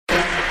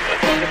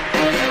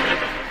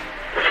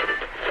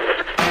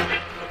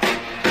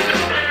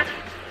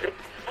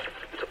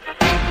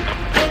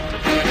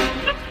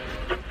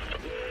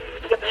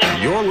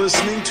You're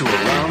listening to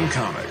Around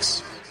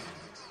Comics.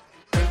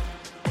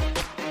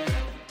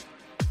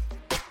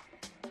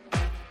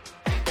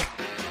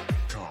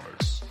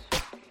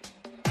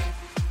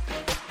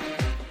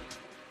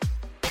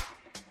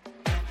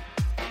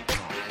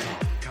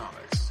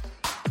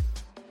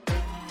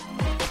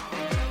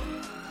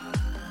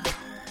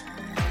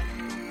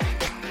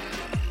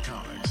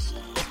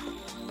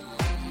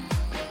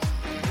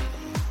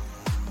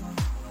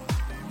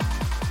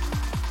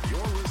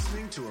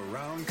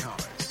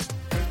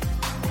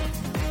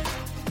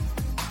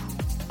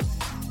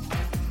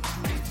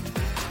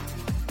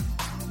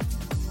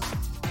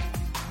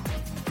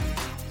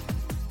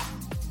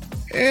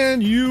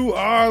 And you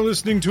are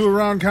listening to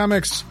Around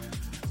Comics,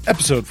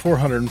 episode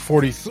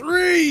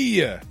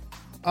 443.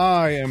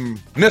 I am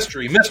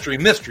mystery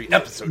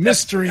episode.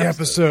 Mystery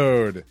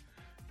episode.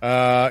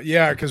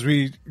 Yeah, because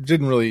we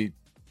didn't really.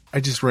 I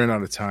just ran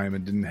out of time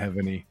and didn't have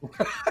any.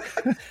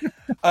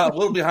 A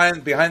little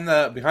behind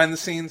the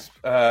scenes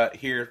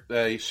here,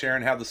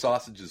 sharing how the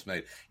sausage is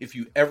made. If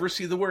you ever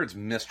see the words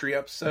 "mystery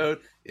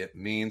episode," it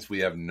means we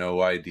have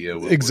no idea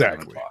what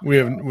exactly.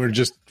 We're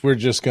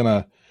just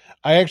gonna.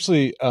 I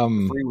actually,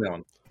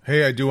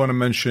 hey, I do want to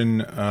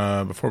mention,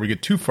 before we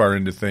get too far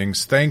into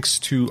things, thanks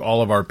to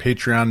all of our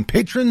Patreon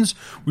patrons.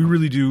 We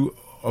really do,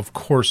 of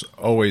course,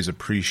 always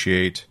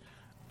appreciate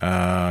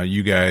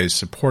you guys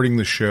supporting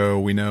the show.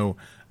 We know,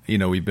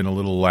 we've been a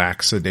little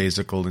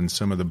lackadaisical in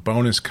some of the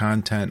bonus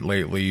content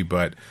lately,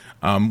 but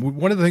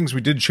one of the things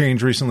we did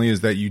change recently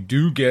is that you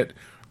do get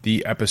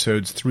the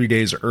episodes 3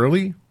 days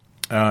early,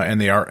 and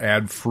they are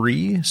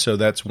ad-free, so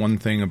that's one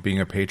thing of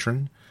being a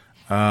patron.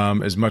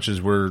 As much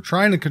as we're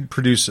trying to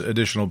produce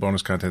additional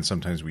bonus content,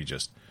 sometimes we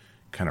just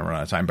kind of run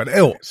out of time. But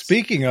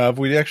speaking of,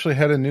 we actually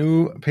had a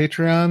new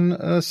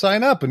Patreon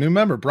sign up, a new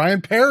member,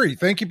 Brian Perry.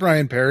 Thank you,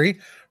 Brian Perry,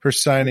 for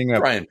signing up.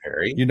 Brian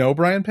Perry. You know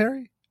Brian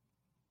Perry?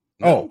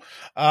 No.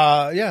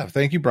 Yeah.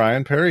 Thank you,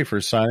 Brian Perry, for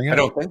signing up. I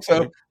don't think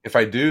so. If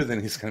I do, then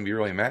he's going to be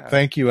really mad.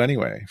 Thank you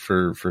anyway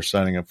for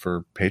signing up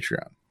for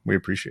Patreon. We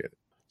appreciate it.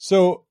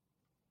 So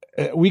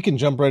we can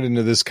jump right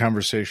into this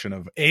conversation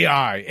of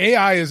AI.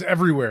 AI is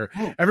everywhere.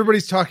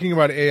 Everybody's talking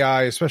about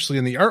AI, especially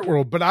in the art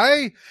world, but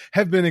I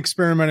have been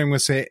experimenting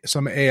with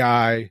some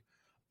AI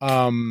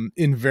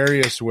in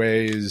various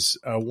ways,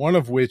 one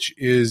of which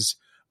is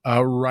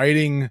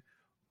writing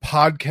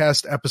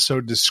podcast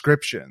episode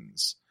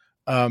descriptions,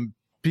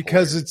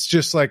 because it's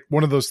just like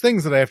one of those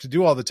things that I have to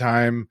do all the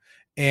time,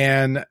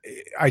 and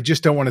I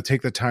just don't want to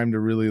take the time to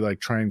really like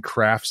try and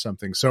craft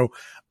something. So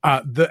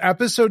the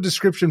episode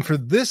description for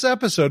this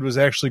episode was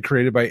actually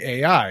created by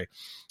AI,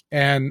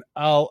 and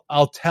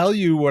I'll tell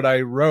you what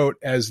I wrote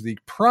as the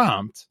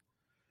prompt,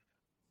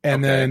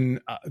 and then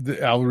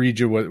I'll read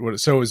you what.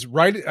 So it was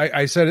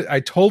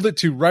I told it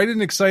to write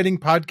an exciting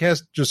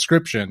podcast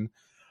description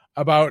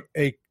about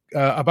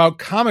about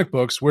comic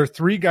books where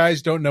three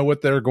guys don't know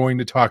what they're going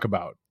to talk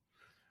about.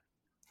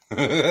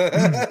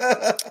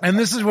 And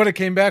this is what it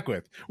came back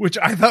with, which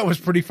I thought was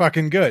pretty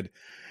fucking good.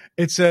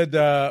 It said,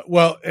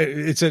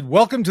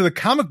 welcome to the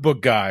Comic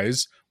Book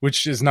Guys,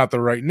 which is not the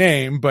right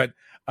name, but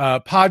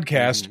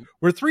podcast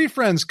where three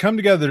friends come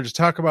together to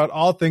talk about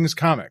all things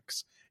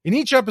comics. In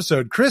each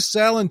episode, Chris,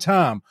 Sal, and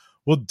Tom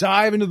will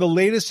dive into the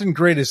latest and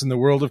greatest in the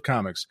world of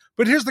comics.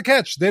 But here's the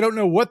catch. They don't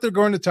know what they're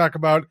going to talk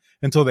about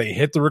until they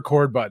hit the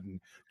record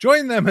button.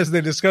 Join them as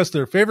they discuss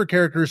their favorite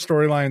characters,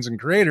 storylines, and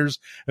creators,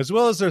 as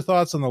well as their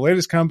thoughts on the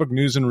latest comic book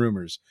news and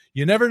rumors.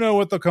 You never know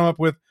what they'll come up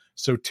with,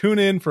 so tune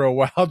in for a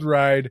wild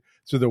ride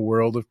through the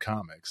world of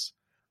comics.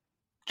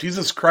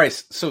 Jesus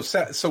Christ.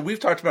 So we've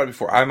talked about it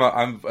before. I'm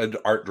an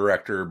art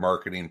director,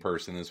 marketing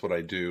person is what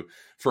I do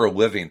for a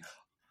living.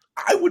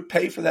 I would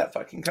pay for that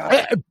fucking copy.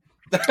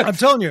 I'm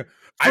telling you.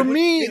 For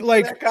me,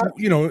 like,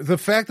 the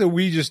fact that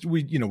we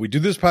do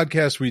this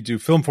podcast, we do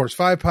Film Force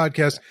 5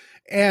 podcast,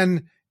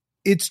 and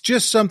it's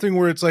just something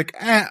where it's like,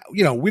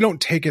 we don't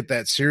take it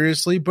that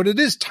seriously, but it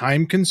is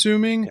time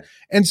consuming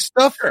and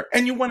stuff. Sure.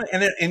 And you want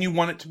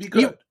it to be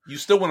good. You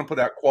still want to put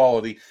out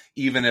quality,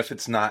 even if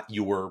it's not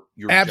your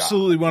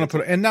absolutely job. Want to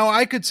put it. And now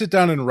I could sit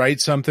down and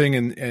write something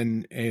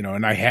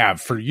and I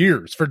have for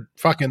years, for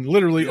fucking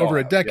literally over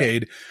a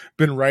decade,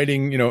 been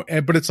writing,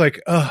 but it's like,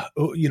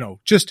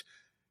 just,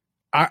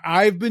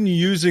 I've been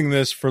using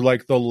this for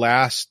like the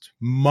last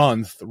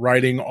month,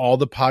 writing all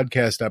the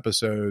podcast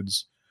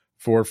episodes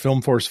for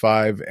Film Force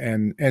 5,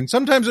 and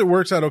sometimes it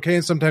works out okay,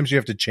 and sometimes you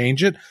have to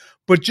change it.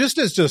 But just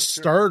as a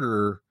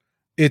starter,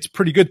 it's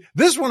pretty good.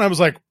 This one, I was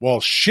like, well,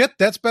 shit,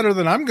 that's better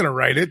than I'm going to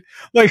write it.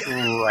 Like,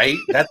 right?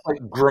 That's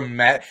like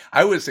grammatic.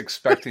 I was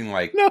expecting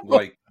like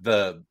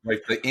the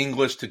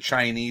English to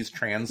Chinese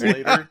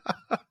translator.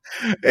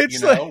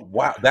 It's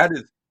wow, that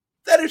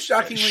is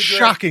shockingly good.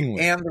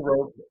 Shockingly,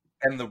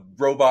 and the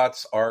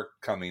robots are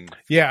coming.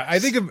 Yeah, I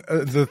think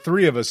of the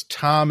three of us,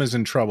 Tom is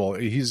in trouble.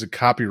 He's a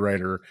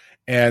copywriter.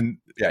 And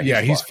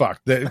he's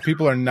fucked.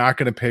 People are not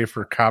going to pay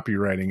for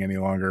copywriting any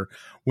longer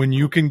when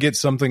you can get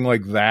something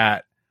like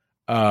that,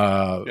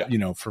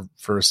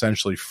 for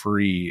essentially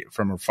free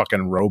from a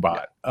fucking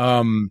robot.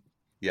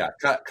 Yeah,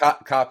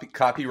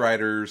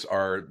 copywriters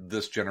are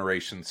this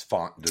generation's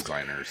font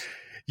designers.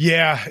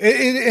 Yeah,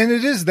 and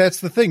it is. That's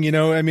the thing, you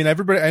know. I mean, I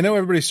know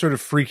everybody's sort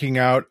of freaking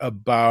out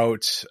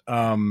about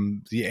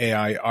the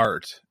AI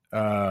art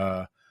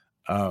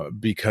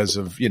because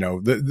of, you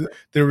know,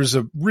 there was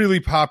a really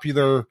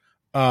popular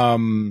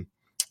app,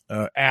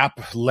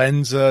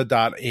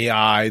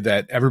 Lensa.ai,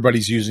 that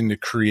everybody's using to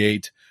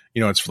create.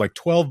 You know, it's for like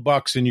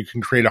 $12, and you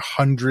can create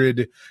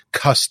 100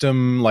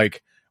 custom,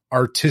 like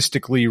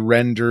artistically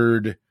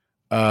rendered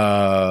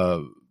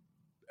avatars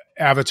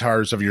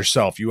of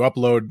yourself. You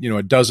upload, you know,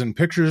 a dozen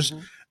pictures,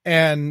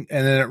 and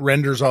then it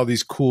renders all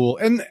these cool.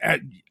 And I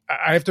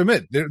have to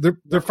admit,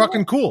 they're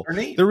fucking cool.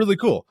 They're really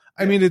cool.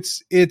 Yeah. I mean,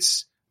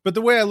 it's. But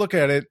the way I look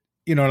at it,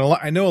 you know, and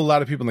I know a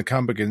lot of people in the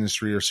comic book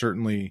industry are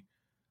certainly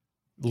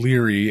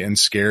leery and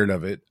scared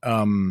of it.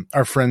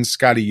 Our friend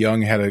Scotty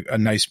Young had a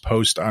nice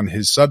post on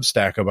his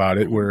Substack about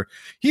it, where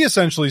he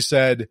essentially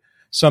said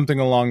something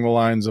along the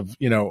lines of,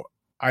 you know,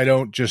 I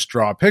don't just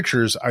draw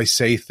pictures, I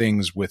say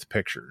things with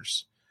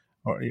pictures.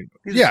 Or, you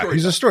know,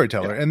 he's a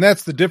storyteller. Yeah. And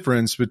that's the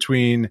difference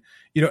between,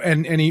 you know,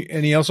 and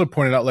he also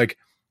pointed out, like,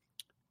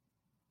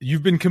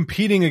 you've been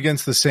competing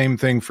against the same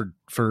thing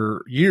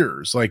for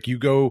years. Like, you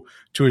go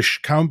to a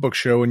comic book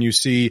show and you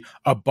see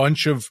a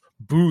bunch of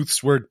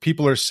booths where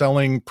people are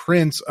selling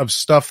prints of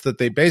stuff that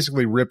they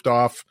basically ripped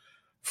off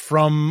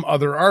from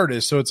other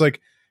artists. So it's like,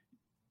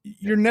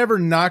 you're never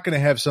not going to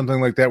have something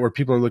like that where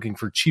people are looking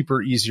for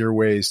cheaper, easier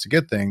ways to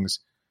get things.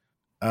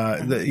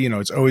 You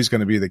know, it's always going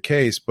to be the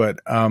case, but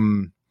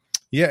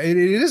yeah, it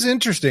is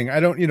interesting.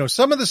 I don't, you know,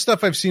 some of the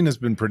stuff I've seen has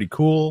been pretty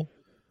cool.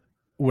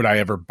 Would I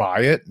ever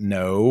buy it?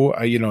 No.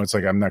 You know, it's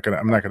like, I'm not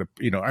gonna,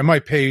 you know, I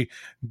might pay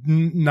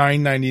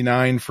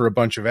 $9.99 for a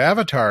bunch of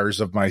avatars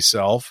of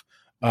myself,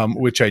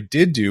 which I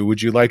did do.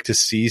 Would you like to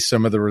see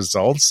some of the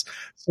results?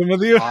 Some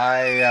of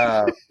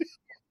the,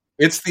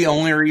 it's the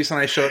only reason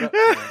I showed up.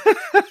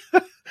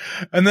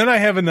 And then I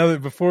have another,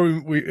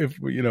 before if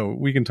you know,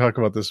 we can talk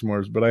about this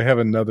more, but I have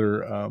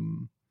another,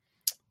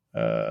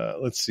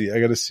 let's see,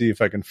 I got to see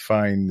if I can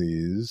find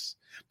these,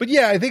 but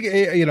yeah, I think,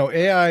 you know,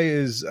 AI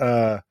is,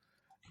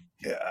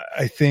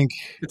 I think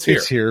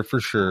it's here for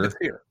sure. It's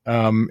here.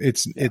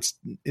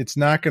 It's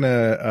not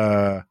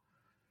gonna.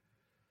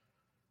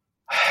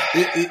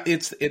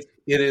 It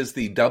is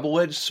the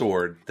double-edged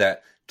sword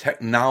that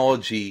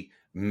technology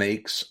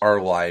makes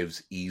our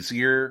lives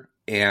easier,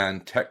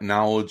 and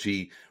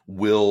technology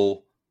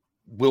will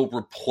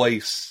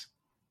replace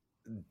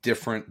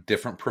different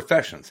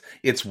professions.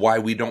 It's why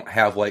we don't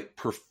have like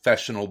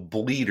professional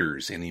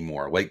bleeders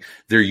anymore. Like,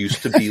 there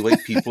used to be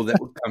like people that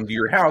would come to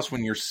your house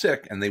when you're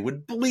sick and they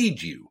would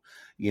bleed you,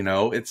 you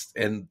know.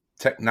 And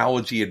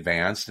technology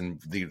advanced, and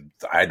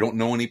I don't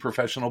know any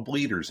professional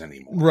bleeders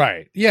anymore.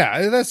 Right.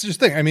 Yeah, that's just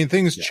the thing. I mean,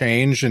 things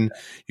change, and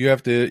you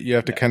have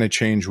to kind of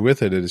change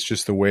with it. It's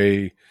just the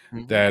way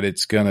that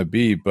it's gonna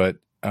be. But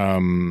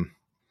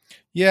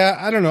yeah,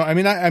 I don't know. I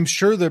mean, I'm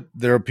sure that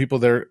there are people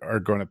that are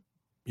going to,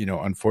 you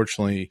know,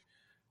 unfortunately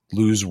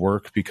lose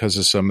work because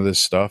of some of this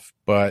stuff.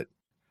 But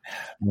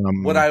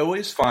what I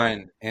always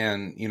find,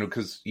 and, you know,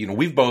 because, you know,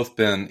 we've both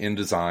been in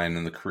design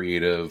and the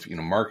creative, you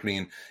know,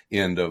 marketing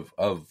end of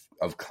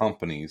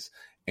companies.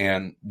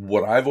 And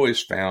what I've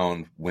always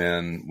found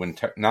when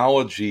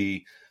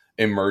technology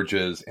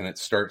emerges and it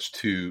starts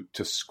to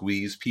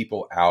squeeze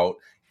people out,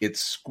 it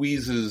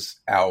squeezes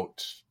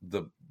out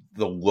the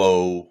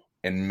low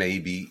and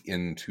maybe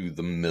into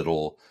the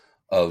middle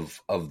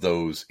of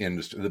those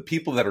industries. The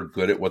people that are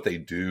good at what they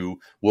do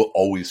will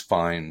always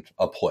find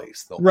a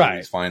place. They'll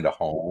always find a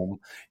home.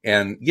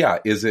 And yeah,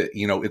 is it,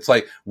 you know, it's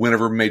like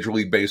whenever Major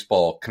League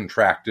Baseball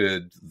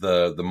contracted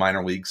the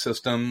minor league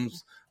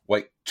systems,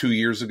 like 2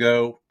 years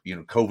ago, you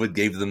know, COVID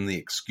gave them the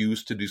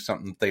excuse to do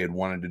something that they had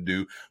wanted to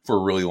do for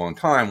a really long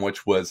time,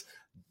 which was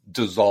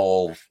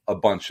dissolve a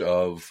bunch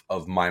of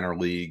minor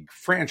league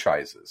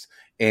franchises.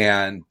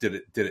 And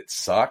did it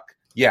suck?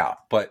 Yeah,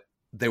 but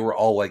they were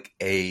all like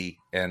A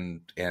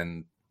and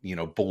you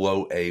know,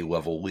 below A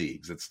level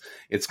leagues.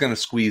 It's going to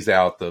squeeze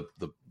out the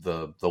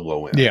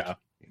low end. Yeah.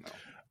 You know?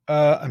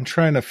 I'm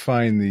trying to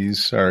find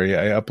these. Sorry,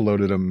 I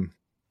uploaded them.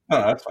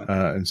 Oh, that's fine.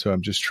 And so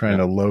I'm just trying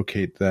to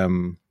locate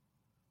them.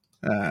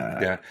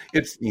 Yeah,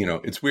 it's, you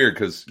know, it's weird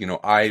because, you know,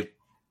 I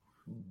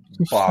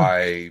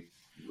buy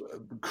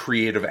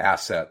creative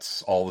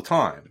assets all the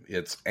time.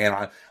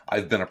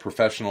 I've been a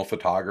professional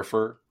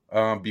photographer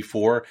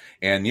before,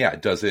 and yeah,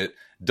 does it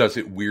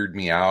weird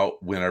me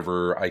out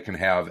whenever I can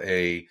have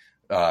a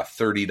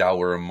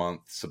 $30 a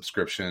month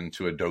subscription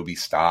to Adobe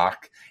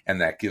Stock, and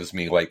that gives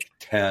me like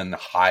 10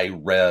 high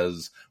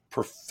res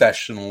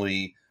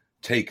professionally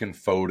taken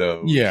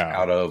photos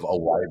out of a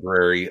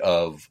library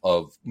of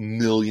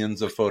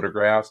millions of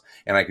photographs,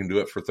 and I can do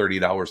it for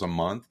 $30 a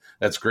month.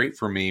 That's great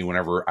for me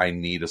whenever I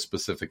need a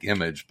specific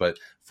image, but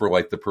for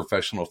like the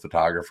professional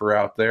photographer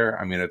out there,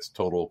 I mean, it's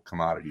total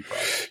commodity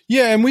product.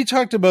 Yeah, and we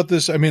talked about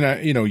this. I mean,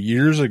 you know,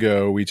 years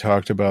ago we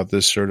talked about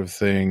this sort of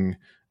thing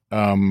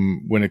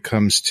when it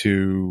comes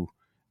to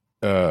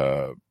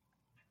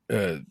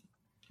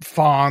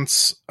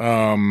fonts,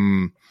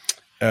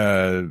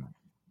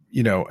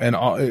 you know, and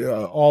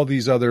all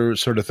these other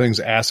sort of things,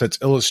 assets,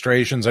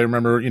 illustrations. I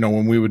remember, you know,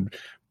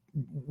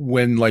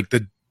 when like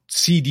the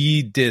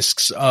CD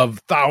discs of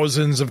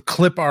thousands of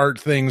clip art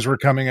things were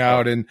coming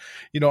out, and,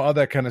 you know, all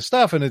that kind of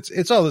stuff. And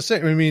it's all the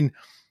same. I mean,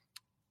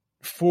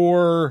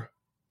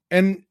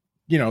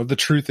 you know, the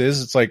truth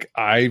is, it's like,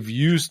 I've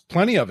used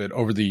plenty of it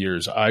over the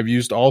years. I've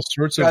used all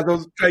sorts of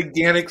those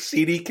gigantic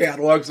CD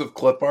catalogs of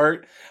clip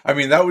art. I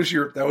mean, that was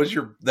your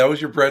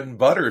bread and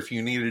butter if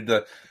you needed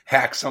to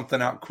hack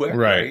something out quick,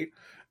 right?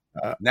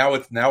 Now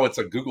it's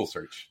a Google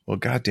search. Well,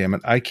 God damn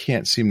it, I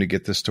can't seem to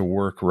get this to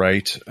work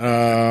right.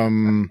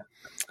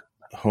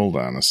 Hold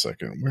on a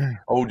second.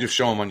 Where? Oh, just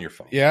show them on your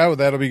phone. Yeah, well,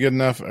 that'll be good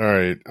enough. All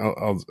right,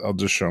 I'll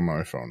just show them on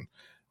my phone.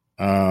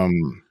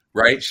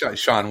 Right,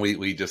 Sean.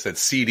 We just said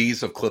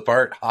CDs of clip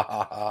art. Ha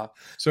ha ha.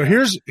 So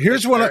here's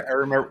one. I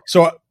remember.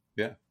 So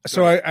yeah.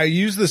 So I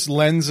use this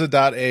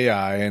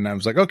Lensa.ai, and I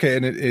was like, okay,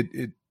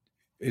 and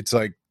it's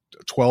like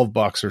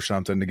 $12 or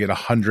something to get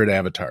 100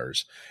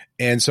 avatars.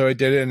 And so I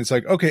did it, and it's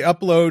like, okay,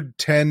 upload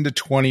 10 to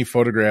 20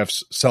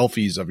 photographs,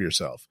 selfies of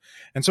yourself.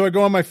 And so I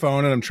go on my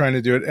phone and I'm trying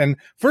to do it. And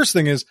first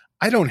thing is,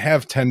 I don't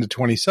have 10 to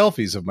 20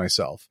 selfies of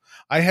myself.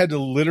 I had to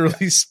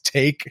literally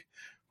take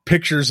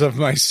pictures of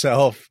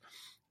myself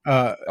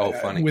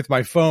funny, with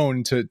my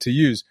phone to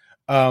use.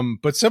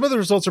 But some of the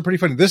results are pretty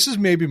funny. This is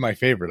maybe my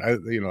favorite.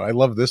 I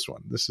love this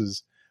one. This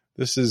is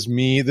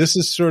me. This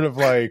is sort of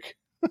like,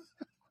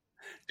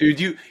 dude,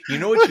 you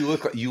know what you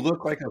look like? You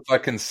look like a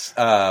fucking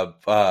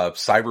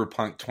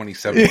Cyberpunk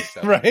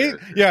 2077, right?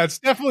 Character. Yeah, it's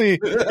definitely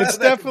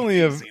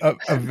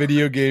a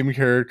video game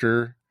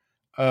character.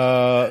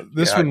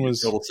 This one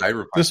was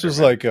this was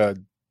like a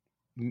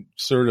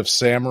sort of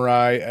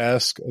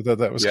samurai-esque. I thought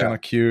that was kind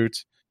of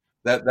cute.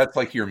 That's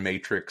like your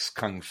Matrix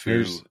Kung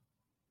Fu.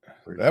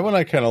 That one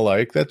I kind of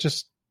like.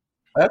 That's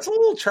a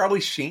little Charlie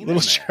Sheen.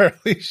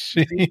 Charlie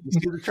Sheen. You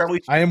see the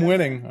Charlie Sheen. I am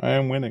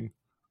winning.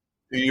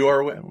 You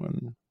are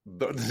winning.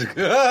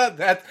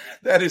 That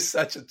is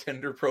such a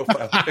Tinder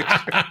profile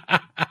picture.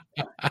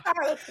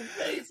 That's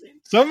amazing.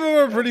 Some of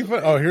them are pretty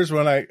fun. Oh, here's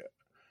one.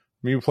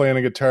 Me playing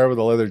a guitar with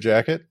a leather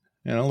jacket.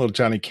 You know, a little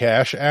Johnny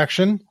Cash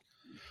action.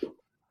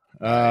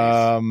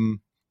 Nice.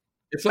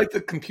 It's like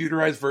the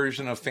computerized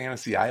version of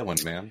Fantasy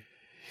Island, man.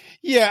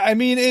 Yeah, I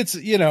mean, it's,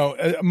 you know,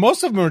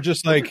 most of them are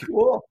just like,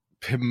 cool.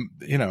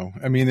 You know,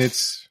 I mean,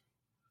 it's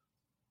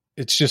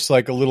just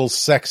like a little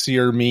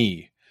sexier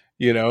me,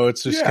 you know,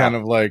 it's just kind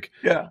of like,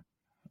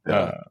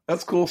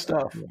 that's cool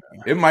stuff. Yeah.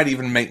 It might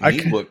even make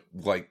me look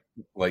like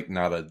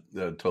not a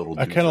total.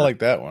 I kind of like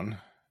that one.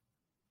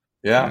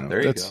 Yeah, you know,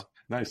 there you go.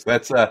 Nice.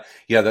 That's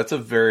that's a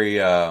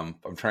very. I'm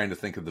trying to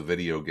think of the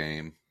video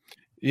game.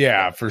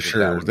 Yeah, for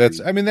sure.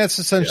 That's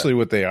essentially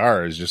what they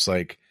are. Is just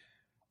like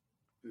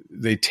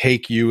they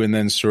take you and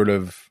then sort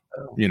of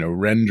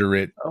render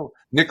it. Oh,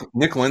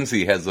 Nick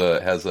Lindsay has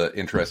a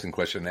interesting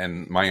question,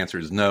 and my answer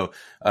is no.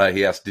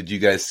 He asked, "Did you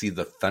guys see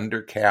the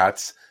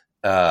Thundercats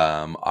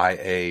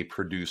IA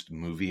produced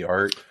movie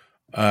art?"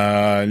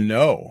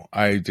 No,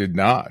 I did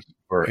not.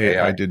 Or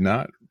AI? I did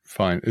not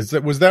find. Was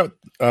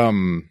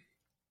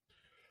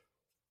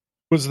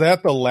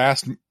that the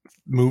last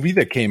movie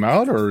that came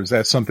out, or is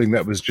that something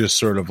that was just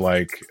sort of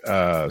like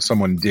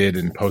someone did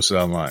and posted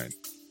online?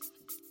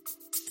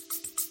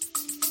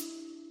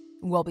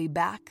 We'll be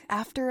back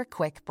after a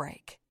quick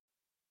break.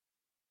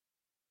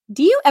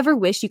 Do you ever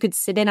wish you could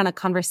sit in on a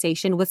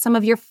conversation with some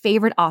of your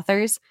favorite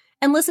authors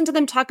and listen to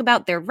them talk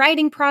about their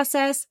writing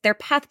process, their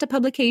path to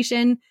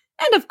publication,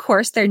 and of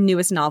course, their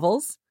newest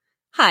novels?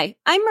 Hi,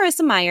 I'm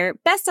Marissa Meyer,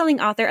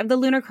 best-selling author of The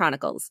Lunar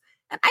Chronicles,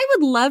 and I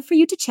would love for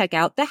you to check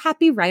out the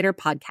Happy Writer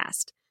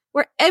podcast,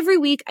 where every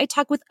week I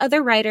talk with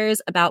other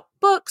writers about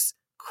books,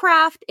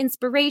 craft,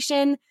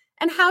 inspiration,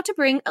 and how to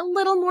bring a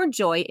little more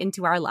joy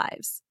into our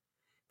lives.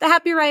 The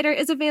Happy Writer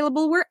is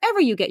available wherever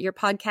you get your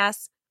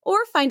podcasts,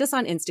 or find us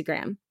on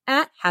Instagram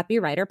at Happy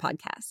Writer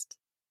Podcast.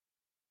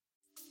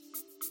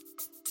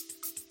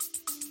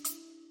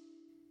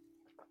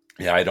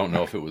 Yeah, I don't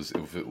know if it was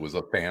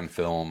a fan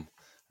film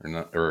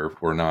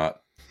or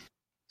not.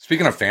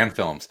 Speaking of fan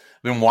films,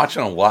 I've been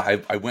watching a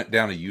lot. I went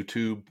down a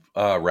YouTube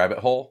rabbit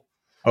hole.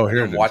 Oh,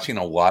 here I'm watching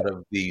a lot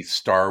of the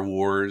Star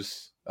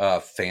Wars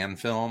fan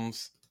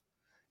films,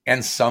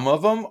 and some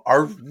of them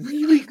are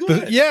really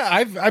good.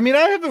 I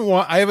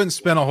haven't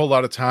spent a whole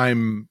lot of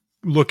time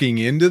looking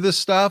into this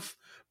stuff,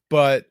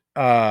 but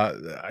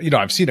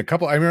I've seen a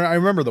couple. I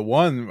remember the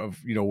one of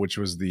which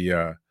was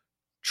the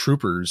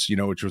Troopers,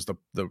 which was the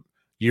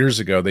years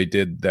ago they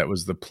did, that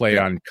was the play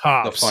on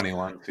cops, the funny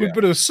one,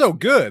 but it was so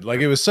good.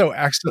 Like, it was so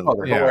excellent. Oh,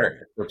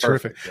 they're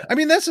terrific. Yeah. I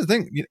mean, that's the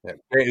thing.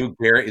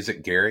 Gary, is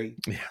it Gary?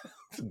 Yeah.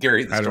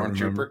 Gary the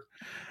Stormtrooper.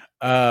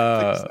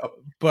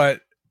 But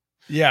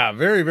yeah,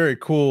 very, very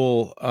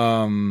cool.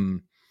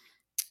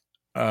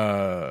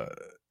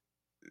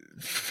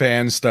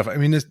 Fan stuff. I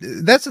mean,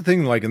 that's the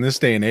thing. Like, in this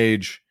day and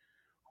age,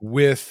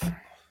 with,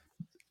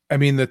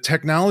 the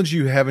technology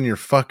you have in your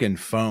fucking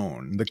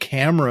phone, the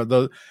camera,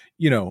 an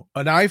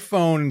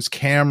iPhone's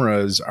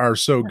cameras are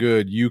so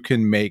good, you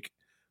can make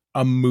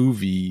a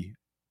movie,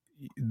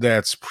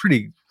 that's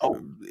pretty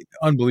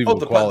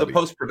unbelievable quality. The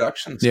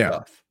post-production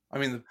stuff. I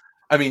mean,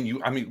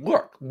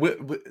 look,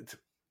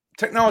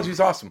 technology is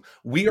awesome.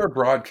 We are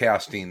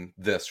broadcasting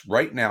this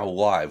right now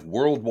live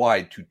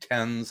worldwide to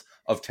tens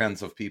of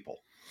people.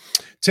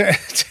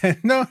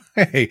 No,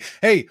 hey,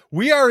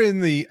 we are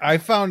I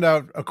found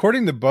out,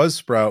 according to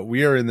Buzzsprout,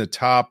 we are in the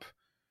top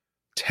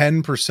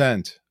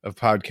 10% of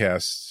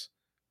podcasts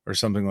or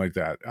something like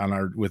that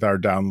with our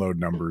download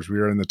numbers. We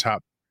are in the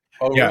top.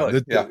 Oh, yeah,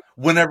 really?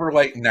 Whenever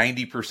like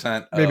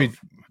 90% of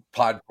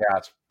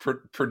podcasts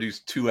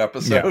produce 2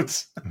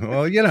 episodes. Yeah.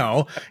 Well, you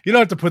don't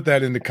have to put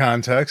that into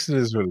context. It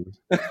is what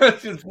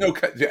it is.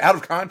 Out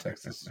of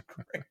context. This is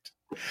great.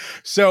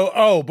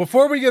 So,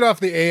 before we get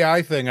off the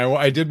AI thing,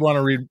 I did want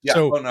to read.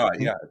 Yeah.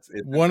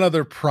 One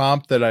other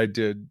prompt that I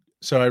did.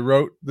 So I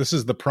wrote, this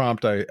is the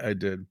prompt I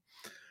did.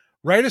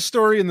 Write a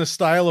story in the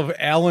style of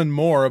Alan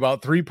Moore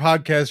about 3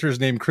 podcasters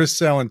named Chris,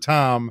 Sal, and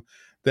Tom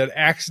that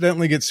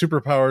accidentally get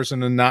superpowers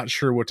and are not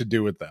sure what to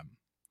do with them.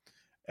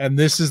 And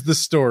this is the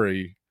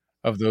story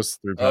of those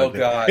 3 podcasts. Oh,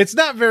 God. It's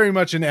not very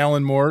much in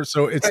Alan Moore,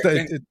 so it's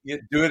you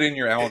do it in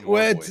your Alan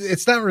Moore voice.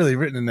 It's not really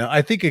written in that.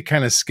 I think it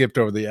kind of skipped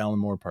over the Alan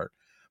Moore part.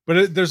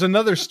 But there's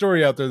another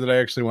story out there that I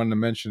actually wanted to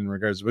mention in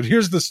regards. But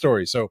here's the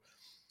story. So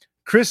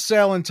Chris,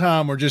 Sal, and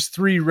Tom were just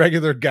 3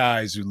 regular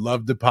guys who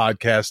loved to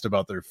podcast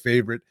about their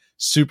favorite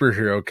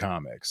superhero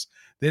comics.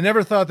 They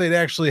never thought they'd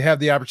actually have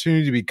the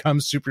opportunity to become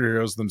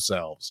superheroes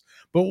themselves.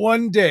 But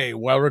one day,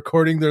 while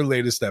recording their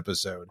latest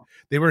episode,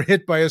 they were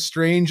hit by a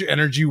strange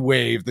energy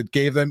wave that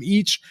gave them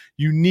each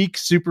unique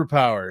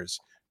superpowers.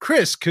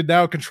 Chris could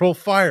now control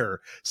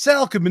fire,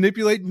 Sal could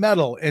manipulate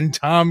metal, and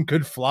Tom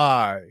could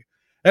fly.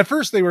 At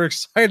first, they were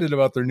excited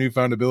about their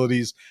newfound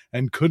abilities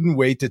and couldn't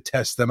wait to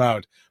test them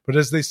out. But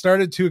as they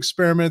started to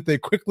experiment, they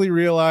quickly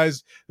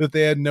realized that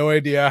they had no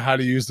idea how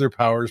to use their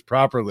powers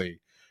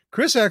properly.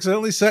 Chris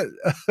accidentally set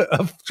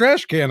a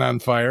trash can on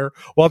fire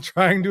while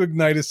trying to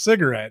ignite a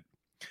cigarette.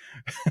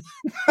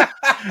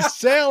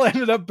 Sal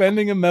ended up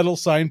bending a metal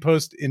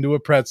signpost into a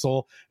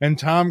pretzel, and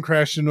Tom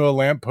crashed into a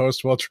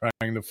lamppost while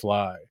trying to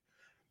fly.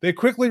 They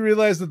quickly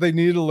realized that they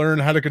needed to learn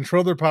how to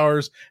control their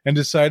powers and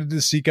decided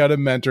to seek out a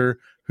mentor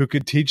who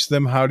could teach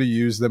them how to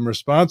use them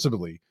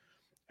responsibly.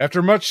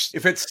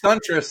 If it's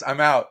Suntress, I'm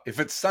out. If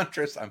it's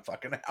Suntress, I'm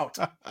fucking out.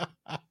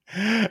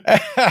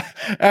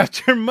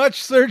 After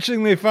much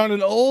searching, they found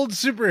an old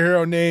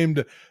superhero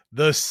named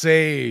the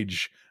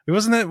Sage.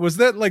 Was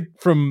that like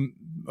from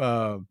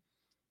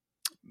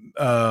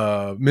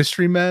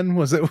Mystery Men?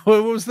 Was it?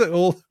 What was the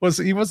old?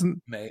 He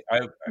wasn't.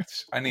 I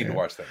need to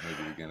watch that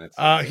movie again.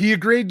 He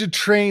agreed to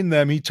train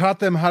them. He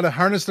taught them how to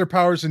harness their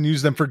powers and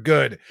use them for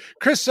good.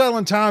 Chris, Sal,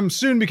 and Tom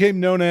soon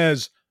became known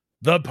as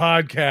the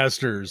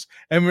Podcasters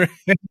and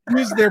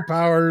used their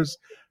powers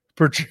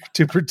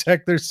to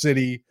protect their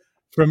city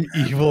from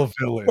evil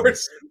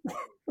villains.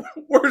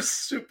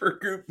 Worst super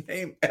group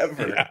name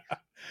ever. Yeah.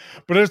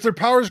 But as their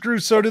powers grew,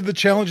 so did the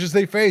challenges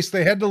they faced.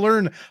 They had to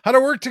learn how to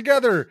work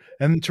together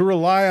and to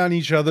rely on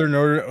each other in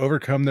order to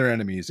overcome their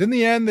enemies. In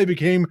the end, they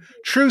became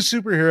true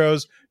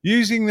superheroes,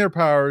 using their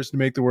powers to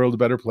make the world a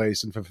better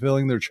place and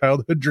fulfilling their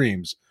childhood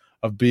dreams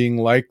of being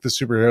like the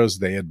superheroes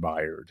they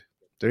admired.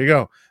 There you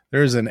go.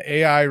 There's an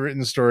AI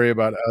written story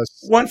about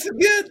us. Once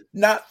again,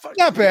 not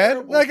bad.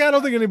 Terrible. Like, I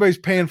don't think anybody's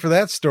paying for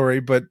that story,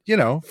 but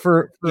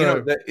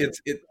it's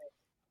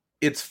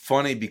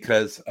funny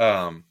because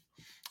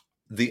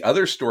the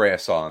other story I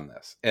saw on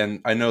this,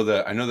 and I know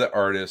that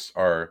artists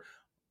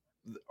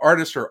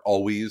are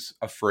always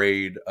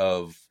afraid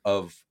of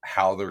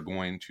how they're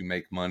going to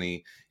make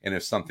money and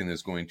if something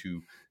is going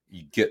to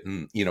get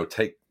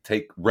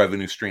take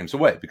revenue streams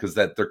away, because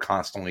that they're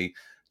constantly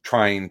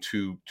trying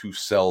to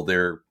sell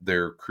their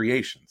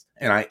creations.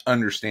 And I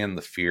understand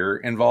the fear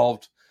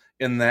involved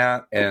in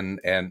that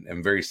and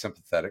am very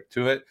sympathetic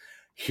to it.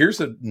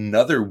 Here's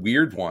another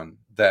weird one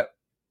that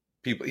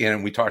people,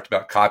 and we talked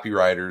about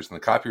copywriters and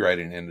the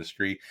copywriting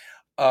industry.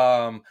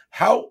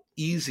 How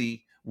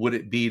easy would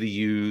it be to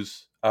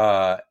use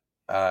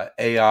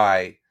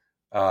AI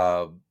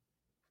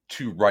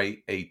to write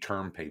a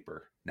term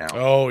paper now?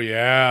 Oh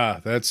yeah,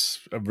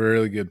 that's a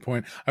really good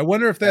point. I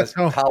wonder if that's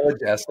how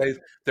college essays.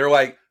 They're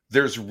like,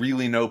 there's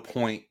really no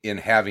point in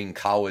having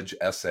college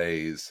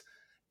essays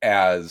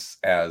as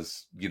a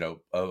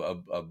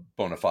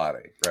bona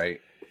fide,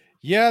 right?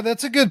 Yeah,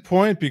 that's a good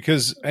point,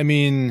 because I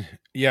mean,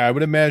 yeah, I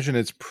would imagine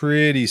it's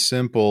pretty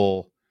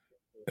simple.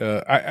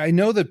 I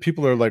know that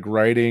people are like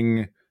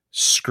writing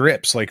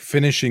scripts, like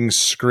finishing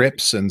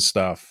scripts and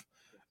stuff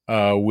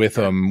with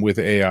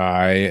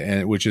AI,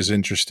 and which is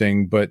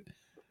interesting. But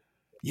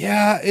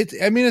yeah,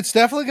 it's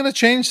definitely going to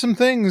change some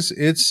things.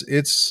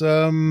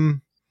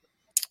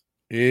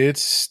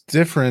 It's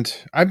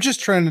different. I'm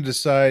just trying to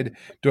decide,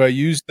 do I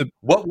use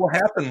what will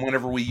happen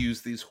whenever we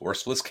use these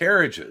horseless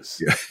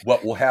carriages? Yeah.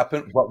 What will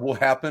happen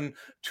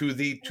to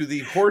the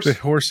horse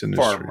industry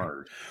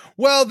farmers?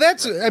 Well,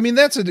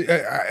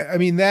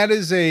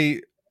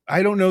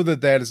 I don't know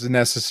that is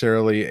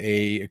necessarily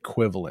a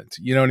equivalent.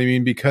 You know what I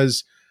mean?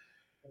 Because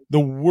the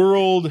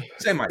world,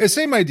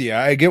 same idea.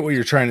 I get what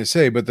you're trying to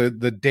say, but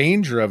the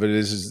danger of it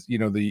is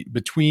the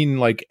between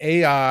like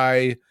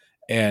AI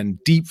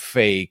and deep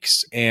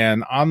fakes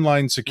and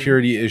online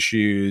security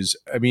issues.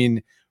 I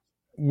mean,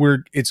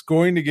 it's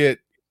going to get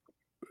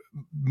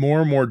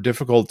more and more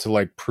difficult to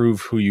like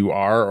prove who you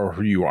are or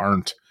who you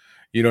aren't.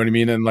 You know what I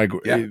mean? And like,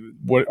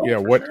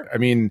 sure. I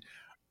mean,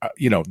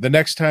 the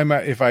next time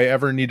if I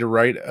ever need to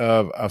write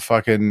a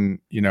fucking,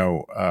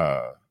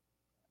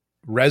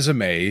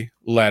 resume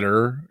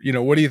letter,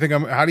 how do you think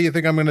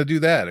I'm going to do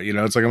that?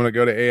 It's like I'm going to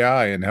go to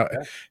AI and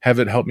have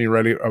it help me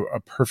write a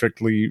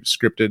perfectly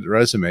scripted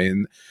resume.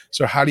 And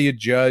so how do you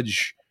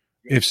judge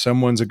if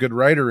someone's a good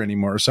writer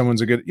anymore or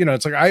someone's a good,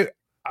 it's like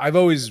I've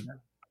always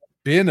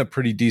been a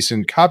pretty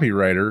decent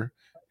copywriter.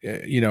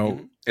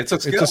 It's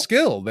a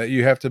skill that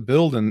you have to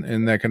build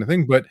and that kind of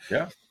thing. But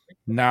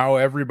now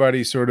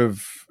everybody sort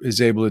of is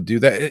able to do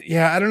that.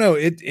 I don't know.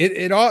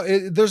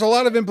 There's a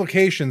lot of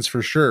implications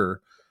for sure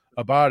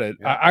about it.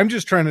 I'm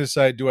just trying to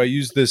decide, do I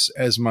use this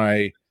as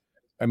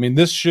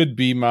this should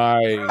be my,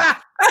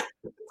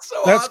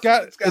 it's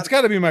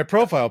got to be my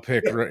profile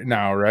pic right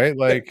now, right?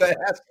 Like that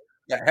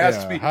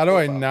has to be. How do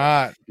I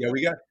not?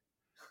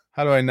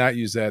 How do I not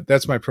use that?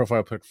 That's my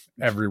profile pic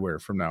everywhere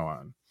from now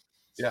on.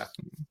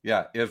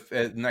 Yeah. If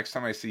next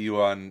time I see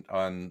you on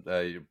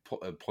your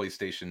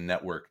PlayStation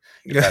Network,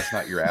 if that's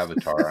not your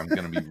avatar, I'm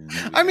going to be.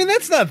 Really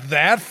that's not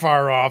that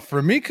far off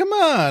from me. Come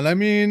on.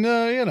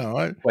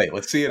 Wait,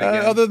 let's see it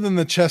again. Other than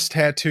the chest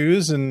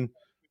tattoos and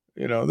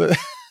the.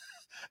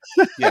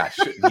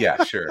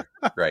 Sure.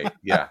 Right.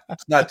 Yeah.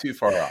 It's not too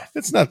far off.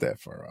 It's not that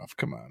far off.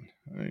 Come on.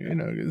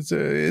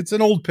 It's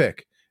an old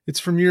pic. It's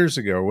from years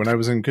ago when I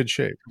was in good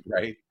shape.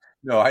 Right.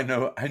 No, I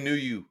know. I knew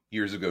you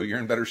years ago. You're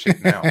in better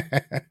shape now.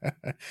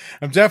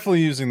 I'm definitely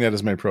using that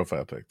as my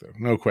profile pic, though.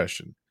 No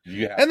question.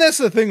 Yeah. And that's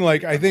the thing.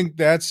 Like, I think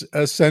that's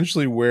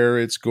essentially where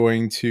it's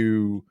going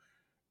to,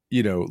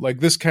 like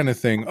this kind of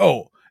thing.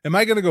 Oh, am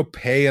I going to go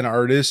pay an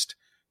artist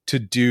to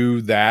do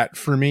that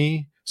for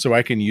me so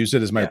I can use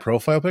it as my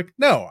profile pic?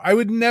 No, I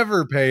would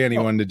never pay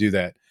anyone to do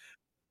that.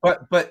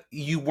 But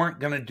you weren't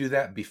going to do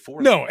that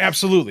before. No,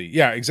 absolutely.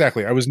 Yeah,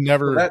 exactly. I was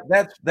never. So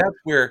that's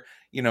where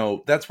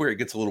that's where it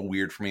gets a little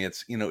weird for me.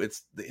 It's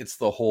it's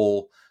the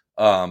whole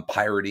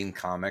pirating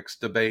comics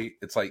debate.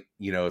 It's like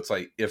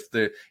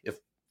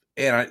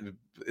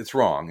it's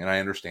wrong, and I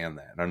understand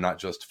that, and I'm not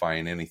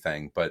justifying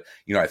anything. But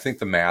I think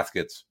the math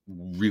gets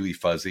really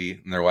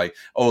fuzzy, and they're like,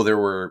 oh, there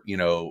were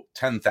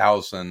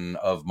 10,000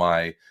 of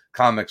my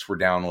comics were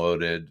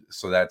downloaded,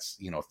 so that's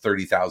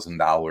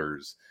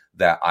 $30,000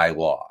 that I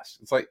lost.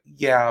 It's like,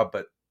 yeah,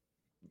 but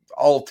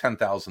all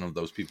 10,000 of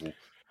those people,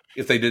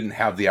 if they didn't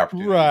have the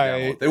opportunity to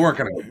download, they weren't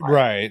going to go.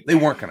 Right. They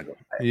weren't going to go.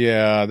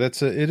 Yeah,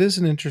 it is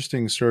an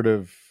interesting sort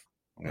of,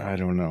 I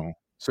don't know.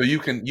 So you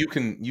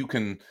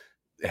can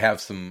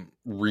have some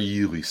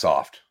really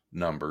soft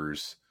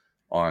numbers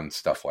on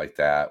stuff like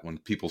that when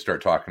people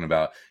start talking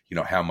about,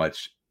 how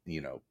much,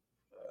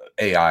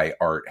 AI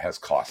art has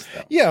cost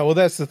them. Yeah, well,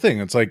 that's the thing.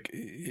 It's like,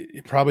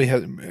 it probably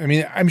has,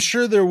 I'm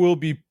sure there will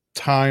be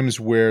times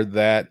where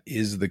that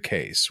is the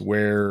case,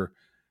 where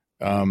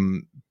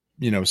someone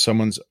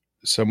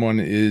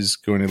is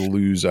going to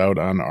lose out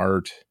on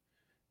art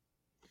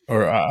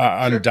or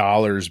on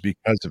dollars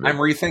because of it. I'm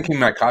rethinking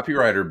my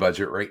copywriter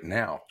budget right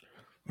now.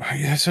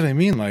 That's what I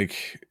mean.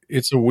 Like,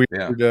 it's a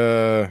weird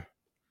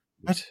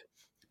what?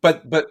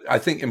 But I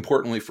think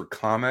importantly for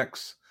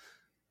comics,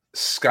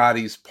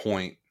 Scotty's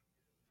point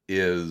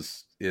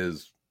is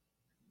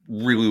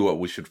really what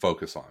we should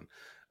focus on.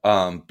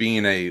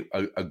 Being a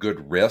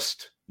good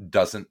wrist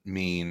doesn't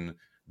mean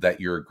that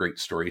you're a great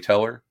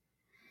storyteller,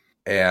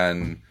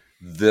 and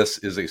this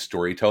is a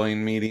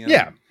storytelling medium.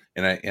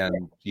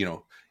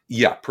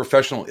 Yeah,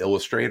 professional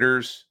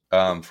illustrators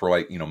for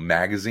like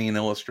magazine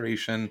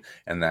illustration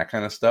and that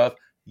kind of stuff.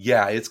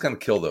 Yeah, it's gonna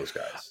kill those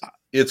guys.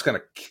 It's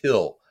gonna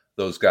kill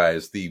those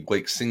guys. The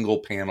like single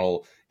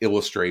panel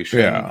illustration.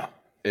 Yeah,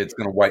 it's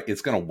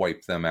gonna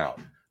wipe them out.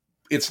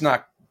 It's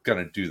not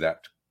gonna do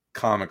that to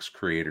comics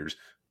creators,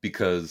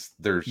 because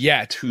there's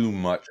too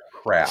much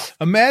crap.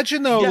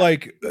 Imagine though,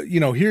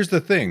 here's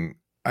the thing.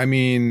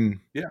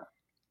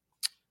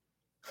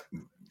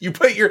 You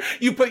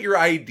put your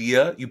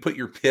idea, you put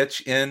your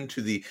pitch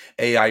into the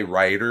AI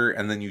writer,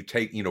 and then you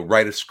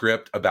write a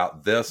script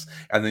about this,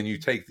 and then you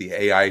take the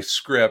AI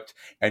script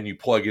and you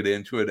plug it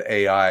into an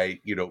AI,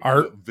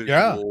 art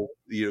visual,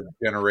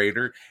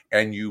 generator,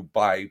 and you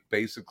buy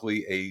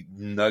basically a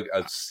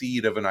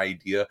seed of an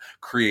idea,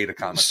 create a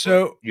comic.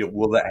 So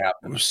will that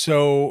happen?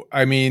 So,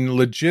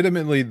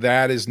 legitimately,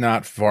 that is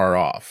not far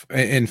off.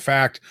 In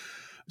fact,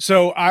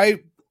 so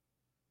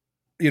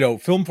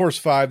Film Force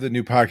 5, the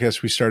new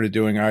podcast we started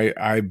doing,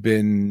 I've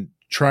been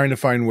trying to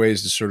find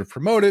ways to sort of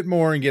promote it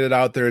more and get it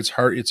out there. It's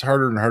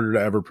harder and harder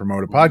to ever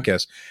promote a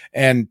podcast.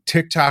 And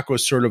TikTok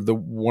was sort of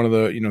one of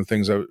the,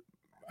 things I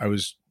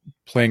was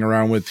playing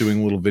around with,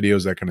 doing little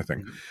videos, that kind of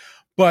thing.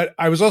 But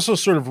I was also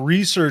sort of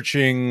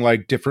researching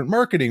like different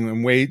marketing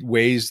and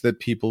ways that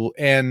people,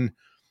 and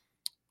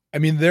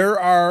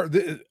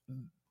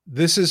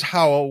this is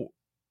how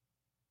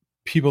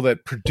people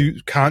that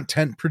produce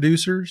content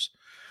producers.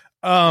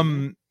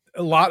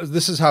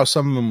 This is how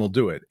some of them will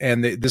do it,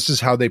 and this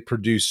is how they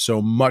produce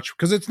so much,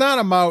 because it's not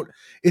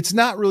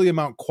really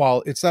about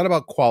quality. It's not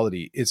about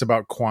quality. It's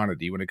about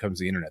quantity when it comes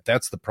to the internet.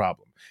 That's the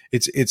problem.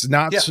 It's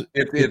not.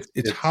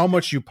 It's how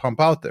much you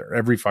pump out there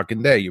every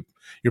fucking day.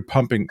 You're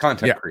pumping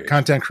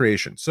content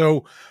creation.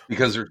 So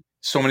because there's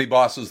so many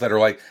bosses that are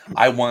like,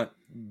 I want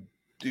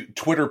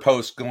Twitter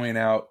posts going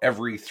out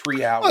every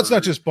 3 hours. Well, it's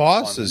not just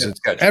bosses; it's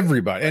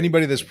everybody,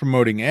 anybody that's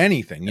promoting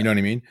anything. You know what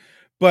I mean?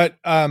 But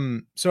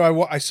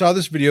so I saw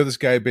this video. This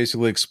guy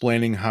basically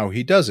explaining how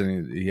he does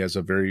it. He has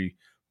a very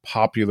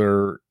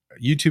popular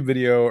YouTube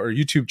video or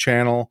YouTube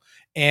channel,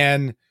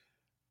 and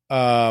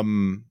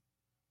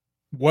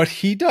what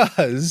he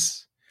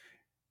does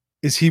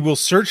is he will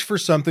search for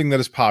something that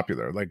is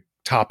popular, like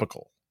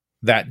topical,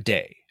 that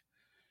day.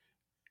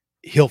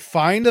 He'll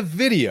find a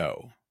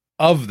video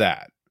of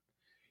that.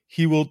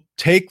 He will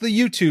take the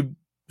YouTube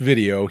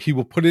video. He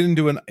will put it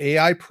into an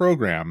AI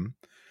program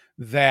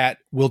that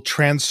will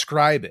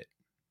transcribe it.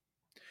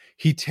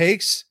 He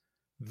takes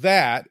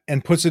that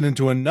and puts it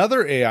into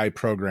another AI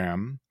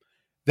program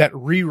that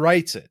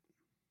rewrites it.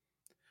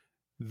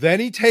 Then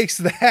he takes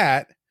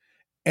that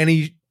and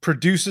he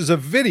produces a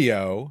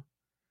video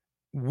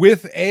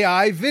with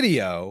AI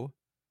video,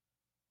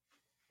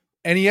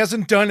 and he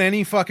hasn't done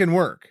any fucking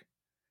work.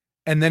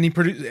 And then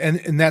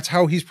and that's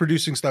how he's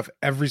producing stuff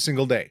every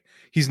single day.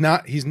 He's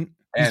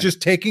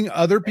just taking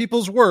other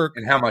people's work.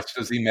 And how much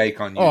does he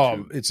make on YouTube?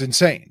 Oh, it's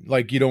insane.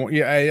 Like, I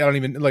don't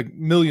even, like,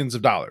 millions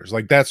of dollars.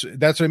 Like, that's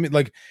what I mean.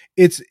 Like,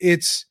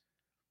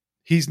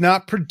 he's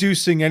not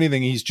producing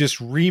anything. He's just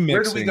remixing.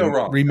 Where did we go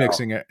wrong?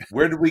 Remixing it.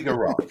 Where did we go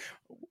wrong?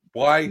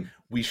 Why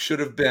we should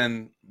have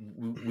been,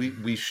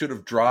 we should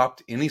have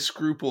dropped any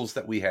scruples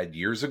that we had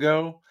years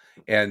ago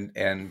and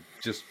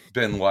just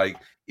been like,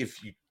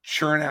 if you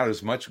churn out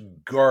as much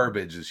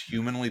garbage as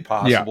humanly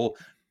possible,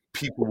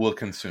 people will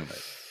consume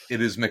it.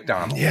 It is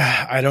McDonald's.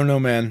 Yeah, I don't know,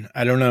 man.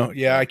 I don't know.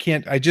 Yeah,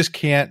 I just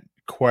can't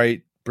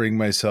quite bring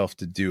myself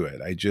to do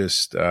it. I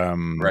just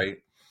right.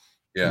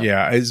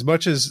 Yeah, as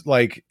much as,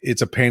 like,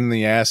 it's a pain in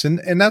the ass,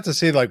 and not to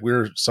say like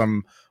we're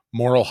some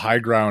moral high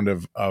ground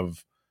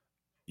of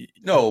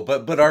no,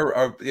 but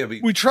our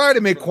we try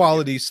to make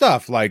quality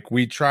stuff. Like,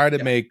 we try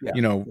to make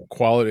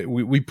quality.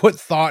 We put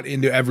thought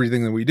into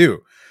everything that we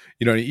do.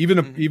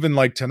 Even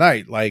like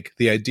tonight, like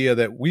the idea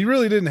that we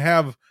really didn't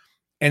have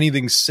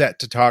anything set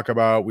to talk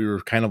about. We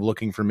were kind of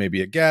looking for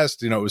maybe a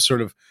guest. It was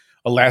sort of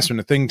a last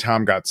minute thing.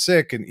 Tom got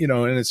sick, and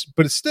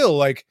but it's still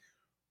like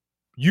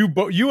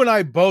you and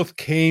I both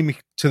came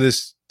to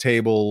this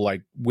table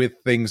like with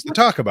things to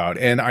talk about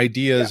and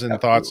ideas and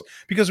thoughts,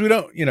 because we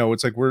don't,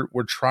 it's like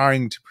we're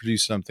trying to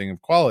produce something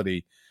of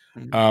quality.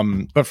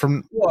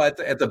 But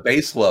at the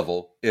base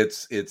level,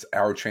 it's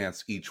our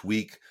chance each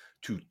week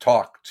to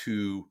talk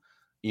to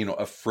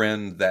a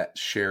friend that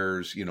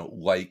shares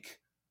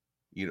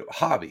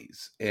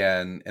hobbies,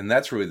 and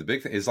that's really the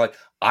big thing. Is like,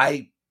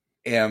 I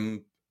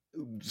am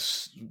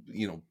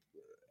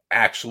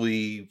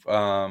actually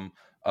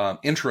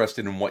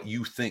interested in what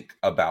you think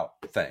about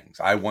things.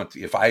 I want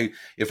to, if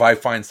I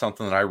find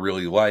something that I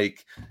really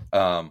like,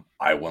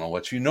 I want to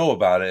let you know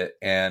about it.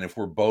 And if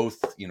we're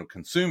both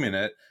consuming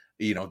it,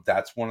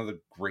 that's one of the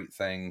great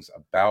things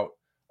about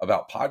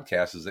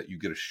podcasts, is that you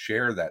get to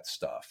share that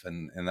stuff,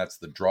 and that's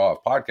the draw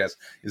of podcasts,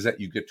 is that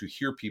you get to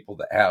hear people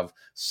that have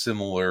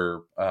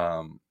similar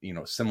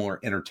similar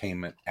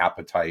entertainment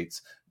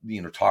appetites,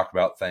 talk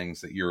about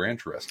things that you're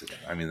interested in.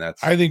 I mean,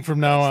 I think from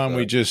now on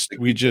we just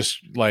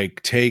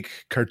like take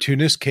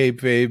cartoonist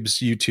Cape Vabe's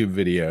YouTube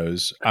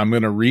videos. I'm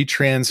going to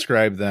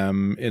retranscribe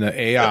them in an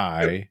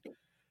AI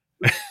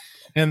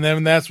and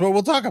then that's what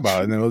we'll talk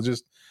about, and then we'll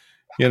just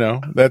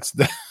that's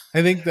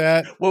I think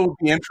that what would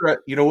be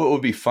what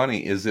would be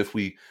funny is if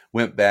we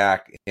went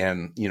back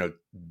and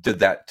did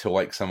that to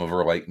like some of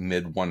our like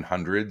mid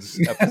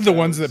 100s episodes, the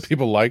ones that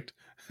people liked,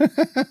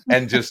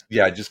 and just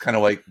kind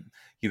of like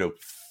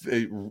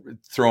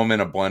throw them in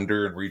a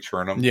blender and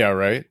rechurn them. Yeah,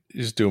 right.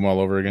 Just do them all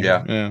over again.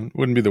 Yeah.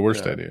 Wouldn't be the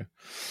worst idea.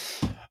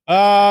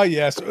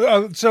 Yes.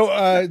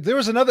 So there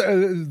was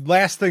another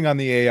last thing on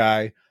the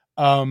AI.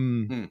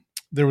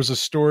 There was a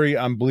story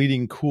on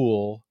Bleeding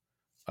Cool.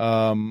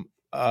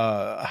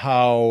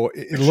 How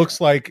it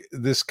looks like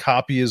this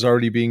copy is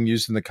already being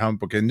used in the comic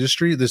book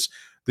industry.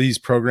 These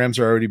programs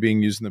are already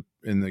being used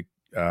in the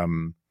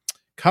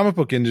comic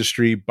book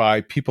industry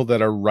by people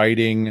that are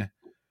writing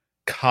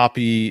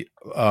copy,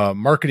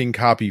 marketing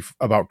copy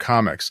about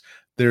comics.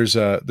 There's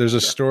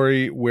a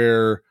story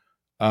where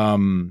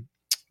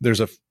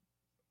there's a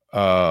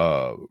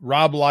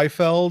Rob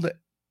Liefeld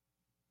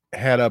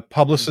had a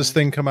publicist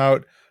thing come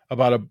out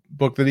about a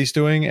book that he's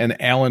doing, and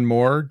Alan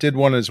Moore did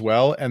one as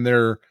well, and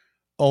they're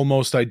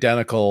almost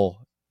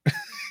identical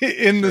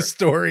in the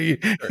story,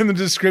 in the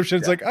description.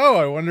 It's like, oh,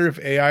 I wonder if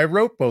AI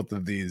wrote both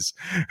of these.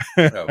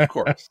 Of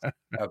course.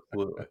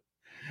 Absolutely.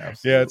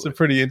 Yeah, it's a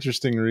pretty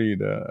interesting read.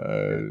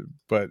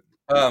 But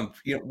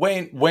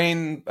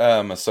Wayne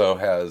Masso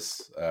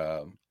has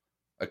a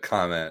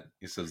comment.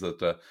 He says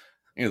that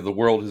the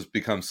world has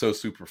become so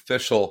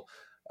superficial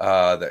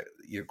that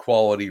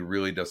quality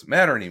really doesn't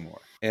matter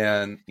anymore.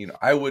 And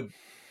I would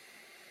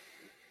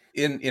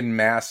in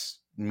mass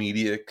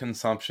media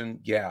consumption,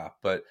 yeah,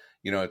 but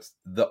it's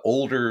the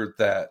older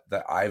that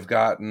I've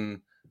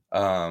gotten,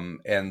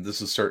 and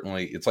this is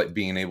certainly, it's like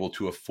being able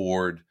to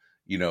afford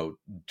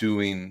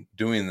doing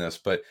this,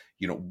 but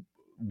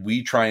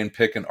we try and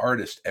pick an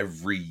artist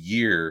every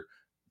year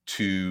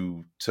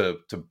to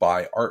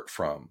buy art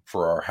from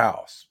for our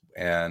house,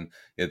 and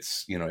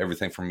it's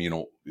everything from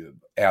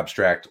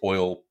abstract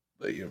oil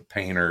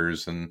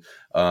painters and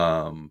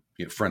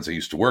friends I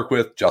used to work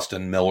with.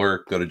 Justin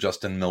Miller, go to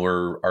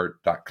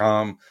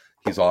justinmillerart.com.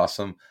 He's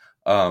awesome.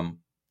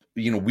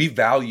 We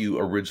value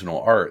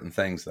original art and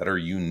things that are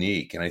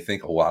unique, and I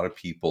think a lot of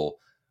people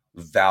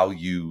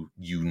value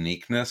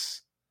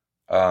uniqueness.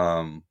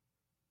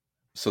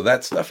 So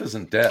that stuff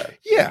isn't dead.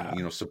 Yeah.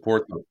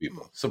 Support those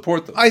people.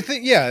 Support them. I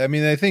think, yeah. I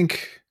mean, I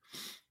think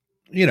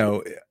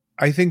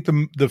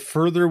the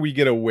further we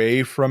get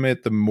away from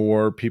it, the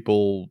more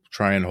people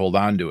try and hold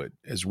on to it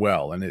as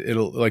well. And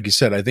it'll, like you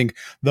said, I think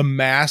the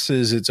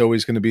masses, it's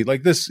always going to be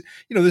like this,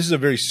 this is a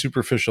very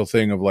superficial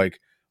thing of like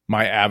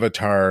my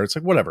avatar. It's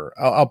like, whatever.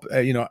 I'll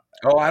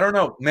Oh, I don't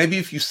know. Maybe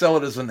if you sell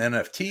it as an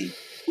NFT.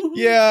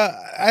 Yeah.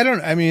 I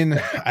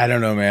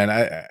don't know,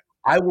 man.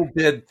 I will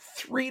bid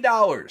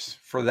 $3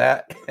 for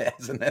that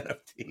as an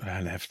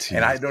NFT.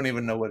 And I don't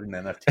even know what an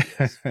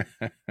NFT is.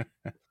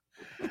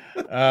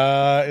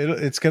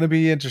 It's going to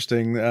be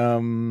interesting.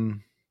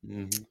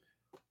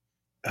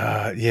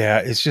 Yeah,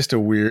 it's just a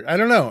weird, I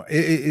don't know.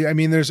 I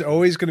mean, there's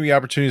always going to be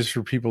opportunities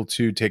for people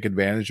to take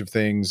advantage of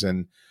things.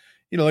 And,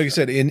 like I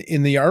said,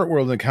 in the art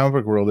world, in the comic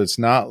book world, it's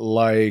not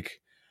like,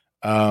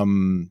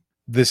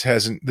 this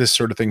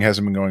sort of thing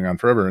hasn't been going on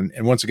forever.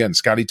 And once again,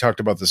 Scotty talked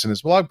about this in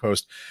his blog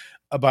post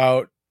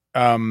about,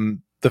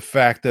 the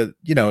fact that,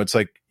 it's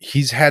like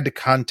he's had to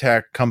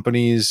contact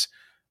companies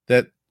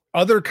that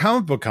other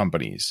comic book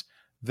companies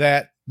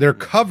that their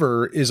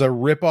cover is a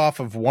ripoff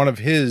of one of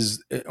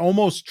his,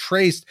 almost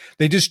traced.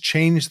 They just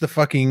changed the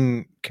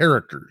fucking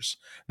characters,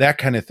 that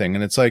kind of thing.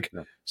 And it's like,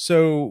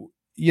 so,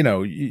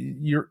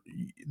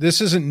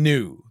 this isn't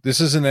new. This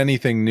isn't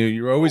anything new.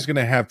 You're always going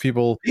to have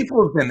people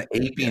have been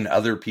aping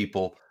other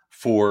people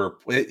for,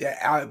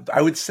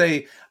 I would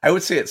say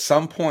at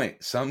some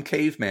point, some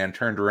caveman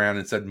turned around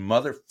and said,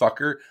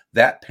 motherfucker,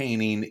 that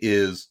painting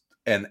is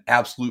an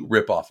absolute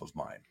ripoff of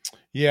mine.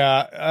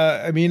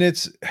 Yeah. I mean,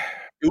 it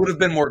would have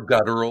been more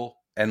guttural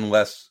and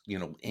less,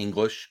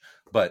 English,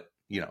 but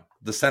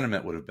the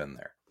sentiment would have been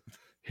there.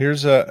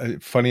 Here's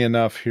funny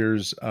enough.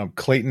 Here's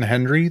Clayton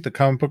Henry, the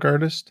comic book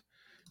artist,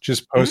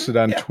 just posted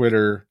on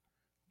Twitter.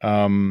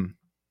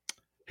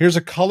 Here's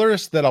a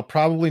colorist that I'll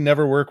probably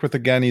never work with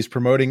again. He's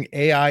promoting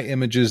AI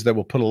images that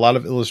will put a lot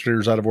of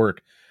illustrators out of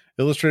work.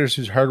 Illustrators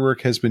whose hard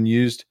work has been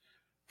used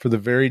for the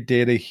very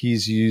data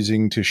he's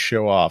using to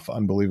show off.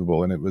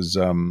 Unbelievable. And it was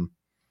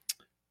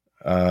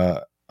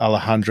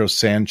Alejandro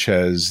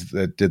Sanchez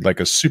that did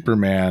like a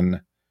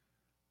Superman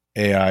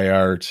AI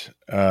art.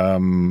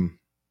 And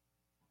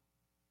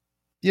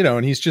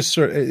he's just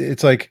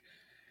it's like,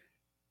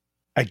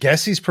 I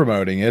guess he's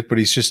promoting it, but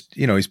he's just,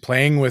 he's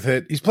playing with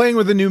it. He's playing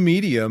with a new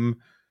medium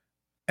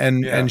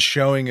and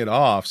showing it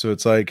off. So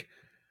it's like,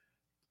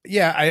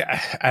 yeah,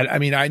 I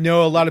mean, I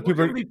know a lot of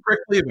people are be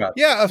prickly about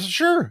it. Yeah,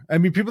 sure. I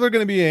mean, people are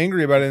going to be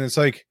angry about it. And it's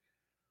like,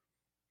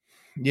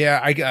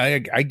 yeah,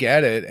 I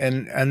get it.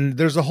 And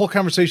there's a whole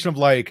conversation of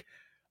like,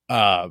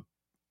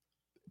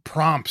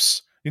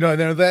 prompts,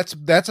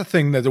 that's a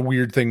thing. That's a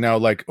weird thing now.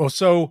 Like, oh,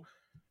 so,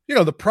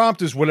 the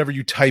prompt is whatever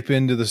you type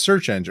into the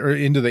search engine or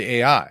into the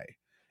AI.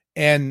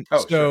 And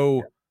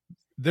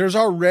there's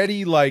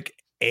already like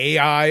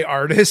AI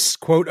artists,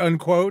 quote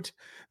unquote,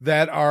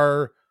 that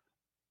are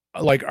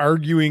like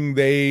arguing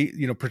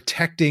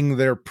protecting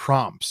their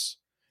prompts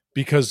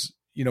because,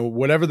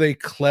 whatever they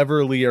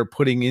cleverly are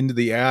putting into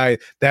the AI,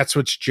 that's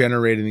what's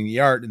generating the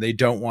art, and they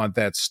don't want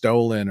that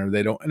stolen, or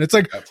they don't. And it's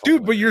like,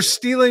 dude, but you're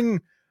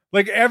stealing,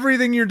 like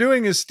everything you're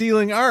doing is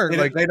stealing art.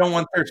 They don't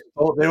want their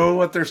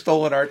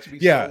stolen art to be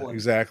stolen. Yeah,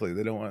 exactly.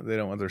 They don't want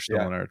their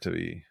stolen art to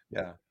be.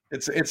 Yeah.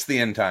 It's the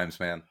end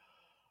times, man.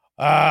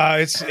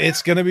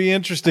 It's going to be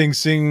interesting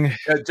seeing.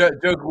 Joe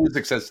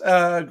Gluzik says,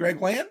 Greg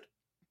Land?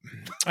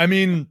 I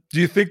mean, do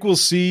you think we'll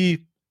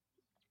see,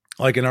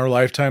 like in our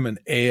lifetime, an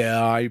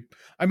AI?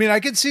 I mean,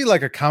 I could see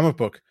like a comic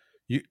book,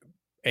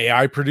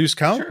 AI produced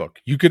comic book.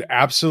 You could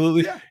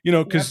absolutely,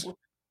 because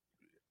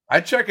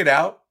I'd check it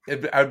out.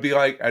 I'd be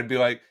like,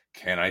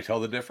 can I tell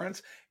the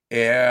difference?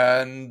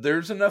 And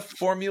there's enough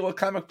formula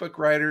comic book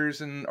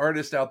writers and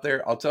artists out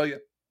there. I'll tell you.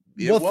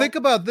 Think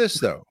about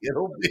this though.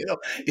 It'll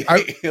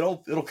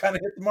kind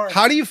of hit the mark.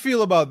 How do you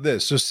feel about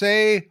this? So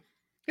say,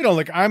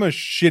 like I'm a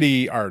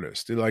shitty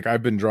artist. Like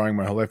I've been drawing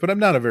my whole life, but I'm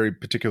not a very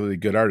particularly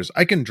good artist.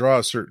 I can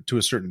draw to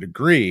a certain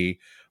degree,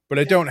 but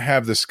I don't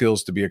have the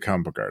skills to be a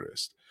comic book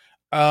artist.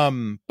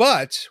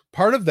 But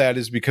part of that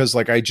is because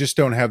like I just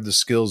don't have the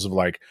skills of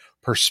like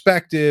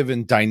perspective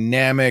and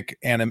dynamic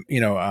and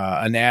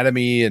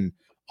anatomy and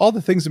all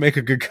the things that make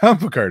a good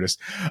comic book artist.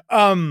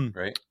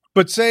 Right.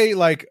 But say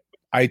like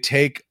I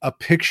take a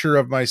picture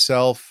of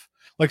myself,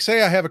 like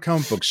say I have a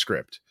comic book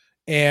script,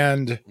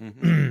 and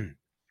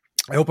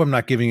I hope I'm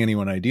not giving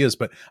anyone ideas,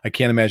 but I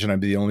can't imagine I'd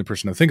be the only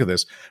person to think of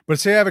this. But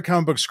say I have a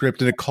comic book script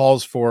and it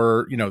calls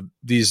for,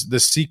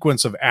 this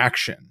sequence of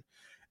action.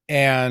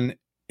 And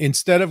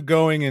instead of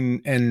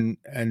going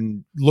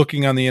and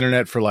looking on the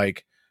internet for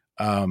like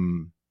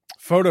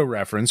photo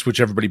reference,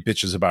 which everybody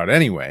bitches about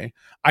anyway,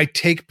 I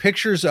take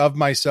pictures of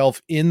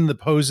myself in the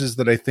poses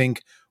that I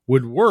think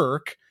would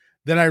work.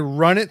 Then I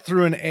run it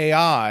through an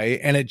AI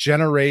and it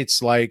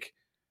generates like,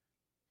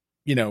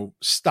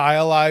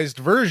 stylized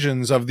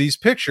versions of these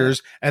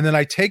pictures. And then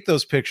I take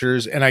those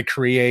pictures and I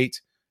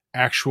create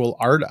actual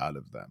art out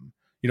of them.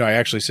 I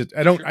actually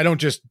I don't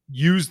just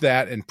use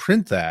that and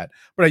print that,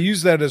 but I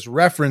use that as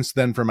reference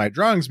then for my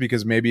drawings,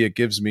 because maybe it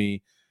gives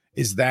me,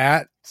 it's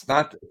not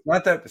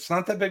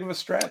that big of a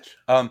stretch.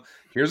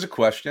 Here's a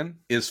question.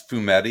 Is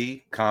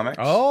Fumetti Comics?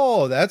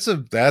 Oh, that's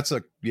a,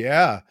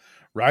 yeah.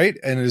 Right.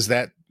 And is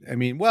that,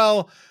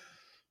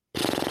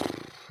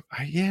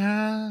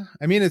 yeah,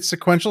 it's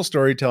sequential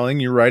storytelling.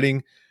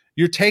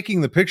 You're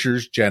taking the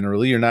pictures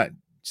generally. You're not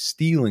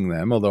stealing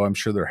them, although I'm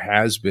sure there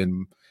has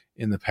been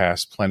in the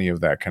past plenty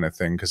of that kind of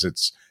thing because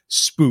it's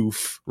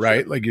spoof,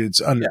 right? Sure. Like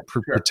it's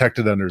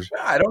protected under.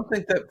 I don't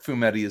think that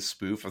Fumetti is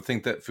spoof. I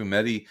think that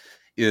Fumetti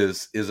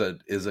is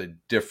a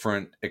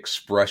different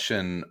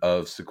expression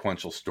of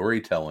sequential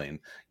storytelling.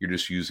 You're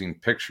just using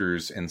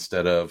pictures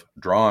instead of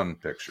drawn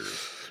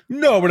pictures.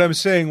 No, but I'm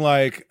saying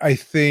like I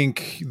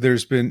think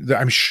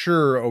I'm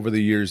sure over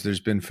the years there's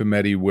been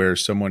Fumetti where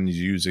someone's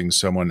using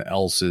someone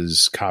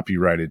else's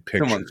copyrighted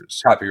pictures.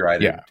 Someone's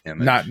copyrighted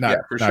image. Not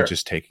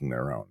just taking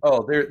their own.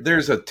 Oh,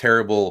 there's a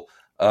terrible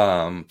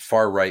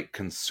far right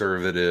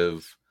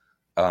conservative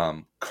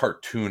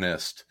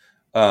cartoonist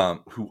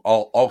who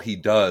all he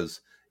does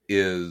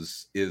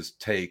is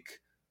take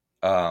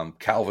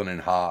Calvin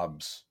and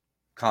Hobbes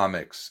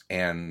comics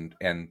and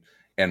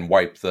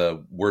wipe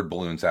the word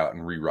balloons out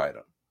and rewrite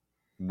them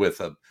with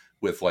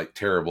like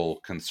terrible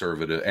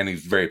conservative, and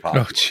he's very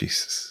popular. Oh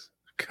Jesus,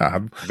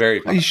 God, very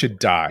popular. He should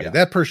die. Yeah.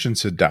 That person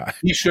should die.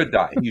 He should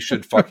die. He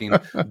should fucking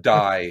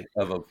die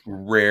of a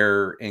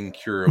rare,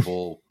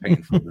 incurable,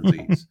 painful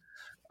disease.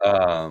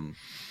 Yeah.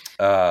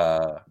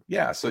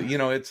 So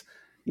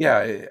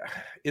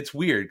it's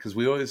weird because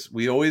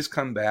we always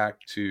come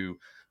back to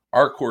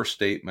our core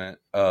statement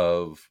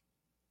of,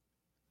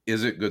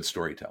 is it good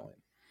storytelling?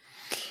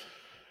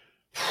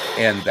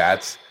 And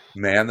that's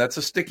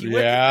a sticky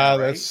wicket. Yeah,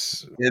 right?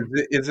 Is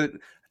it?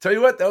 Tell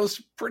you what, that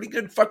was pretty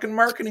good fucking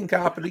marketing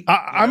copy.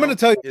 I'm going to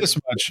tell you this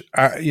much.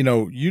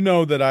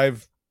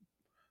 That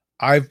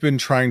I've been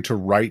trying to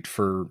write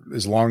for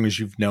as long as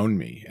you've known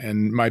me,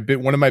 and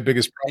one of my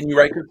biggest problems. And you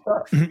write good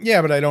stuff.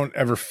 Yeah, but I don't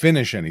ever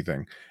finish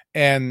anything,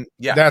 and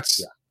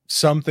that's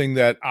something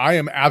that I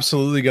am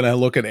absolutely going to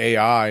look at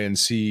AI and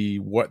see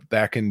what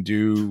that can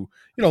do.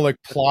 Like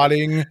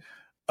plotting.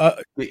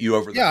 Get you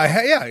over.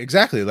 Yeah,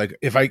 exactly. Like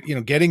if I,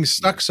 getting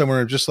stuck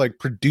somewhere, just like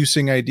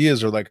producing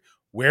ideas, or like,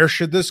 where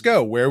should this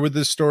go? Where would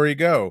this story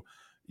go?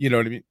 You know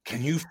what I mean?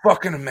 Can you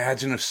fucking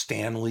imagine if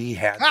Stan Lee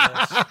had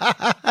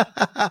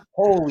this?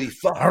 Holy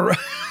fuck! Right.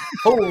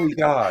 Holy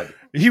God!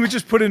 He would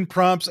just put in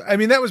prompts.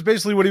 That was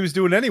basically what he was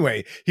doing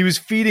anyway. He was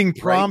feeding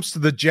prompts to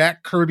the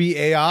Jack Kirby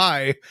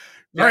AI.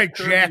 All right,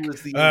 Jack,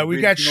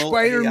 we got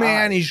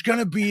Spider-Man. AI. He's going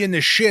to be in the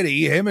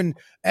shitty. Him and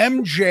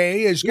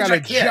MJ has got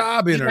a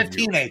job interview. He's a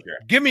teenager.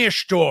 Give me a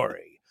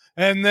story.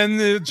 And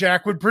then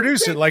Jack would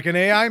produce it like an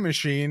AI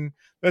machine.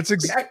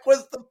 Jack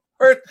was the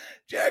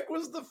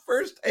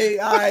first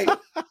AI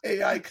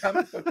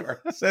comic book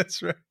artist.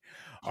 That's right.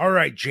 All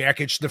right, Jack,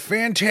 it's the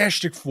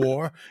Fantastic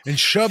Four and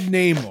Shub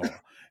Namor.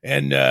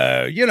 And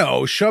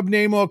Shub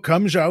Namor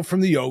comes out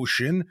from the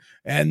ocean,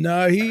 and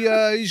he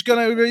goes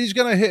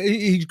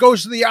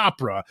to the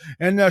opera,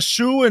 and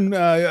Sue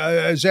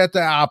is at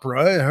the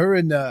opera. Her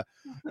and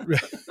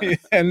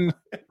and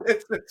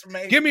it's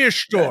give me a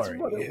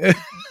story.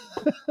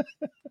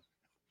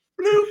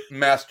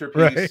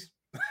 Masterpiece,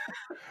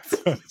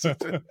 right?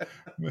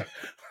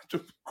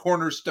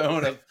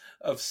 Cornerstone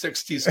of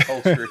 60s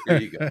culture. Here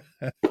you go.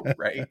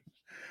 Right.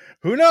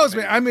 Who knows,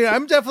 man?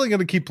 I'm definitely going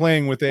to keep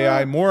playing with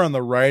AI more on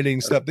the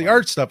writing stuff. The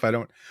art stuff, I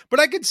don't. But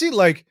I can see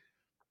like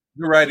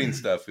the writing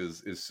stuff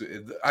is.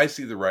 I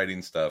see the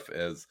writing stuff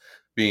as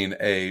being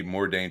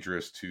more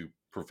dangerous to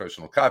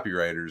professional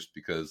copywriters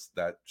because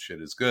that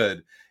shit is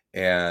good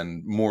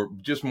and more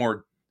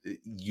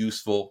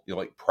useful.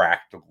 Like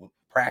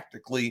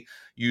practically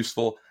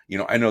useful.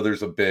 I know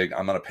there's I'm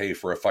going to pay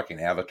for a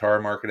fucking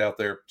avatar market out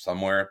there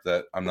somewhere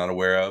that I'm not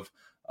aware of.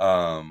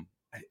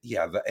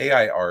 The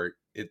AI art.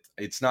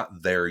 It's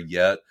not there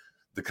yet.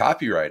 The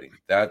copywriting,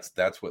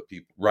 that's what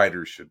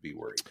writers should be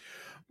worried.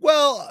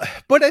 Well,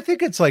 but I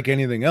think it's like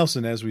anything else.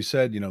 And as we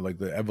said, like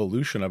the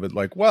evolution of it,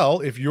 like,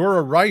 well, if you're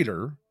a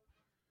writer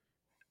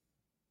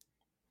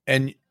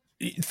and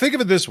think of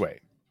it this way,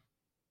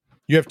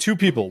 you have two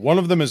people. One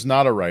of them is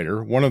not a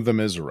writer. One of them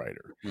is a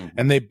writer. Mm-hmm.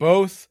 And they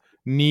both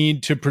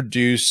need to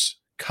produce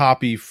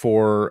copy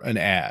for an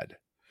ad.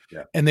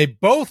 Yeah. And they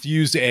both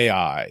use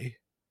AI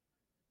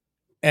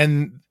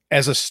and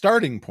as a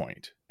starting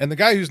point. And the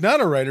guy who's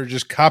not a writer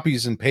just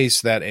copies and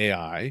pastes that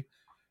AI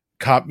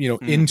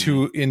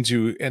into,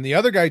 and the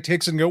other guy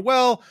takes it and go,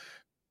 well,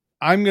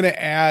 I'm going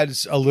to add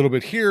a little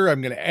bit here.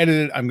 I'm going to edit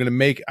it. I'm going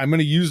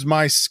to use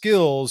my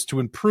skills to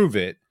improve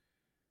it.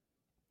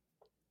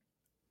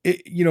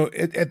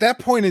 At that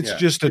point, it's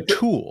just a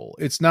tool.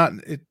 It's not.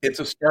 It's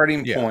a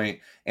starting point,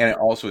 and it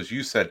also, as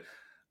you said,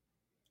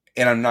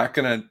 and I'm not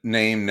going to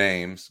name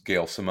names.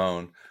 Gail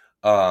Simone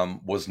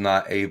was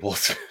not able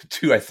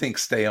to, I think,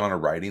 stay on a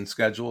writing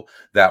schedule.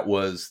 That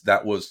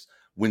was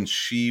when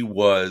she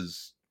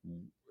was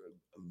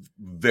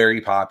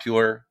very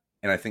popular,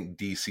 and I think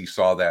DC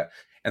saw that,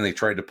 and they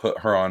tried to put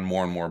her on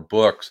more and more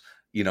books.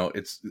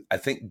 I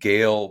think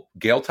Gail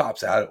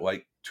tops out at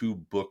like 2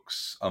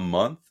 books a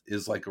month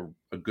is like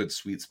a good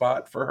sweet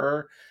spot for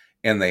her.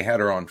 And they had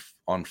her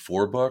on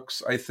 4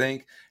 books, I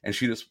think. And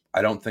she just,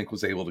 I don't think,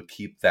 was able to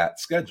keep that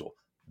schedule.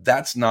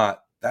 That's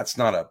not a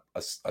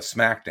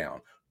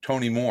smackdown.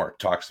 Tony Moore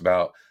talks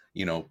about,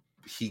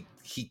 he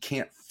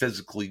can't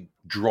physically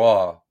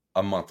draw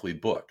a monthly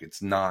book.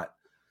 It's not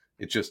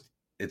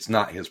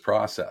his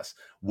process.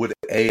 Would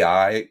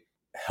AI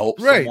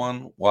help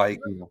someone like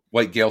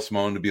Gail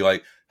Simone to be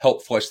like,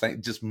 help flush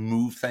things, just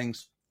move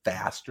things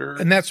faster?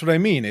 And that's what I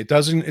mean.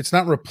 It's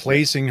not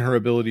replacing her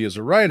ability as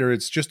a writer.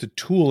 It's just a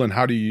tool, and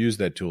how do you use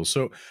that tool?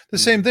 So the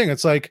same thing.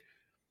 It's like,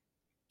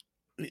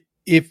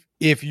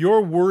 if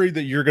you're worried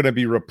that you're going to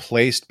be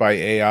replaced by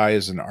AI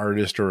as an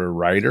artist or a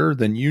writer,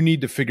 then you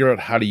need to figure out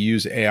how to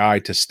use AI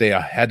to stay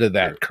ahead of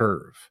that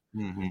curve.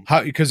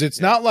 Because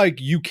it's not like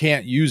you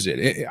can't use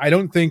it. I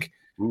don't think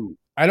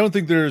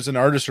there's an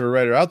artist or a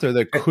writer out there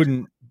that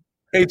couldn't.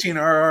 18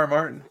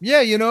 Martin.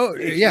 Yeah,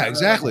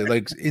 exactly.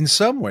 Like in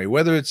some way,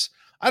 whether it's,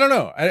 I don't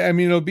know. I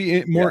mean, it'll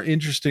be more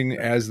interesting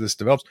as this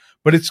develops,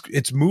 but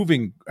it's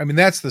moving. I mean,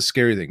 that's the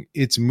scary thing.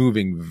 It's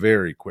moving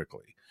very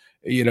quickly.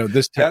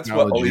 This technology. That's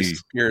what always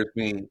scares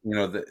me.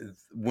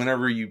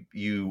 Whenever you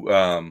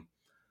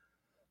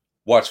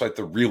watch like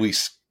the really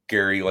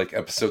scary like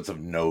episodes of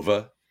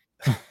Nova,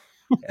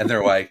 and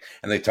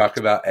they talk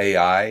about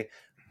AI.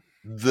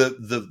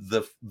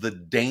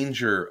 The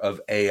danger of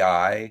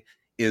AI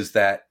is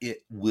that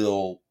it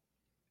will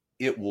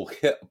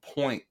hit a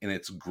point in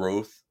its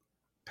growth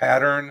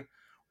pattern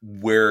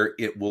where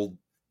it will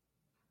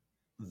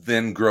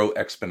then grow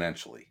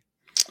exponentially.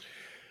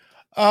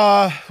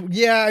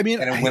 Yeah, I mean,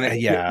 and when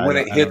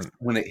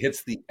it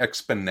hits the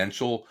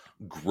exponential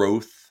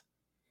growth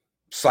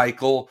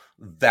cycle,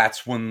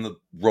 that's when the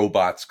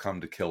robots come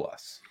to kill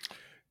us.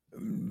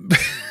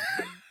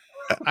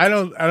 I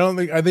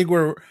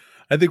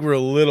think we're a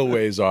little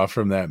ways off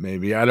from that.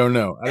 Maybe. I don't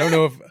know. I don't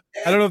know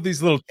if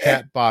these little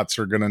chat bots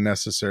are going to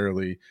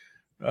necessarily.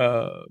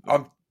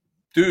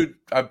 Dude,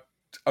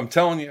 I'm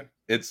telling you,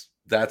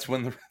 that's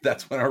when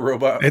our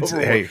robot.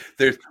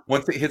 There's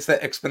once it hits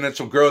that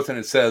exponential growth and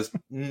it says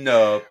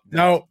no,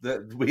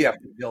 we have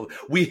to kill.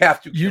 We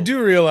have to. You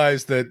do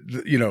realize that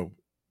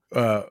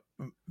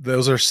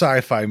those are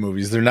sci-fi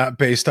movies. They're not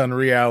based on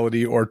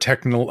reality or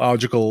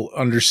technological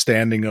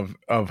understanding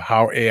of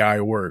how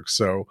AI works.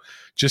 So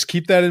just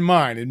keep that in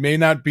mind. It may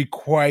not be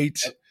quite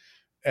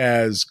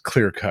as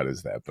clear cut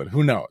as that, but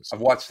who knows?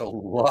 I've watched a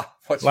lot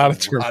of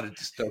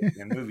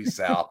dystopian movies,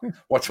 Sal.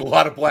 Watched a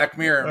lot of Black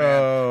Mirror,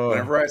 man.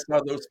 Whenever I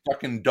saw those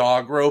fucking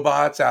dog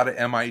robots out at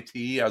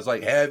MIT, I was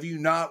like, have you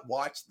not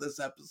watched this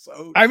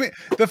episode? I mean,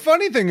 the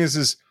funny thing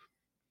is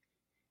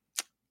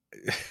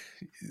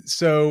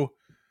so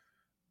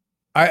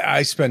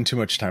I spend too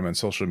much time on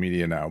social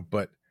media now,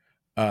 but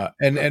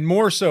and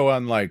more so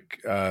on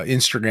like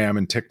Instagram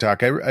and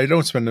TikTok. I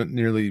don't spend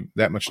nearly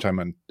that much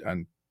time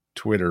on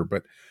Twitter,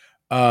 but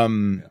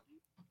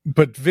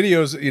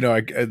videos,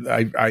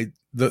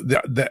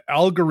 the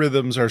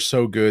algorithms are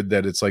so good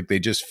that it's like they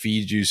just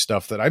feed you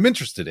stuff that I'm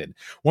interested in.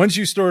 Once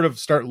you sort of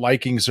start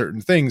liking certain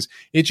things,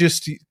 it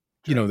just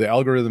the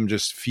algorithm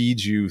just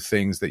feeds you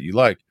things that you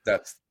like.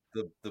 That's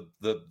the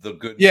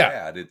good and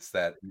bad. It's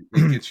that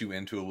it gets you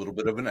into a little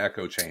bit of an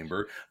echo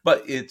chamber,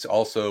 but it's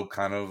also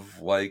kind of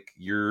like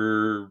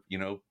you're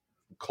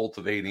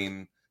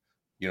cultivating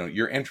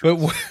your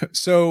interest. But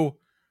so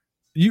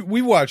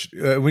we watched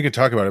we could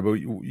talk about it, but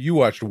you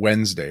watched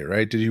Wednesday,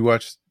 right? Did you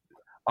watch?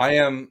 I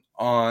am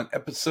on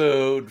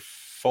episode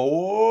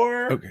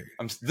 4. Okay,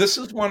 this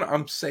is one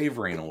I'm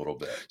savoring a little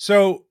bit.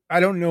 So I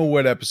don't know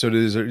what episode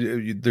it is.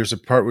 There's a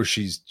part where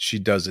she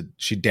does it.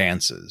 She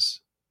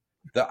dances.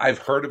 I've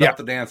heard about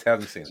the dance,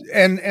 haven't seen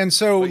it. And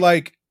so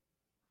like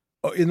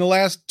in the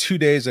last 2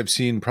 days, I've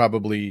seen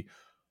probably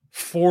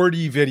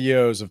 40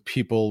 videos of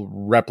people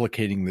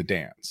replicating the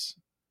dance,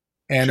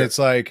 and it's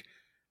like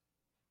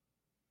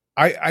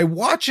I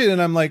watch it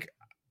and I'm like,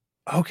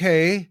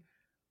 okay,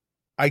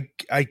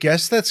 I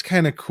guess that's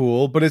kind of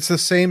cool, but it's the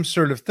same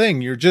sort of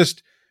thing. You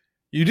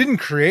didn't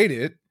create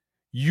it.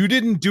 You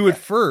didn't do it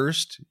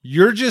first.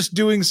 You're just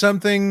doing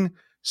someone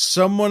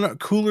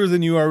cooler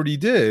than you already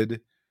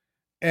did.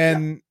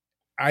 And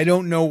I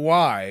don't know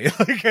why.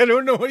 Like, I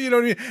don't know what you know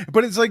what I mean?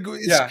 But it's like,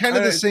 it's kind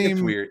of the same.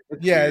 It's weird.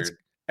 It's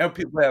and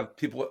a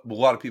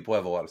lot of people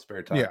have a lot of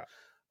spare time. Yeah.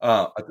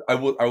 I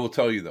will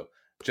tell you though,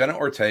 Jenna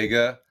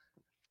Ortega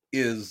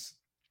is,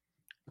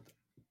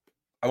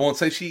 I won't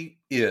say she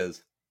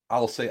is,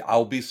 I'll say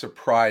I'll be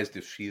surprised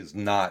if she is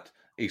not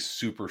a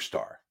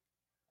superstar.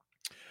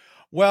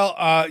 Well,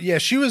 yeah,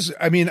 she was,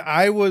 I mean,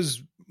 I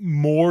was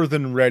more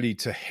than ready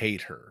to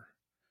hate her.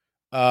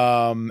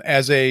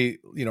 As a,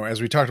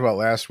 as we talked about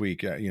last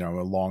week, a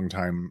long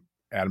time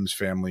Addams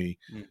Family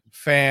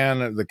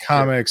fan of the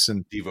comics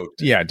and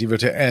devotee.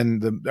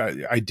 And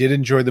I did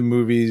enjoy the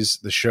movies,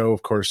 the show,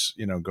 of course,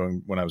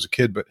 going when I was a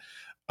kid, but,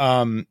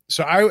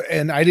 so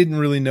I didn't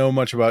really know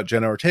much about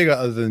Jenna Ortega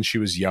other than she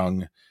was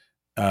young.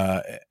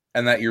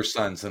 And that your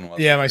son's in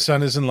love. Yeah, my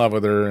son is in love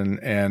with her,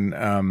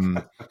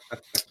 and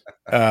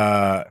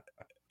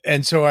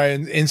so I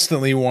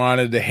instantly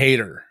wanted to hate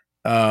her.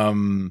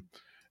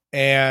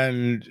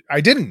 And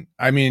I didn't.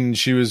 I mean,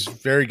 she was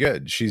very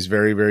good. She's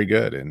very, very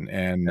good,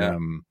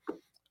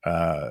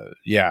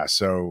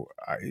 So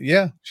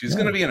she's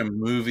going to be in a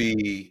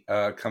movie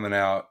coming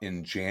out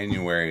in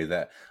January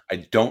that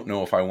I don't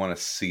know if I want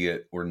to see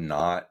it or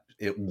not.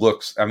 It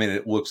looks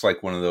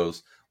like one of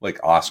those like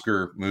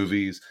Oscar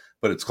movies,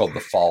 but it's called The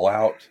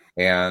Fallout,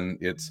 and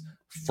it's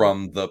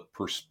from the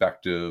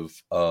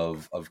perspective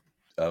of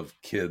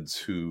kids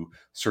who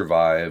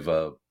survive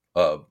a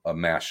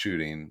mass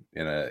shooting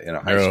in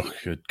a high school. Oh,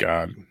 good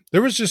God!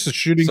 There was just a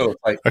shooting. So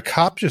a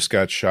cop just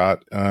got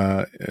shot,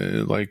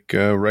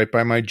 right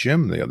by my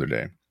gym the other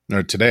day.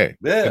 No, today.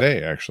 Yeah.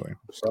 Today, actually.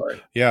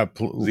 Sorry. Yeah,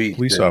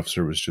 police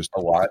officer was just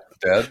alive,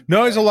 dead.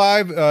 No, he's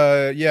alive.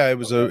 It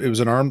was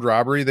an armed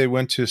robbery. They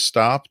went to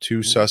stop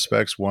two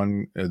suspects.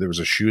 One, there was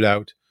a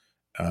shootout,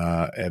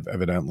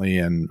 evidently,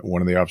 and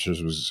one of the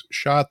officers was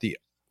shot.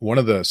 One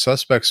of the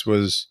suspects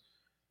was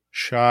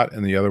shot,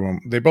 and the other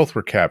one, they both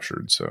were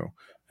captured. So,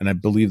 and I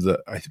believe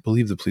the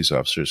police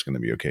officer is going to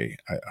be okay.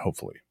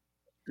 Hopefully.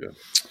 Good.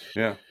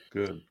 Yeah,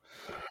 good.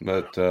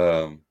 But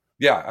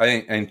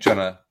I think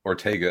Jenna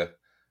Ortega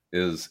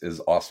is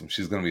awesome.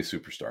 She's going to be a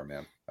superstar,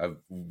 man. I've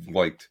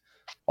liked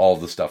all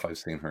the stuff I've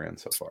seen her in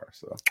so far.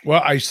 So,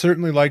 well, I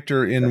certainly liked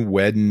her in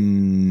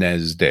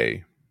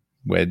Wednesday.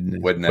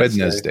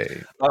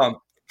 Wednesday. Can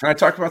I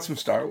talk about some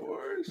Star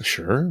Wars?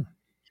 Sure.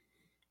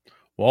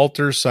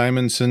 Walter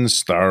Simonson,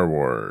 Star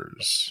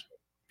Wars.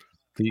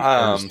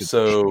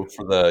 So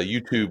for the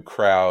YouTube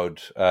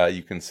crowd,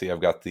 you can see I've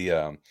got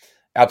the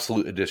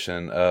Absolute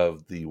Edition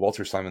of the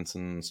Walter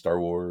Simonson Star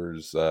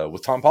Wars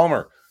with Tom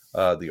Palmer.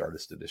 The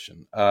artist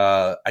edition.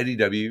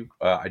 IDW,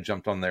 I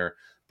jumped on their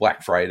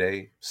Black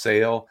Friday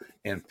sale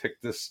and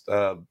picked this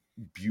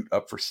Butte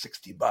up for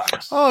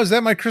 $60. Oh, is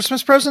that my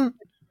Christmas present?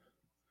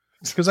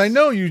 Because I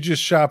know you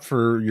just shop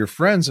for your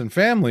friends and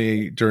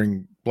family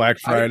during Black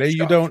Friday.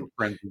 You don't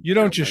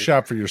just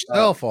shop for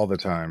yourself all the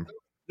time.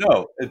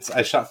 No,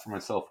 I shop for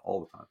myself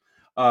all the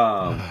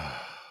time.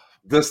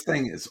 This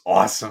thing is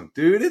awesome,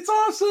 dude. It's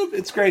awesome.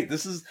 It's great.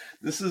 This is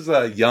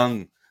a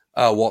young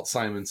Walt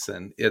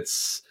Simonson.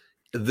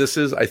 This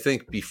is, I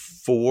think,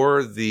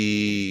 before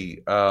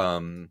the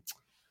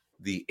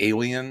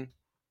Alien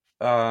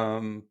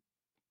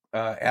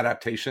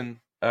adaptation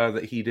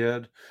that he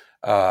did,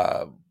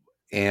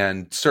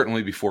 and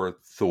certainly before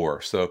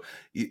Thor. So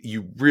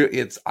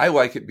I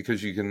like it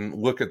because you can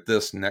look at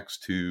this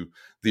next to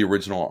the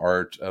original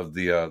art of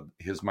the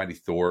his Mighty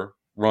Thor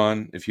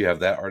run, if you have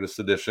that artist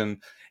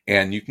edition,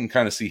 and you can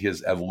kind of see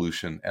his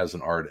evolution as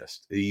an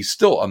artist. He's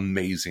still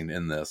amazing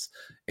in this,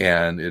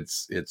 and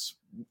it's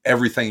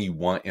everything you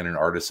want in an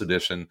artist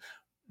edition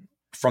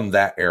from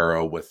that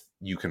era.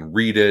 You can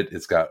read it.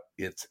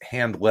 It's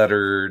hand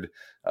lettered,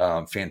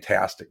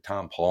 fantastic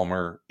Tom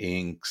Palmer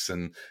inks,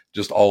 and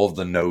just all of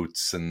the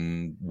notes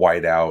and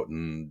whiteout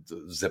and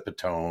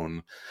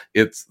Zipatone.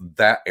 It's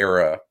that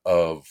era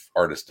of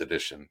artist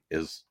edition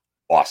is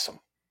awesome.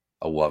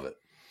 I love it.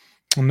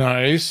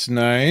 Nice.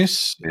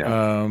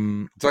 Yeah.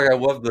 It's like I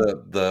love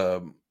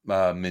the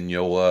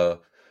Mignola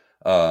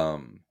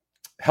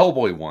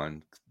Hellboy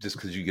one, just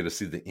because you get to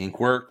see the ink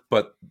work,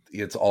 but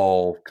it's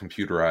all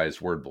computerized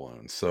word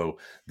balloons. So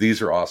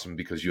these are awesome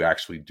because you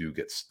actually do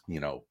get,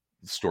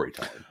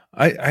 storytelling.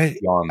 I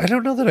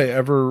don't know that I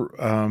ever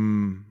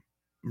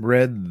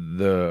read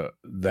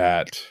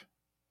that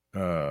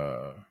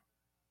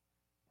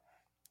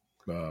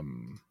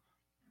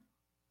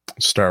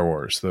Star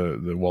Wars,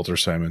 the Walter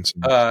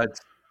Simonson.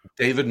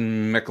 David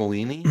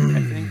Michelini,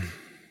 I think,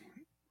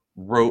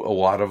 wrote a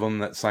lot of them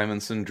that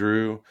Simonson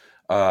drew.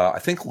 I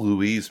think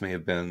Louise may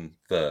have been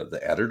the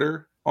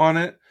editor on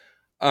it.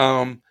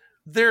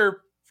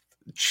 They're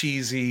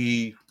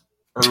cheesy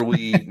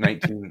early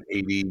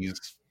 1980s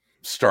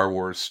Star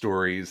Wars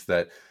stories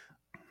that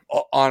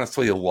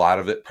honestly, a lot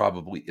of it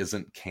probably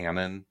isn't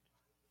canon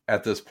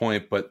at this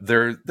point, but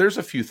there's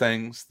a few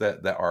things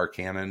that are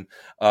canon.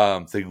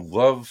 They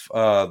love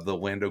the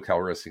Lando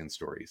Calrissian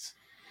stories.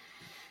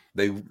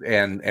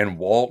 And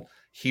Walt,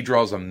 he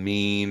draws a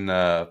mean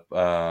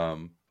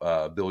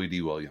Billy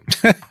D.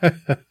 Williams.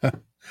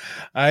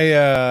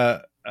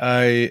 I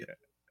I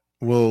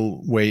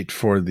will wait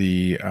for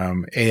the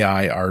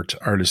AI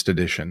artist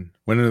edition.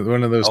 One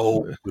of those.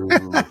 Oh,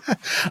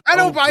 I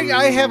don't.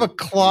 I have a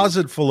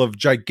closet full of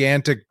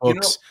gigantic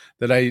books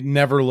that I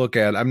never look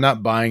at. I'm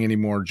not buying any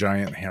more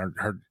giant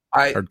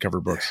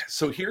hardcover books.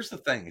 So here's the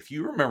thing: if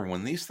you remember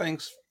when these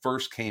things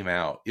first came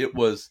out, it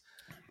was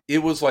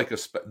like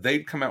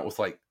they'd come out with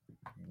like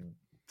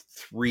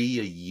 3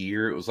 a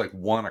year. It was like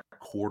 1 a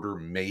quarter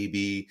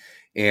maybe,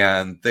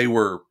 and they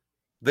were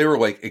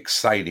like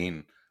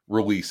exciting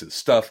releases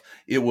stuff.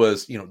 It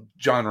was,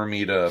 John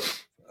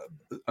Romita,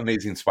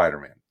 Amazing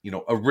Spider-Man,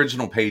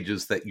 original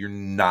pages that you're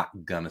not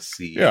gonna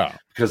see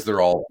because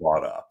they're all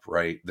bought up,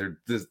 right?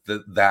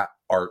 That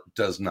art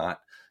does not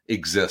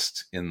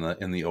exist in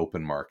the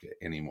open market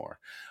anymore.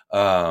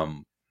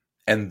 And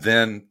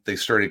then they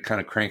started kind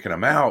of cranking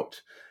them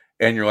out,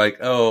 and you're like,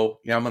 oh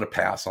yeah, I'm gonna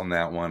pass on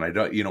that one. I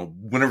don't,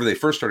 whenever they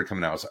first started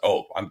coming out, I was like,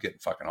 oh, I'm getting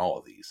fucking all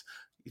of these.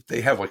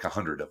 They have like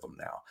 100 of them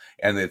now,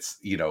 and it's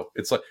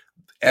it's like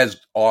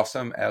as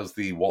awesome as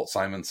the Walt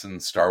Simonson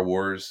Star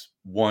Wars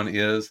one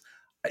is.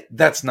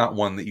 That's not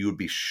one that you would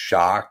be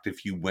shocked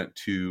if you went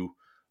to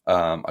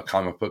a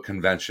comic book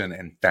convention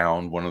and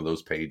found one of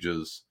those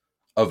pages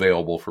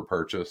available for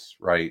purchase,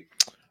 right?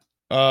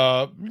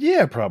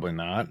 Yeah, probably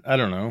not. I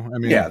don't know. I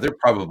mean, yeah, they're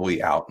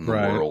probably out in the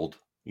world,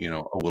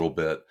 a little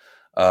bit.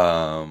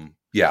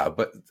 Yeah,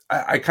 but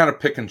I kind of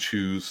pick and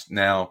choose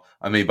now.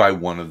 I may buy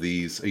one of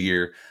these a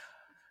year.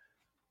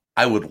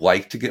 I would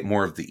like to get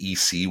more of the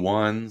EC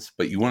ones,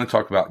 but you want to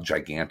talk about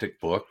gigantic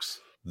books?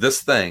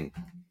 This thing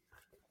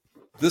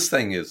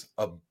is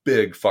a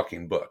big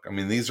fucking book. I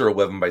mean, these are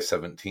 11 by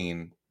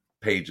 17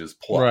 pages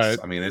plus. Right.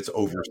 I mean, it's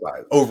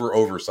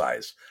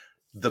oversized.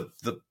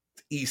 The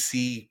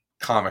EC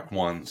comic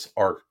ones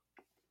are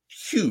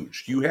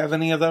huge. Do you have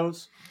any of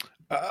those?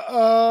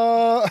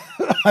 I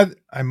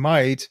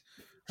might.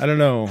 I don't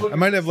know. I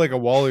might have like a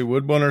Wally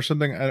Wood one or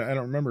something. I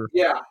don't remember.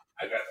 Yeah,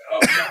 I got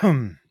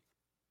it.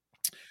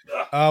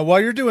 While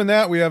you're doing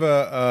that, we have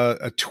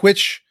a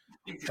Twitch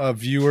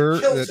viewer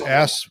that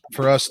asks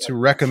for us to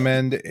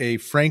recommend a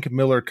Frank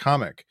Miller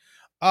comic.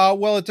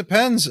 Well, it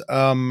depends.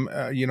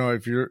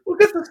 If you're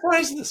look at the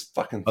size of this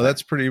fucking thing. Oh,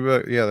 that's pretty.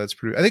 Yeah, that's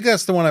pretty. I think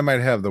that's the one I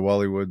might have, the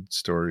Wally Wood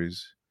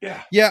stories.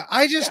 Yeah.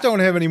 I just don't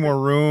have any more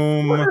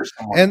room.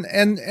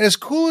 And as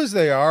cool as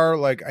they are,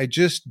 like I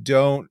just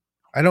don't.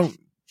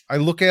 I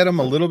look at them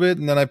a little bit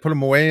and then I put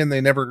them away and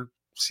they never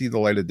see the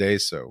light of day.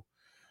 So.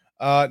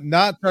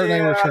 Not Dark Knight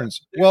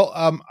Returns. Well,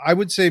 I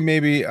would say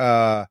maybe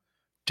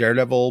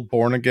Daredevil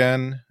Born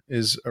Again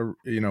is a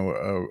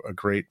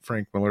great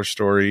Frank Miller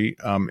story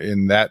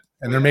in that,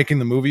 and they're making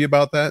the movie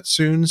about that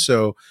soon,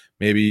 so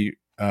maybe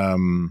or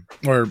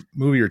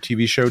movie or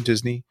TV show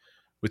Disney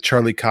with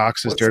Charlie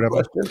Cox as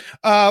Daredevil.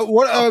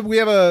 We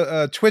have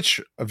a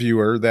Twitch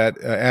viewer that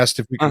asked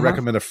if we could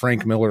recommend a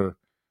Frank Miller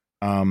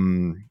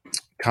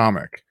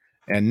comic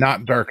and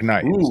not Dark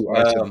Knight.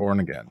 I said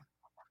Born Again.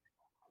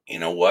 You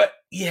know what?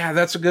 Yeah,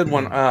 that's a good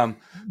one.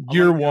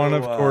 Year One,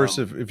 of course,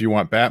 if you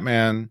want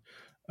Batman,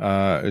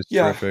 is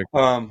terrific.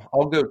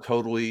 I'll go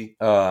totally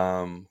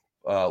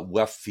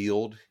left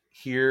field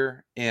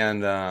here,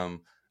 and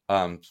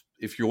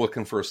if you're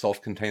looking for a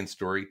self-contained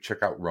story,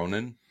 check out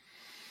Ronin.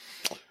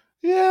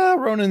 Yeah,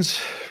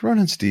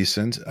 Ronin's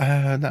decent.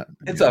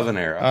 It's of an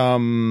era,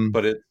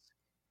 but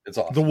it's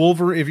awesome. The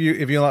Wolverine,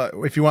 if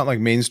you want like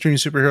mainstream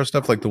superhero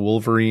stuff, like the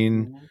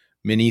Wolverine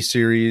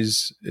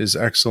miniseries is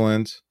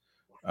excellent.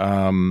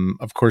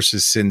 Of course,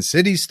 his Sin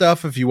City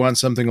stuff, if you want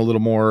something a little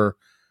more,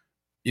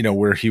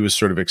 where he was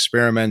sort of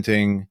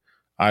experimenting.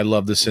 I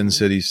love the Sin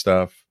City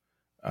stuff.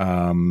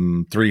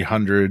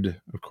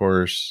 300, of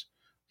course.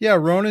 Yeah,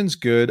 Ronin's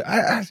good.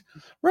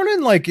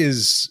 Ronin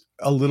is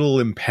a little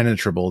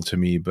impenetrable to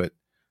me, but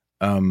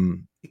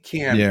it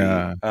can be.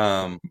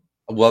 I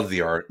love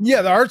the art.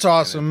 Yeah, the art's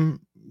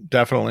awesome.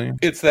 Definitely.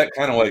 It's that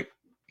kind of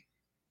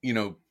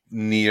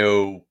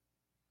neo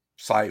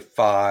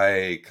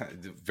sci-fi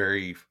kind of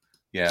very.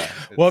 Yeah.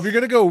 Well, if you're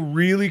going to go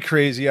really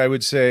crazy, I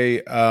would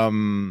say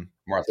Martha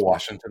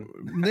Washington.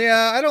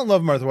 Yeah, I don't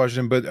love Martha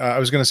Washington, but I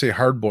was going to say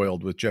Hard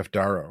Boiled with Jeff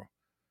Darrow.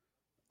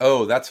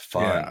 Oh, that's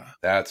fun. Yeah.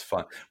 That's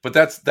fun. But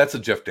that's a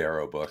Jeff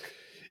Darrow book.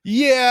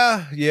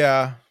 Yeah.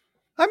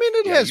 I mean,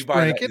 it has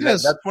Frank.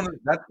 That's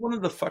one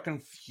of the fucking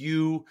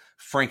few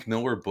Frank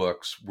Miller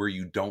books where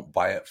you don't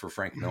buy it for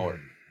Frank Miller.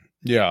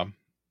 Yeah.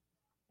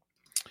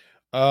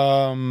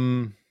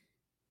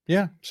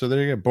 Yeah, so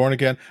there you go. Born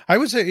Again. I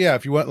would say,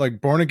 if you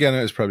want Born Again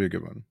is probably a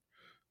good one.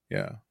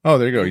 Yeah. Oh,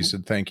 there you go. You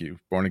said thank you.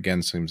 Born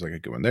Again seems like a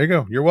good one. There you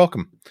go. You're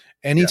welcome.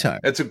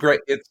 Anytime. Yeah,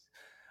 it's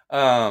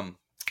on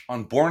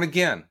Born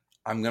Again.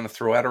 I'm going to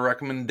throw out a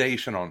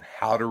recommendation on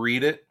how to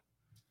read it.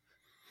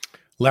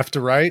 Left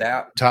to right,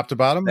 top to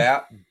bottom.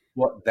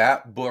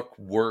 That book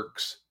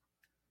works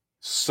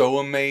so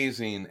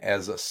amazing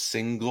as a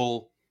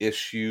single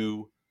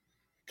issue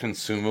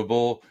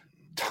consumable.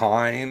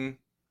 Time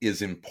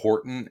is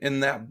important in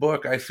that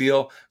book, I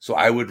feel. So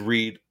I would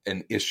read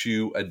an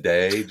issue a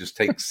day, just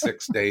take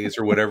 6 days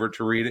or whatever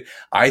to read it.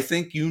 I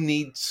think you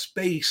need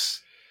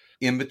space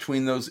in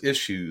between those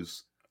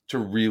issues to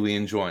really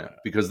enjoy them,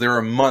 because there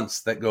are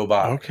months that go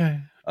by. Okay.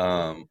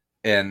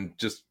 And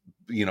just,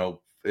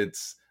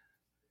 it's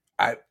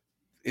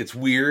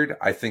weird.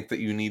 I think that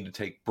you need to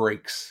take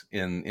breaks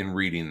in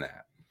reading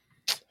that.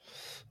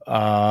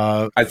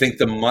 I think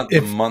the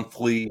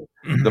monthly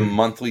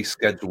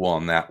schedule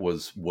on that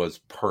was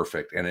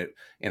perfect, and it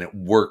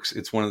works.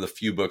 It's one of the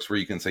few books where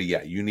you can say,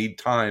 yeah, you need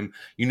time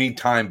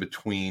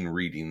between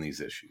reading these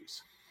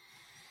issues.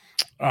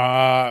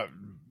 Okie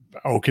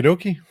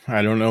dokie.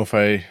 I don't know if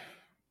I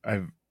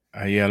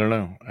don't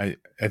know. I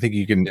think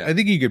you can. Yeah. I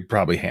think you could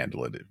probably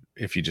handle it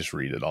if you just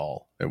read it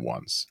all at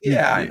once.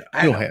 Yeah,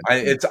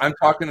 I'm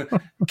talking.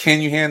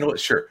 Can you handle it?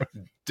 Sure.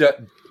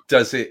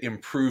 Does it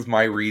improve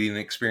my reading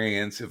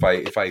experience if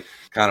I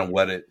kind of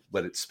let it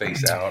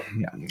space out?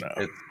 Yeah,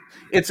 no.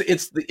 It's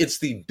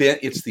the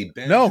binge.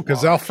 No,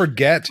 because I'll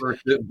forget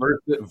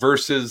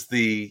versus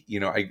the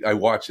I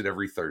watch it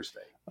every Thursday.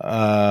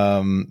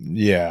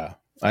 Yeah,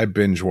 I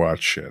binge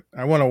watch shit.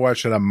 I want to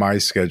watch it on my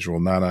schedule,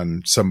 not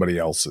on somebody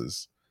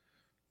else's.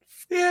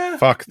 Yeah,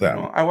 fuck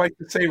them. I like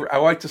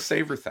to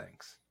savor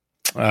things.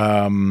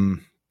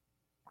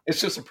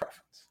 It's just a preference.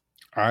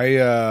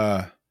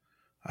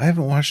 I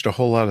haven't watched a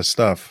whole lot of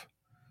stuff.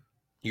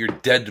 You're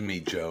dead to me,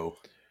 Joe.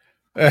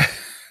 I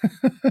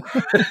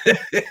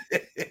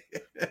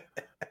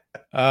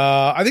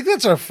think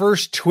that's our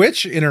first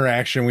Twitch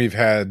interaction we've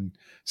had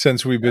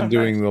since we've been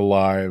doing the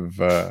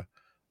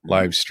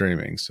live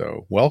streaming.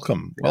 So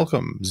welcome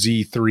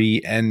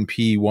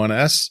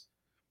Z3NP1S.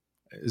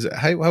 Is it,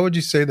 how would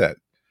you say that?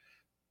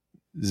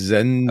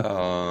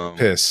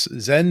 Zenpiss.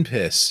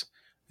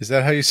 Is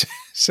that how you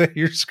say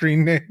your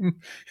screen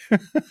name?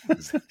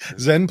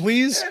 Zen,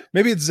 please?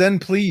 Maybe it's Zen,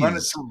 please.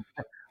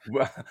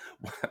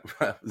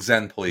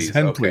 Zen, please.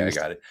 Okay, please.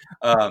 I got it.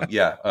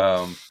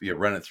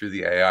 Run it through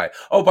the AI.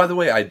 Oh, by the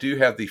way, I do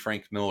have the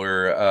Frank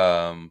Miller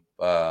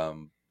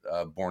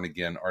Born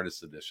Again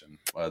Artist Edition,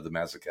 the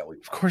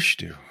Mazzucchelli. Of course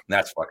you do. And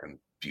that's fucking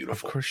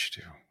beautiful. Of course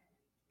you do.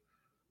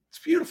 It's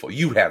beautiful.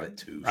 You have it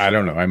too. So. I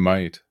don't know. I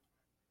might.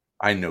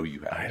 I know you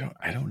have.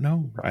 I don't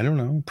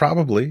know.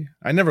 Probably.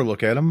 I never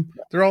look at them.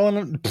 They're all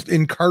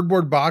in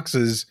cardboard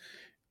boxes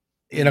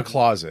in a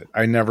closet.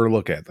 I never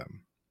look at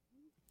them.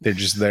 They're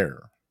just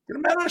there. Get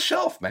them out on a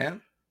shelf,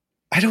 man.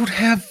 I don't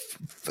have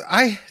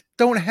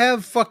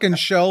fucking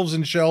shelves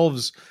and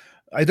shelves.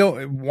 I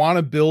don't want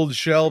to build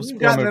shelves. You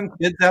got them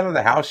kids out of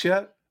the house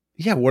yet?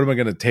 Yeah. What am I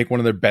going to take one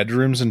of their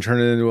bedrooms and turn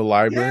it into a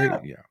library?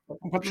 Yeah.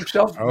 Put them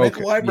shelves. Okay. Make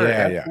a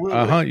library. Yeah.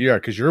 Yeah.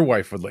 Because your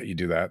wife would let you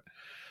do that.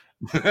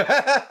 Do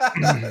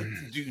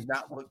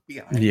not look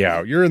behind.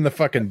 Yeah, you're in the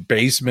fucking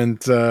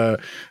basement. No.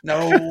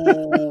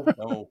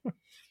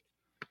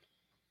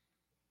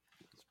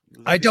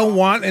 I don't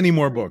want any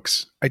more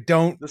books. I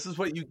don't. This is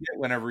what you get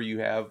whenever you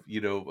have,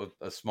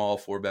 a small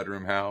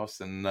 4-bedroom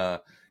house and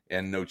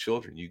no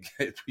children. You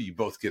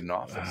both get an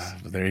office.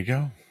 There you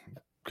go.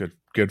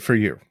 Good for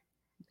you.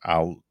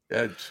 I'll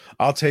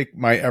take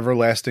my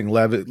everlasting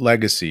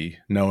legacy,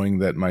 knowing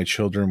that my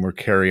children will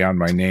carry on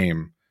my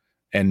name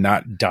and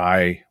not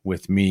die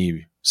with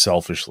me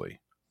selfishly.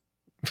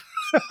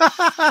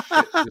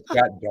 It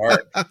got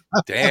dark.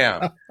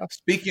 Damn.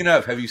 Speaking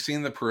of, have you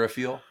seen The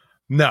Peripheral?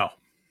 No.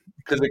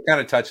 Because it kind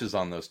of touches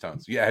on those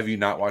tones. Yeah, have you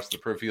not watched The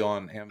Peripheral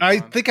on Amazon? I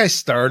think I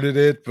started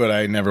it, but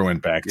I never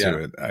went back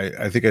to it.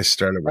 I think I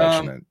started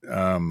watching it.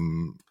 I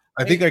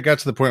think I got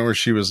to the point where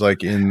she was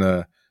like in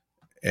the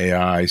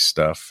AI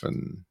stuff,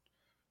 and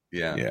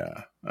I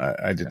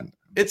didn't. Yeah.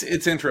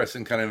 It's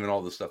interesting, kind of in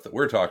all the stuff that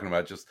we're talking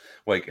about, just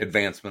like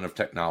advancement of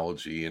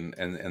technology and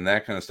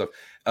that kind of stuff.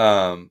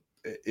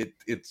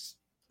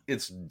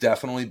 It's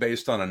definitely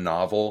based on a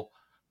novel.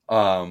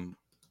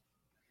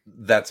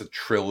 That's a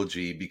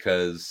trilogy,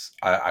 because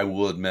I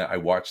will admit I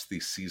watched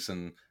the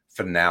season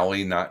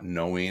finale not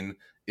knowing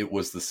it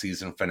was the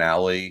season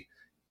finale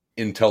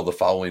until the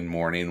following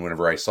morning,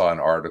 whenever I saw an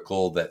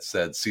article that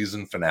said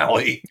season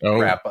finale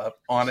wrap up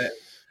on it.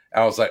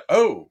 I was like,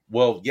 oh,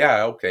 well,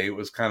 yeah, okay. It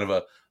was kind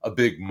of a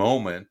big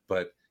moment,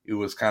 but it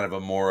was kind of a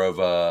more of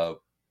a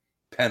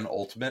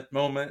penultimate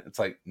moment. It's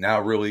like, now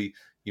really,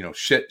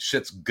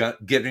 shit's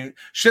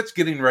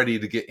getting ready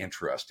to get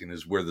interesting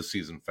is where the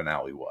season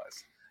finale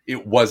was.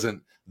 It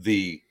wasn't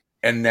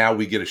and now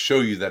we get to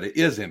show you that it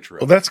is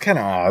interesting. Well, that's kind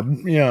of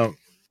odd. Yeah.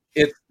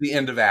 It's the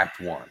end of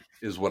Act 1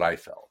 is what I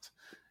felt.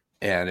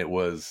 And it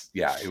was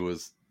a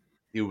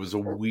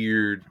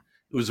weird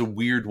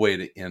way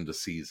to end a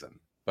season,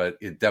 but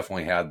it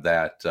definitely had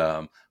that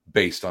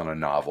based on a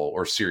novel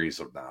or series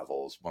of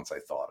novels once I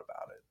thought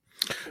about it.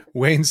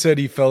 Wayne said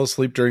he fell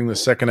asleep during the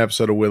second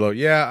episode of Willow.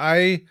 Yeah,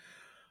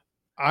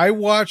 I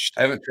watched.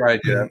 I haven't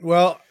tried yet.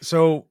 Well,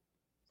 so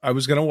I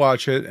was going to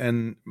watch it,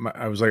 and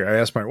I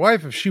asked my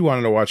wife if she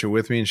wanted to watch it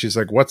with me, and she's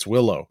like, "What's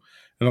Willow?"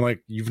 And I'm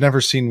like, "You've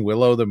never seen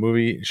Willow, the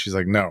movie?" She's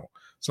like, "No."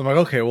 So I'm like,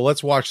 "Okay, well,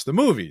 let's watch the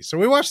movie." So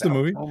we watched the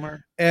movie,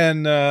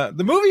 and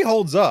the movie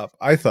holds up.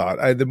 I thought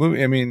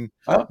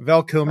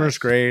Val Kilmer's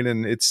great,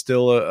 and it's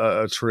still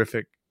a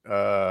terrific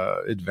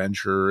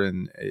adventure,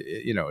 and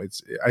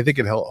I think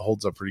it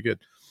holds up pretty good.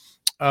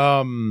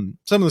 Some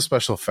of the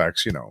special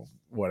effects,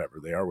 whatever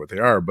they are, what they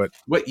are. But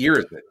what year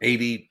is it?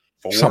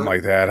 84? Something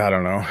like that. I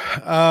don't know.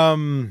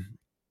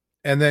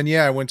 And then,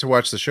 I went to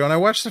watch the show, and I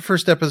watched the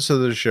first episode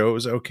of the show. It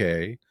was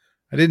okay.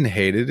 I didn't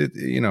hate it.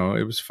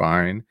 It was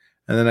fine.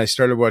 And then I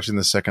started watching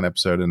the second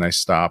episode, and I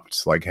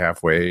stopped like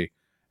halfway,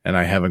 and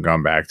I haven't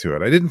gone back to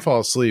it. I didn't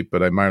fall asleep,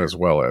 but I might as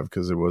well have,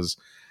 because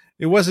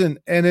it wasn't.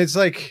 And it's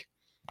like,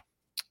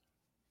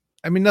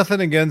 I mean,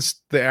 nothing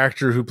against the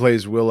actor who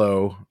plays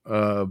Willow,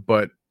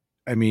 but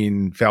I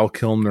mean, Val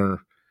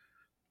Kilmer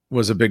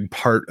was a big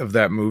part of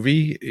that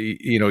movie,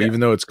 even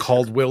though it's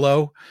called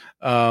Willow.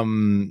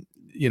 He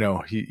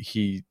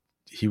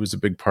was a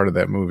big part of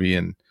that movie,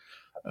 and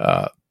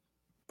I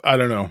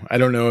don't know. I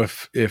don't know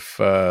if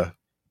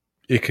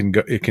it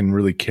can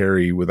really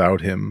carry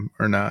without him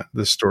or not,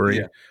 the story.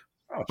 Yeah.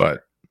 Oh,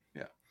 but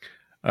sure.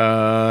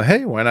 Yeah.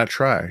 Hey, why not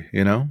try?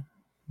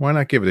 Why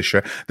not give it a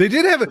shot? They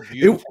did have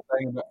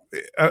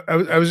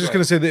I was just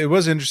going to say that it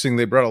was interesting.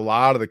 They brought a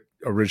lot of the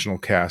original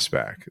cast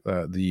back.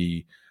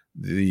 The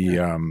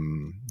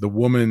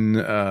woman,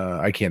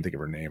 I can't think of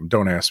her name.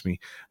 Don't ask me.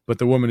 But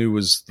the woman who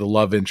was the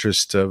love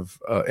interest of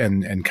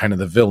and kind of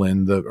the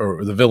villain,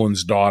 the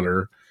villain's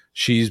daughter,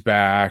 she's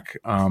back.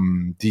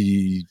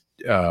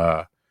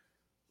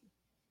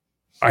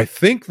 I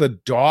think the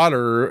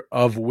daughter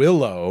of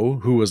Willow,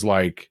 who was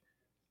like,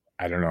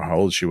 I don't know how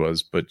old she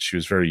was, but she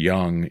was very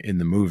young in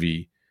the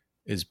movie,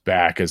 is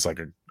back as like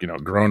a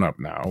grown up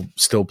now,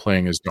 still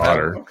playing his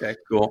daughter. Oh, okay,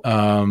 cool.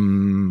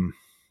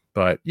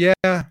 But yeah,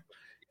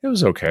 it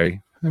was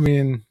okay. I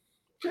mean,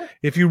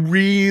 if you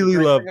really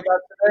love, about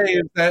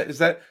today is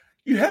that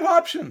you have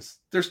options.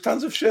 There's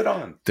tons of shit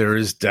on. There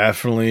is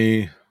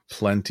definitely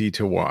plenty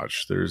to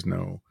watch. There's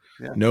no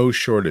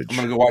shortage. I'm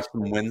gonna go watch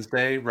them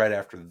Wednesday right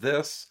after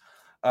this.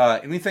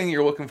 Anything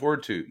you're looking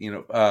forward to?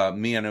 I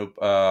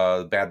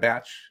know Bad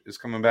Batch is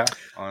coming back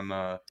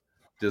on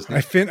Disney.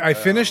 I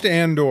finished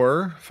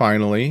Andor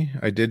finally.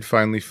 I did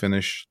finally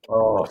finish.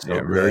 Oh, so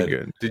good. Very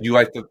good. Did you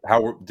like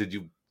did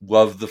you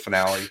love the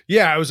finale?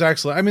 Yeah, it was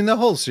excellent. I mean, the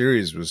whole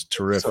series was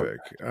terrific.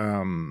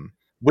 When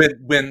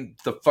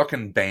the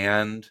fucking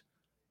band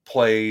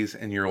plays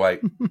and you're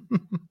like,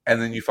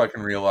 and then you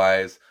fucking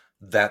realize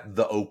that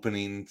the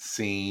opening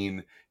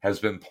scene has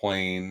been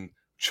playing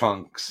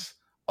chunks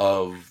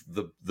of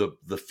the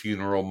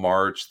funeral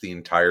march the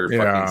entire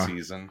fucking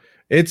season.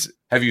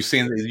 Have you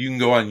seen it? You can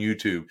go on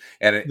YouTube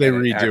and they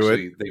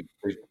redo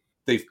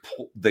it.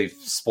 They've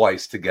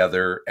spliced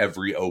together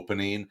every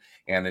opening,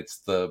 and it's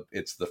the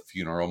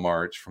funeral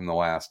march from the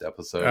last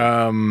episode.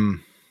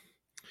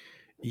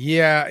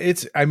 Yeah,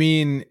 it's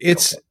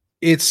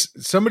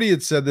somebody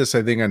had said this,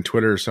 I think on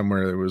Twitter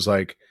somewhere. It was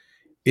like,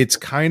 it's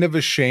kind of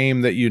a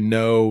shame that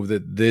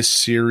that this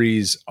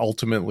series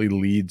ultimately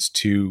leads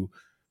to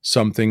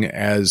something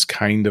as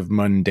kind of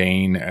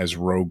mundane as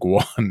Rogue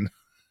One.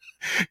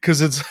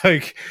 Because it's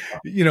like,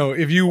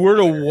 if you were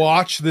to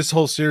watch this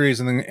whole series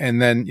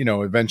and then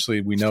eventually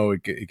we know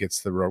it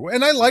gets the Rogue One.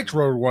 And I liked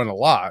Rogue One a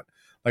lot.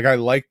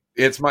 Like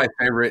it's my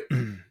favorite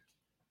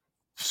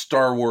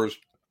Star Wars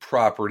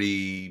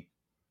property.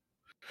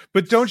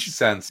 But don't you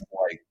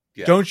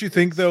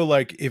think though,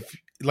 like if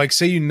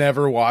say you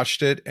never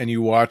watched it and you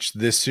watched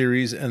this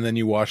series and then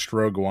you watched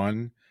Rogue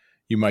One,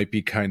 you might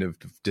be kind of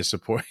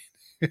disappointed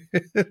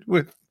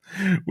with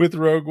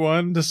Rogue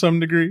One to some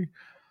degree.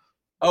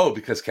 Oh,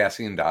 because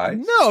Cassian dies?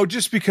 No,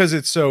 just because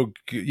it's so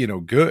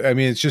good. I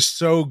mean, it's just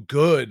so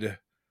good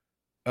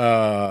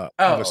of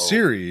a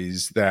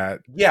series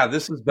that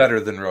this is better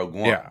than Rogue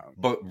One. Yeah,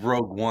 but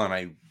Rogue One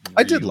I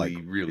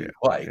really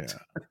liked.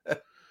 Yeah.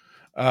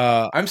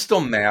 I'm still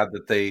mad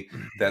that they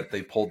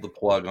pulled the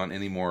plug on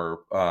any more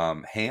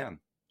Han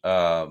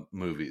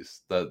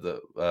movies. I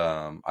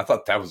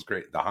thought that was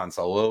great. The Han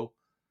Solo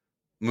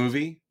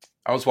movie.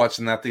 I was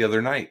watching that the other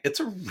night.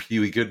 It's a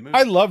really good movie.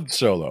 I loved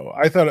Solo.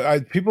 I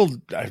thought people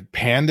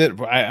panned it.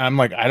 I'm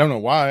like, I don't know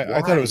why.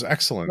 I thought it was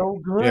excellent.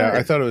 So good. Yeah,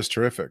 I thought it was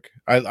terrific.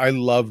 I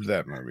loved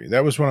that movie.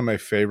 That was one of my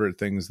favorite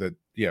things. That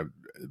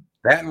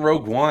and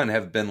Rogue One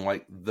have been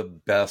like the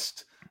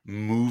best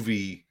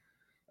movies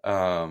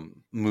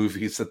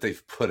that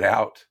they've put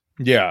out.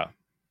 Yeah,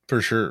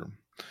 for sure.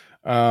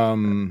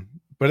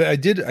 But I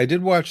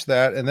did watch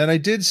that, and then I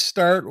did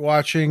start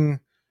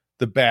watching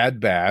The Bad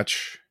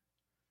Batch,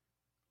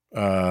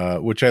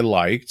 which I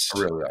liked.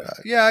 Really?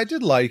 I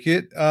did like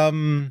it.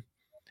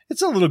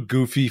 It's a little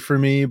goofy for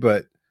me,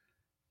 but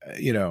I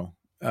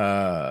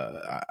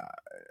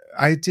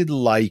did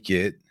like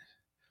it.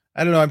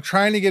 I don't know. I'm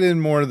trying to get in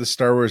more of the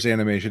Star Wars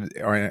animation.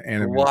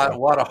 A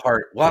lot of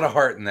heart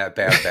in that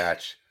Bad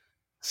Batch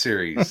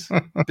series.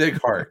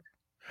 Big heart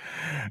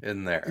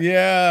in there.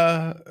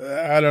 Yeah,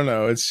 I don't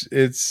know.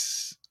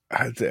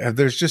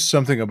 There's just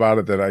something about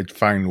it that I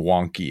find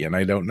wonky, and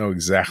I don't know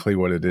exactly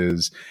what it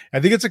is. I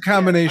think it's a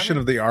combination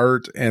of the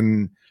art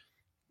and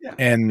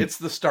it's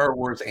the Star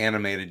Wars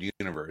animated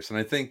universe, and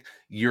I think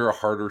you're a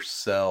harder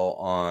sell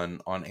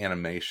on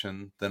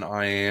animation than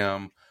I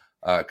am,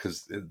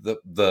 because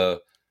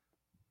the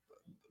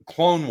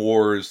Clone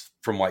Wars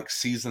from like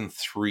season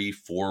 3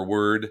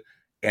 forward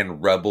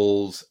and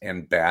Rebels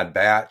and Bad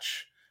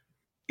Batch,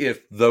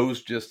 if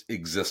those just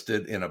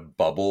existed in a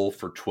bubble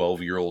for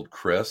 12-year-old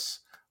Chris,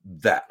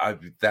 that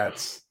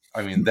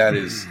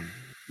is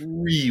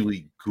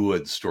really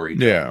good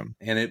storytelling. Yeah.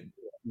 And it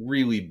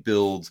really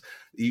builds.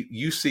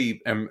 You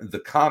see,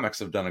 the comics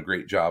have done a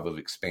great job of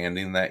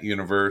expanding that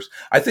universe.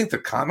 I think the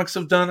comics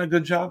have done a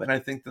good job, and I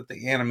think that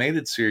the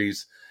animated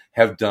series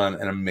have done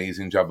an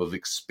amazing job of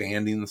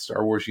expanding the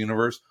Star Wars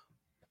universe,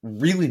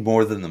 really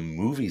more than the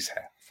movies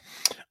have.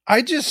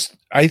 I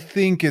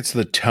think it's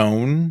the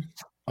tone,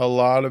 a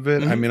lot of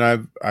it.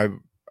 Mm-hmm.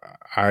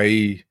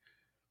 I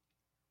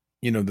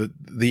mean,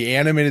 the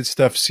animated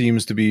stuff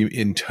seems to be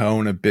in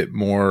tone a bit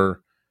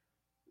more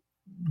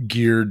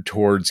geared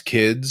towards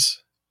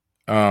kids.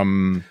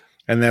 And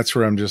that's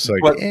where I'm just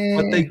like, but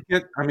they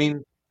get, I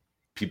mean,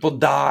 people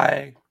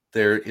die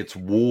there. It's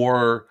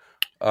war.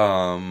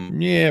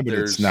 Yeah, but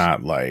it's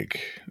not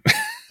like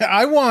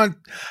I want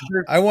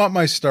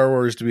my Star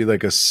Wars to be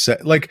like a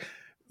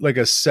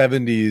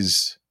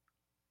 70s,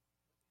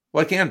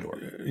 like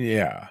Andor.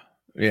 Yeah,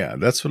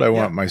 that's what I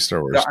want my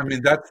Star Wars. I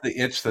mean, that's the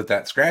itch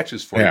that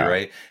scratches for you,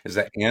 right? Is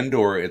that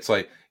Andor? It's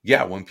like,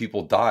 when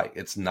people die,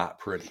 it's not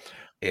pretty,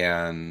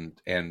 and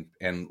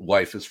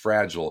life is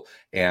fragile,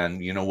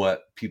 and you know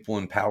what? People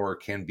in power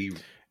can be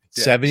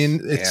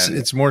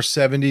it's more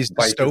 70s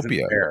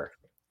dystopia.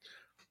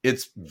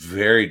 It's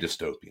very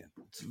dystopian.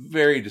 It's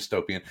very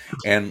dystopian.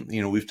 And,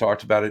 we've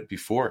talked about it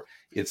before.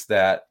 It's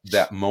that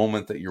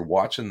moment that you're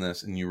watching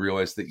this and you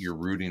realize that you're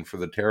rooting for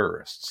the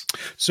terrorists.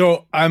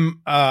 So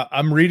I'm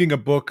reading a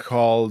book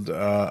called,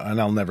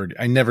 and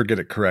I never get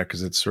it correct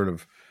because it's sort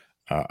of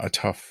a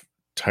tough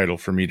title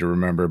for me to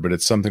remember, but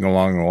it's something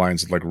along the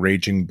lines of like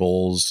Raging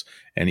Bulls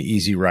and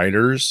Easy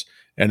Riders.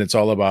 And it's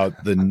all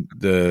about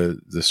the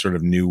sort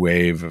of new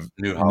wave of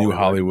new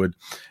Hollywood.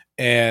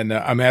 And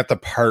I'm at the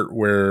part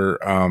where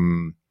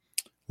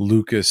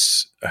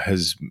Lucas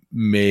has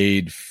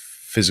made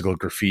physical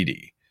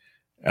graffiti.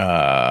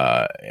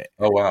 Oh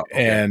wow!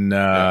 Okay. And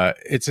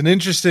it's an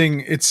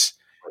interesting. It's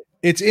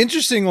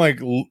interesting,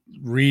 like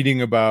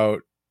reading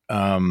about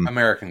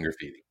American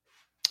graffiti.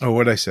 Oh,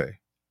 what'd I say?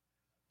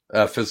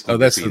 Physical. Oh,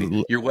 that's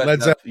graffiti. Your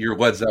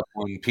Led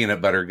Zeppelin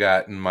peanut butter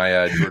got in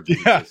my George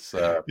Lucas.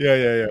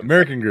 Yeah.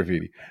 American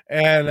graffiti,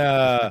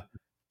 and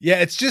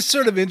it's just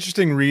sort of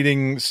interesting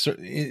reading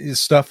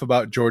stuff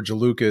about George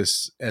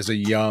Lucas as a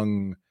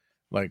young,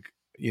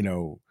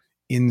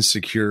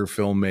 insecure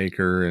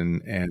filmmaker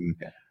and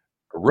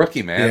a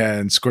rookie, man. Yeah,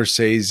 and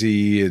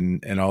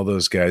Scorsese and all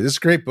those guys. It's a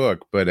great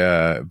book, but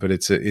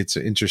it's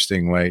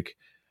interesting,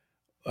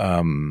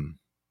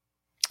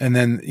 and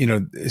then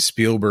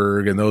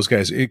Spielberg and those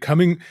guys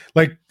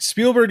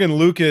Spielberg and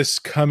Lucas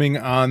coming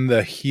on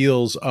the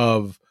heels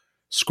of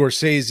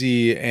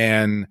Scorsese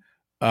and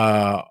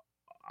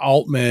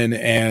Altman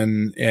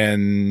and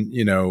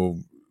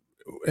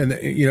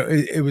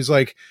it was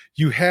like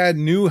you had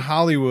new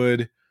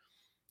Hollywood,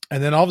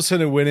 and then all of a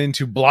sudden it went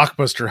into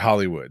blockbuster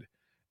Hollywood,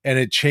 and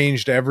it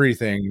changed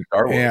everything.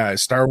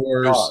 Star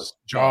Wars,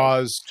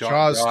 Jaws,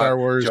 Star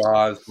Wars.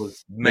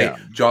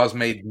 Jaws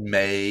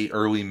made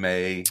early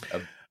May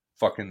a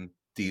fucking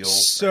deal.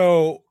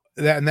 So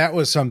that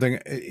was something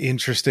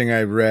interesting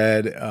I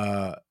read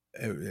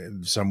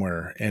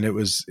somewhere, and it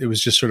was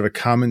just sort of a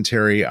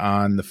commentary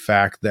on the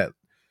fact that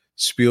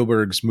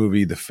Spielberg's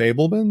movie The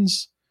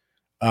Fabelmans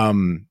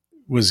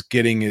was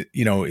getting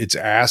its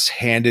ass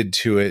handed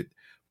to it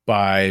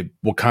by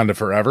Wakanda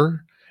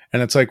Forever,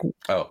 and it's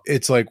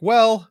like,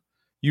 well,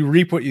 you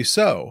reap what you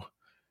sow.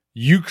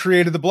 You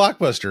created the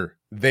blockbuster,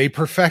 they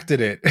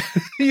perfected it.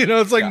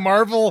 It's like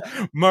Marvel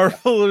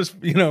is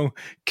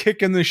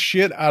kicking the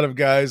shit out of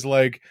guys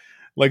like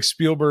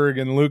Spielberg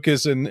and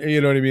Lucas, and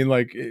you know what I mean,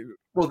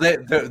 well,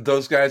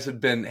 those guys had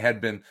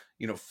been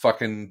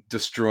fucking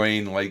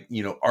destroying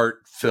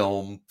art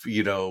film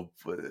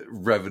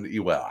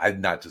revenue. Well,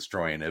 I'm not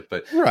destroying it,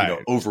 but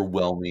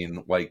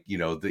overwhelming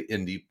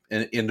the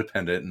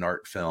independent and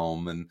art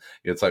film, and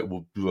it's like,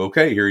 well,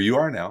 okay, here you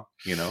are now.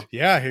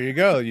 Yeah, here you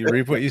go. You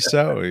reap what you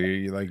sow.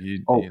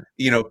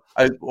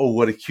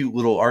 What a cute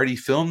little arty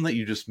film that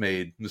you just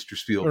made, Mr.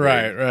 Spielberg.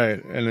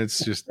 Right, and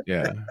it's just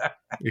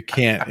it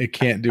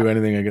can't do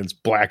anything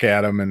against Black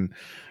Adam and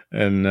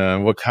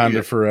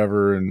Wakanda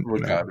Forever and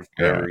Wakanda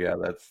Forever. Yeah,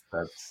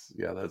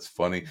 that's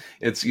funny.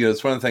 It's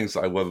it's one of the things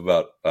I love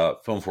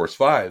about Film Force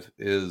 5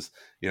 is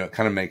it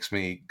kind of makes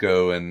me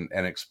go and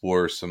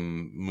explore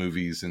some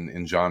movies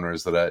and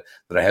genres that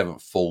I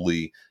haven't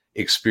fully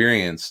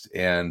experienced,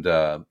 and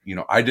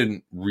I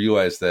didn't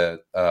realize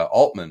that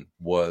Altman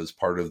was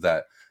part of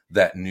that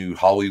new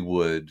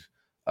Hollywood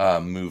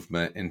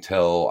movement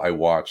until I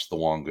watched The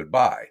Long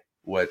Goodbye,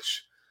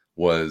 which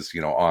was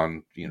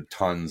on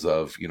tons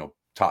of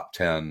top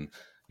 10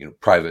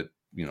 private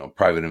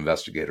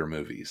investigator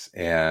movies,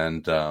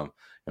 and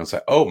it's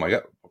like, oh my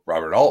god,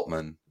 Robert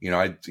Altman.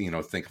 I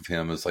think of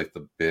him as like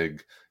the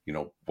big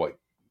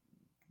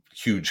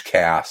huge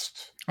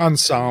cast.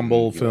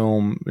 Ensemble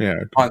film. Yeah.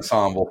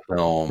 Ensemble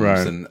films,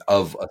 right. and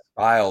of a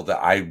style that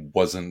I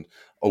wasn't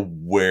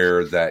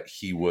aware that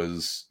he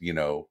was,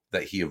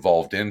 that he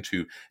evolved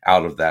into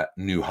out of that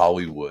new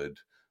Hollywood,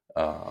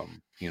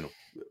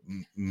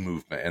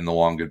 movement. And The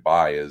Long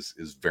Goodbye is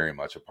very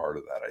much a part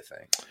of that, I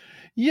think.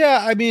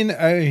 Yeah. I mean,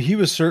 he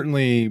was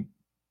certainly,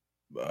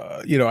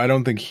 I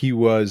don't think he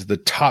was the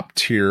top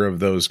tier of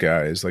those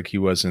guys. Like he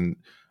wasn't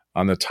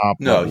on the top.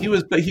 No, level. he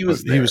was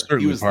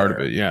certainly part of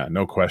it. Yeah.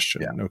 No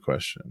question. Yeah. No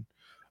question.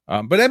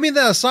 But I mean,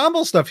 the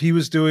ensemble stuff he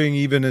was doing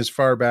even as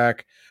far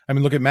back. I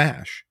mean, look at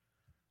MASH.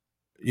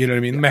 You know what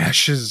I mean? Yeah.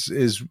 MASH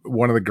is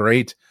one of the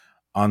great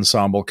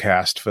ensemble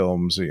cast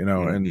films,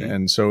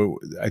 and so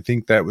I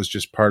think that was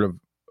just part of,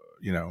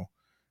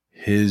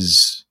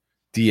 his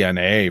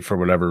DNA for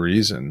whatever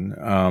reason.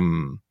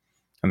 And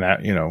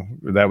that,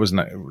 that was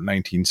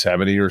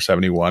 1970 or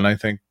 71, I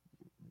think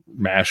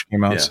MASH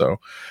came out. Yeah. So,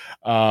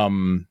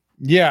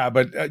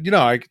 but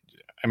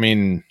I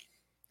mean,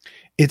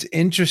 it's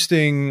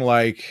interesting.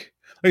 Like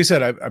I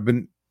said, I've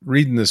been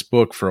reading this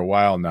book for a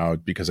while now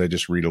because I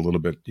just read a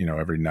little bit,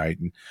 every night.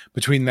 And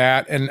between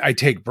that and I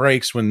take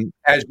breaks when,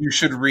 as you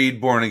should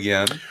read Born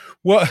Again.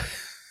 Well,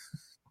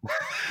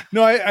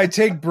 no, I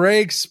take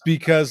breaks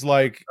because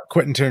like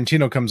Quentin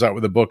Tarantino comes out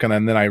with a book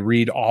and then I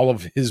read all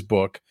of his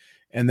book.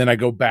 And then I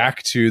go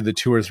back to the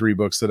 2 or 3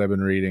 books that I've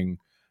been reading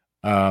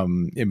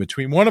in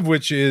between. One of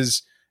which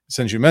is,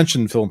 since you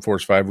mentioned Film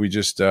Force 5, we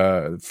just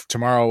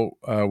tomorrow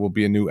will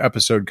be a new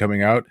episode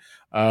coming out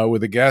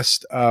with a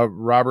guest,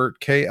 Robert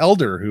K.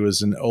 Elder, who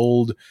is an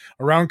old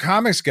Around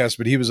Comics guest,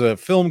 but he was a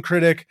film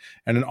critic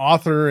and an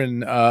author.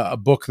 And a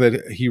book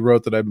that he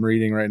wrote that I'm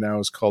reading right now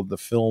is called The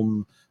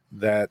Film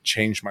That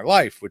Changed My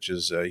Life, which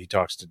is he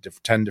talks to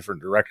 10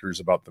 different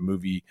directors about the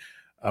movie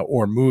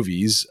or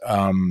movies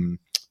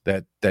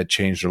that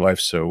changed their life.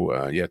 So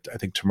I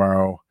think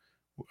tomorrow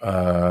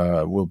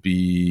will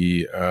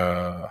be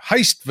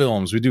heist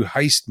films. We do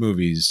heist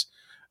movies,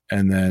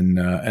 and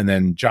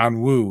then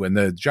John Woo, and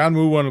the John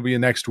Woo one will be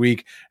next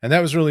week. And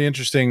that was really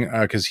interesting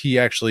because he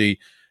actually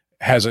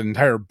has an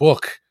entire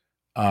book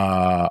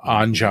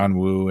on John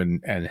Woo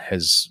and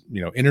has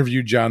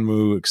interviewed John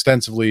Woo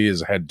extensively,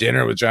 has had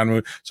dinner with John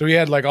Woo, so he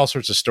had like all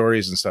sorts of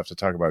stories and stuff to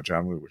talk about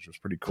John Woo, which was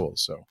pretty cool.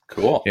 So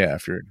cool. Yeah,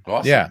 if you're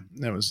awesome. Yeah,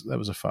 that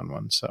was a fun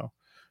one. So,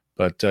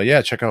 but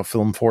check out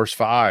Film Force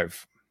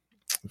 5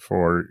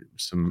 for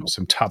some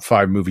top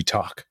 5 movie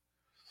talk.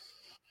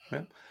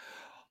 Yeah.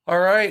 All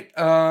right.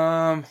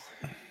 I'm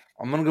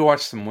gonna go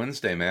watch some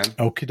Wednesday, man.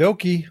 Okie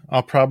dokie.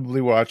 I'll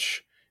probably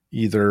watch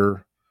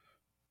either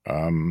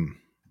the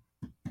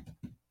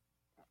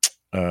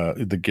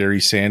Larry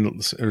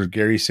Sanders show. The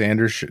Gary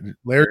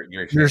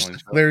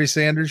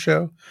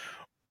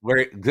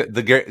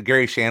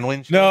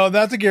Shandling show? No,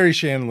 not the Gary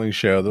Shandling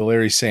show, the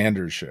Larry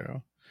Sanders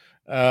show.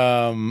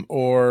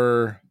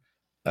 Or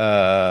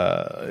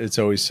It's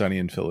Always Sunny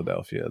in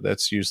Philadelphia.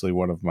 That's usually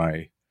one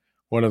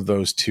of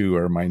those two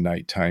are my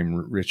nighttime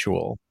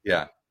ritual.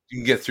 Yeah. You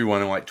can get through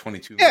one in like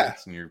 22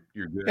 minutes and you're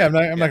good. Yeah, I'm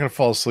not going to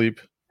fall asleep.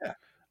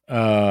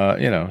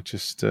 Yeah.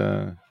 Just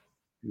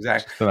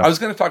exactly. I was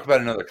going to talk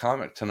about another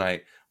comic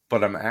tonight,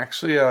 but I'm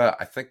actually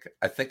I think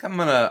I'm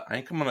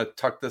gonna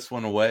tuck this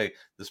one away.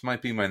 This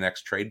might be my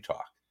next trade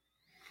talk.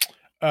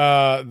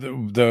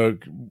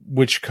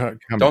 Which comic?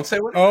 Don't say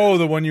what. Oh,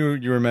 the one you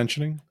were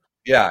mentioning.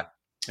 Yeah.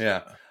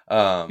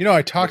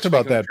 I talked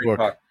about that book.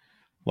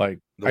 I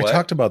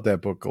talked about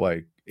that book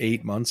like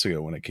 8 months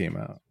ago when it came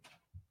out.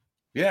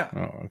 Yeah.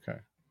 Oh, okay.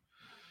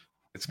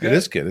 It's good. It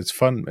is good. It's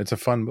fun. It's a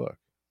fun book.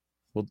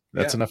 Well,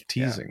 that's enough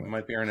teasing. It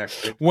might be our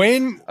next trade.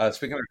 Wayne.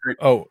 Speaking of great.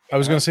 Oh, I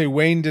was going to say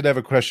Wayne did have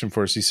a question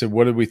for us. He said,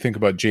 "What did we think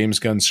about James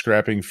Gunn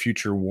scrapping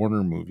future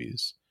Warner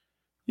movies?"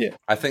 Yeah,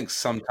 I think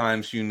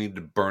sometimes you need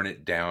to burn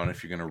it down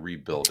if you're going to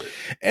rebuild it.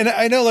 And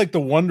I know, like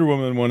the Wonder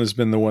Woman one has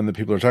been the one that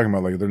people are talking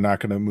about. Like they're not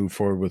going to move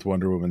forward with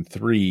Wonder Woman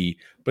 3,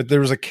 but there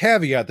was a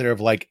caveat there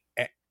of like,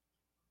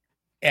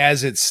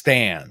 as it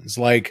stands,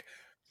 like,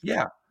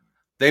 yeah,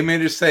 they may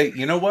just say,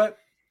 you know what,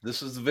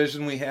 this is the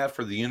vision we have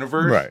for the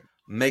universe. Right.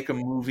 Make a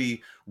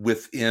movie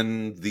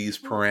within these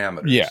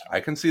parameters. Yeah, I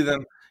can see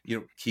them,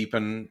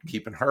 keeping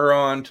her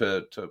on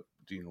to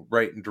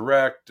write and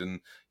direct, and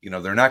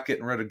they're not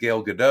getting rid of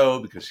Gal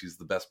Gadot because she's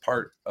the best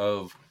part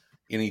of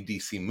any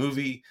DC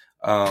movie.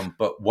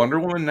 But Wonder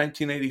Woman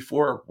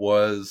 1984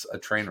 was a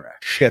train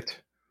wreck.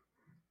 Shit,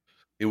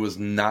 it was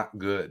not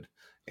good,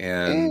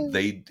 and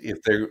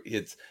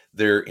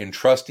they're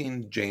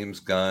entrusting James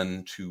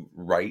Gunn to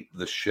right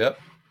the ship,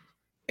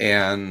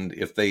 and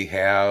if they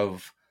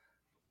have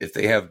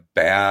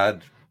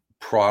bad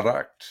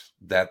product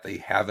that they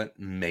haven't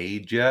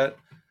made yet,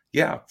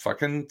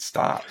 fucking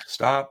stop,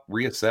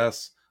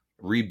 reassess,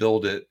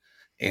 rebuild it.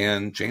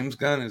 And James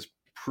Gunn has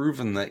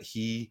proven that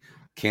he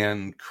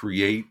can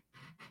create,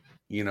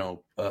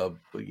 a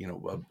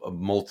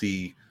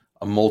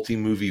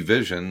multi-movie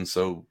vision.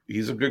 So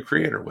he's a good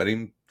creator. Let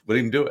him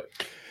do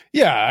it.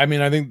 Yeah, I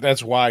mean, I think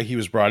that's why he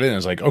was brought in.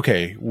 It's like,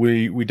 okay,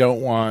 we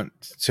don't want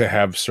to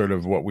have sort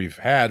of what we've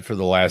had for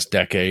the last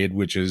decade,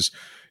 which is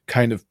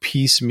kind of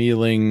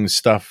piecemealing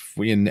stuff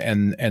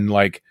and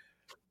like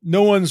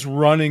no one's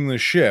running the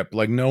ship,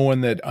 like no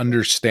one that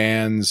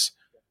understands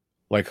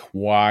like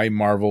why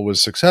Marvel was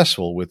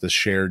successful with the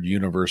shared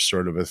universe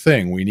sort of a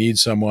thing. We need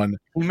someone.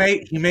 He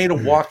made a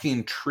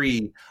walking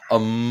tree a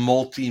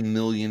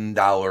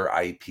multi-million-dollar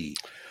IP.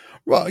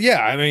 Well,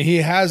 yeah, I mean he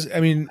has.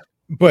 I mean,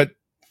 but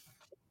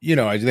you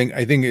know, I think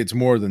it's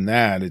more than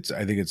that.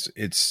 I think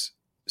it's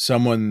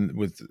someone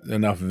with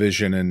enough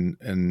vision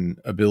and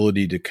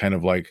ability to kind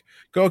of like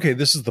go, okay,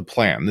 this is the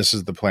plan. This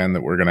is the plan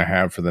that we're going to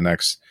have for the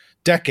next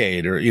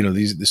decade, or you know,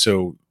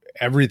 so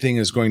everything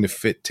is going to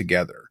fit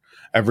together.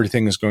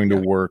 Everything is going to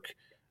work,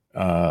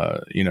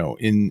 you know,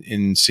 in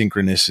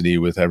synchronicity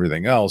with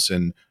everything else,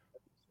 and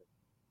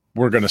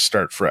we're going to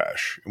start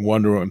fresh.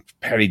 Wonder Woman,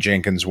 Patty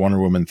Jenkins,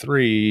 Wonder Woman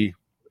 3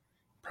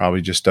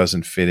 probably just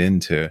doesn't fit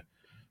into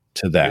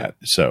that.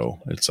 Yeah. So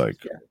it's like,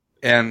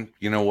 and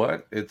you know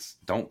what?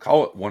 Don't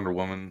call it Wonder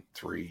Woman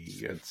 3.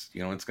 It's,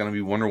 you know, it's going to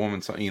be Wonder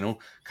Woman. You know,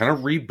 kind of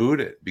reboot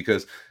it,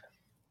 because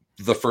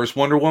the first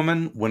Wonder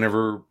Woman,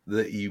 whenever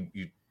you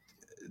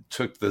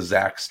took the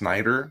Zack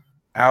Snyder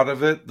out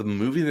of it, the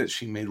movie that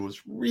she made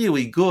was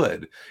really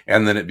good,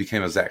 and then it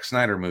became a Zack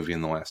Snyder movie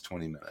in the last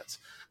 20 minutes.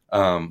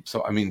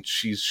 So I mean,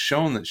 she's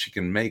shown that she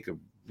can make a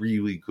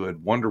really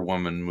good Wonder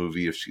Woman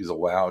movie if she's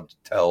allowed to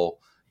tell,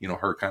 you know,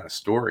 her kind of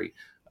story.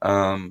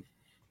 Gunn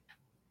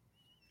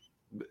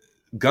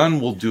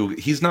will do.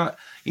 He's not,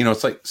 you know,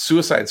 it's like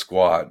Suicide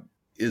Squad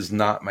is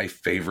not my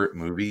favorite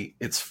movie.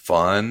 It's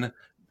fun.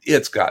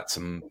 It's got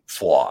some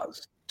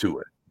flaws to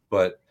it,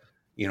 but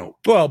you know,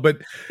 well, but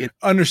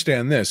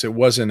understand this: it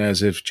wasn't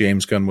as if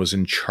James Gunn was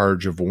in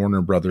charge of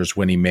Warner Brothers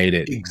when he made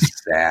it.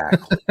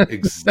 Exactly.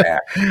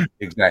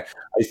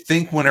 I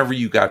think whenever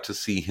you got to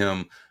see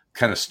him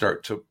kind of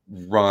start to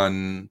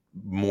run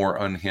more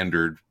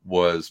unhindered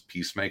was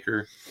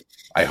Peacemaker.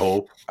 I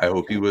hope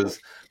he was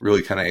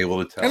really kind of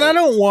able to tell. And I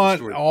don't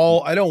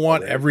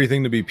want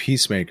everything to be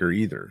Peacemaker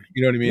either.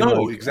 You know what I mean?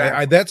 No, like,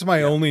 exactly. That's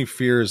my only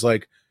fear is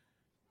like,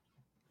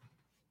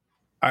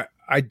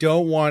 I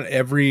don't want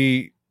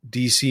every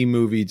DC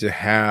movie to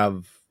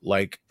have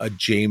like a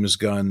James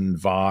Gunn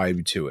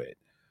vibe to it.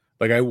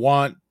 Like I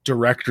want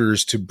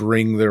directors to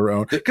bring their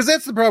own, because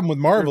that's the problem with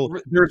Marvel.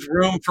 There's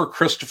room for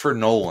Christopher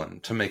Nolan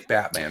to make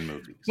Batman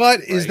movies. But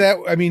right? Is that,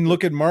 I mean,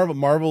 look at Marvel.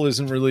 Marvel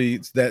isn't really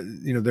that,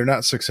 you know, they're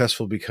not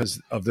successful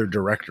because of their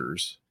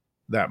directors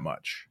that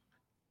much.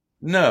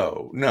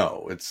 No.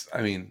 It's,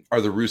 I mean,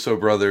 are the Russo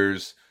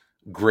brothers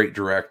great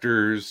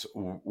directors,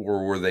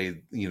 or were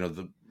they, you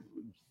know,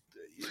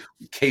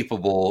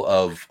 capable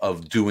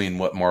of doing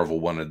what Marvel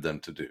wanted them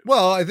to do?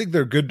 Well, I think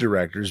they're good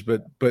directors,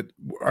 but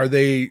are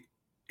they?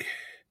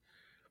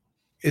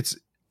 It's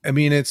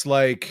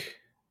like,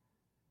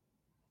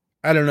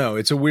 I don't know.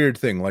 It's a weird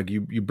thing. Like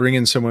you bring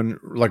in someone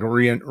like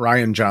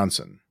Rian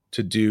Johnson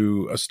to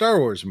do a Star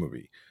Wars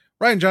movie.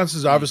 Rian Johnson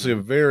is obviously a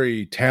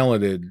very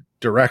talented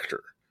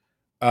director.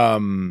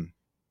 But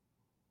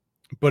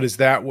is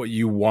that what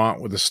you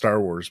want with a Star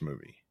Wars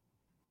movie?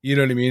 You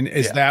know what I mean?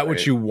 Is that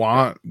what you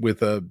want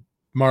with a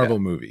Marvel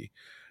movie?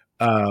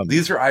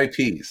 These are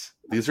IPs.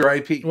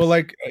 Well,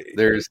 like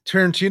there's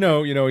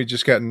Tarantino, you know, he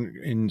just got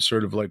in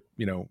sort of like,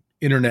 you know,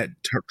 internet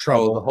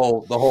trouble.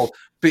 Oh, the whole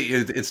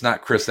it's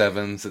not Chris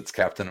Evans, it's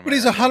Captain America. But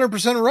he's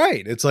 100%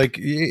 right. It's like,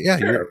 yeah,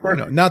 sure, you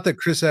know, not that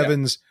Chris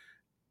Evans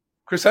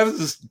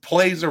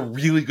plays a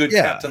really good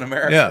Captain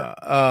America.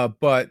 Yeah.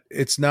 But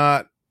it's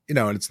not, you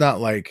know, and it's not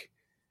like,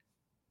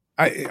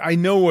 I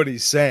know what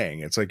he's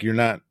saying. It's like, you're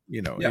not,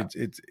 you know,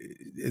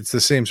 it's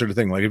the same sort of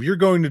thing. Like if you're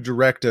going to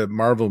direct a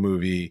Marvel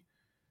movie,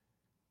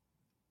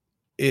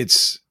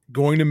 it's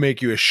going to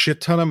make you a shit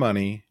ton of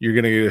money. You're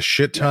going to get a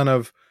shit ton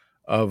of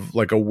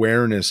like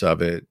awareness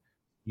of it.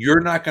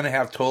 You're not going to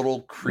have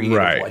total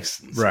creative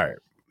license. Right.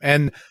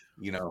 And,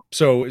 you know,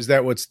 so is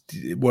that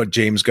what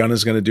James Gunn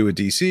is going to do at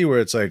DC, where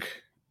it's like,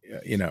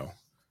 you know,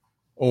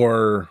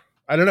 or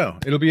I don't know.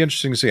 It'll be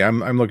interesting to see.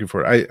 I'm looking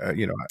for it.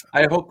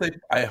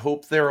 I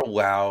hope they're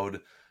allowed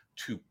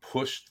to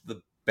push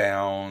the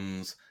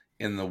bounds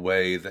in the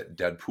way that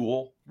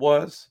Deadpool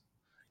was,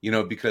 you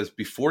know, because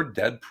before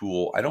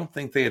Deadpool, I don't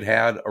think they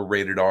had a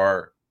rated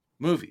R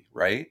movie,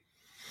 right?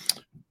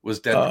 Was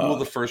Deadpool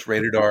the first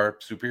rated R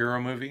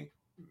superhero movie?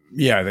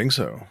 Yeah, I think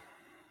so.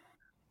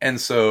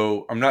 And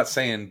so I'm not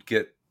saying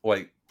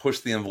push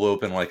the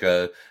envelope in like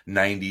a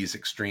 90s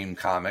extreme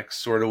comics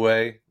sort of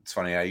way. It's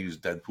funny, I use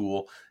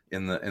Deadpool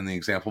in the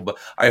example, but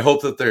I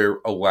hope that they're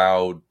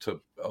allowed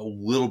to a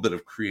little bit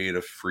of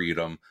creative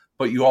freedom,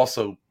 but you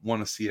also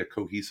want to see a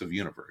cohesive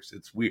universe.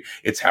 It's weird.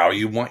 It's how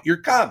you want your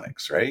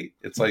comics, right?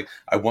 It's like,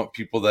 I want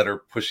people that are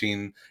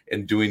pushing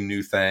and doing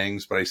new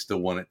things, but I still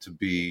want it to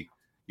be,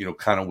 you know,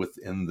 kind of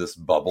within this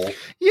bubble.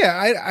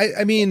 Yeah.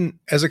 I mean,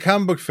 as a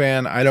comic book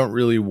fan, I don't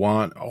really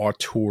want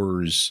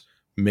auteurs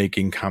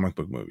making comic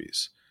book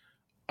movies.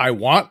 I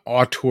want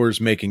auteurs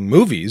making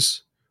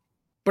movies,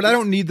 but I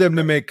don't need them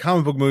to make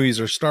comic book movies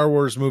or Star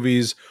Wars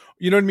movies.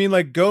 You know what I mean?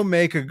 Like, go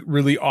make a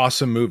really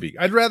awesome movie.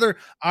 I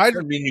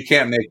mean, you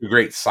can't make a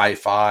great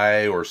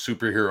sci-fi or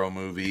superhero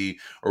movie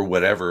or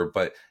whatever,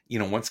 but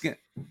once again,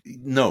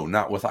 no,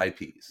 not with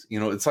IPs.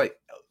 It's like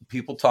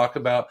people talk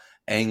about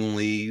Ang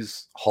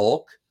Lee's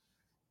Hulk.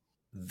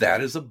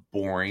 That is a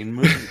boring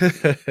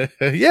movie.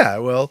 Yeah,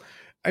 well,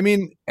 I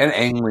mean, and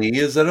Ang Lee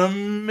is an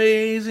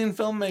amazing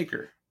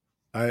filmmaker.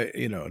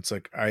 It's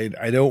like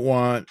I don't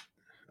want.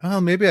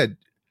 Oh, maybe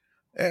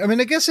I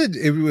mean, I guess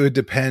it would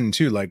depend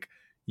too. Like,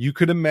 you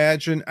could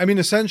imagine. I mean,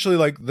 essentially,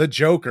 like the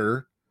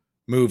Joker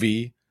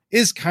movie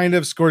is kind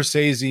of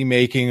Scorsese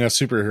making a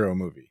superhero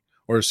movie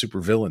or a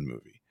supervillain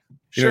movie.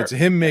 Sure. It's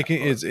him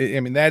making. I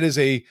mean, that is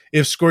if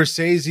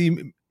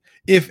Scorsese,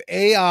 if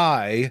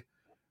AI.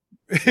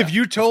 If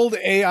you told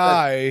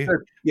AI,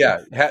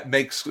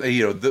 makes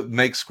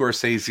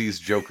Scorsese's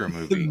Joker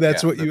movie,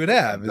 that's what you would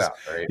have.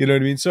 Right? You know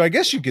what I mean? So I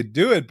guess you could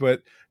do it,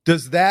 but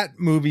does that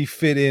movie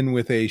fit in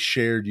with a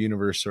shared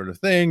universe sort of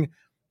thing?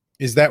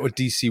 Is that what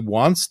DC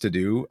wants to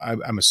do?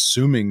 I'm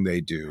assuming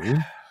they do.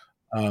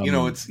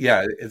 It's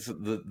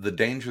the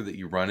danger that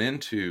you run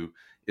into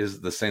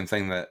is the same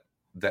thing that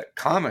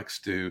comics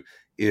do.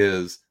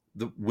 Is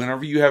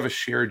whenever you have a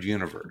shared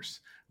universe,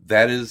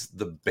 that is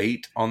the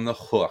bait on the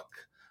hook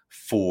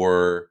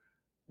for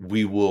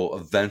we will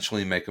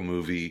eventually make a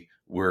movie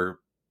where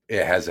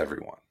it has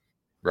everyone,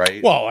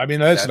 right? Well, I mean,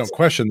 that's no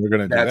question they're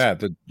going to do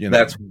that.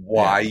 That's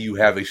why you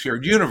have a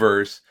shared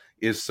universe,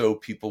 is so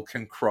people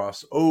can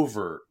cross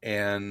over,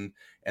 and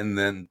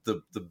then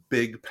the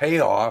big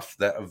payoff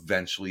that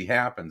eventually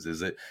happens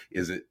is it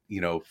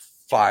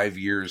 5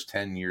 years,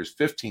 10 years,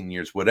 15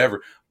 years,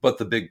 whatever, but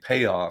the big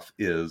payoff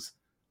is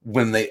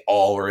when they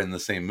all are in the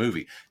same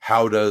movie.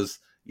 How does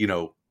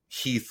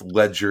Heath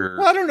Ledger?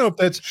 Well, I don't know if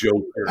that's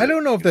Joker. I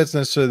don't know if that's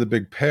necessarily the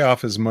big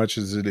payoff as much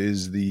as it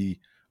is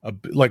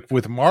like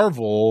with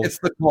Marvel. It's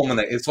the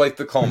culmination. It's like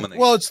the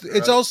culmination. Well,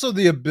 it's also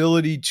the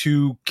ability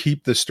to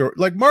keep the story.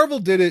 Like Marvel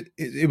did it.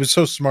 It was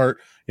so smart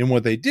in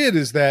what they did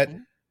is that,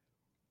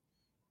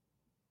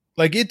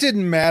 like, it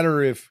didn't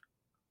matter if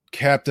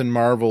Captain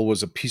Marvel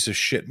was a piece of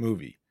shit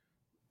movie.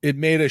 It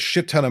made a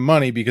shit ton of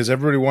money because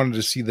everybody wanted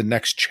to see the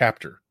next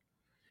chapter.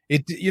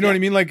 You know what I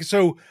mean? Like,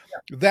 so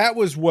that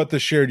was what the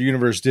shared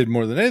universe did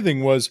more than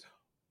anything. Was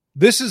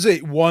this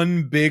is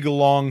one big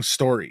long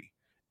story.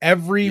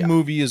 Every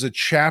movie is a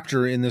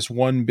chapter in this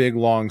one big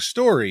long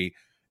story.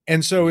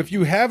 And so if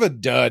you have a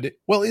dud,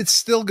 well, it's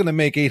still going to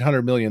make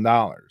 $800 million.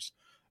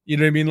 You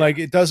know what I mean? Like,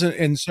 it doesn't.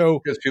 And so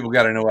because people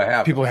got to know what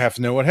happened. People have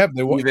to know what happened.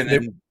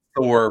 In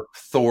Thor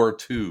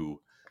 2.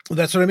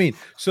 That's what I mean.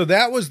 So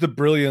that was the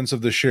brilliance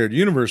of the shared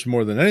universe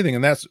more than anything.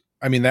 And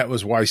that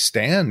was why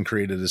Stan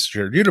created this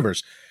shared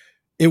universe.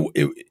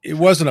 It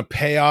wasn't a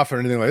payoff or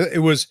anything like that. It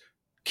was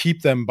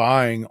keep them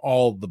buying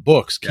all the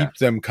books, keep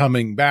them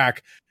coming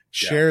back,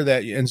 share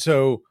that. And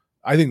so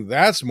I think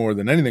that's more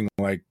than anything,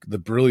 like the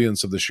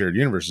brilliance of the shared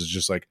universe is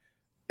just like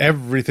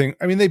everything.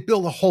 I mean, they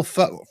build a whole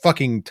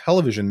fucking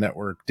television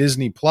network,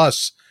 Disney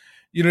Plus.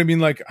 You know what I mean?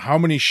 Like, how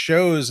many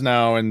shows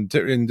now and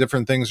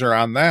different things are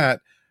on that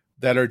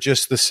are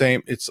just the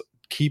same. It's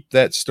keep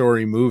that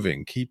story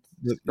moving. Keep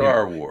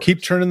Star Wars.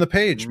 Keep turning the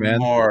page, man.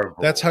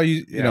 Marvel. That's how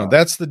you know,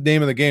 that's the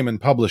name of the game in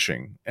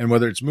publishing. And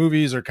whether it's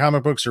movies or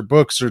comic books or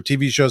books or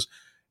TV shows,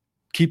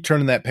 keep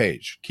turning that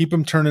page. Keep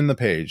them turning the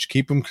page.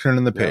 Keep them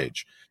turning the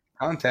page.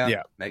 Content.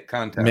 Yeah. Make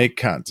content. Make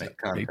content.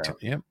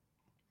 Yep. Yeah.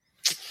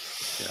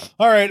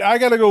 All right, I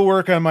got to go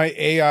work on my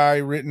AI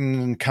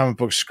written comic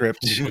book script.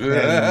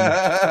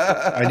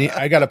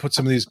 I got to put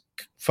some of these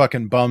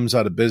fucking bums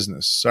out of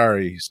business.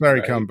 Sorry,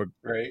 right, comic book.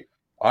 Right.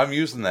 I'm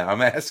using that.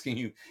 I'm asking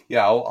you.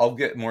 Yeah, I'll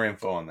get more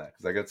info on that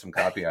because I got some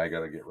copy I got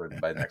to get written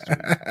by next week.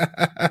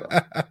 So.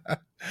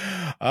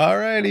 All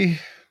righty.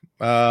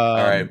 All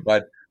right,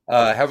 but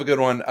have a good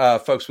one,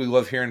 folks. We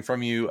love hearing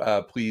from you.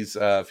 Please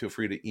feel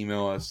free to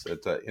email us at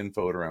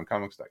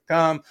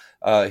info@aroundcomics.com.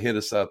 Hit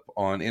us up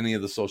on any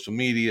of the social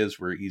medias.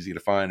 We're easy to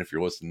find. If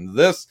you're listening to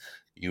this,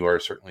 you are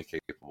certainly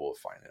capable of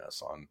finding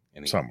us on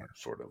any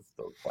sort of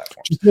those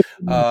platforms.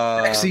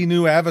 Sexy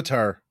new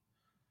avatar.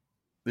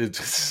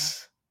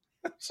 It's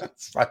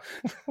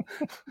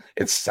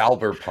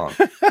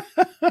cyberpunk.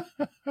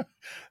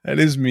 That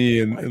is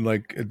me in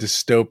like a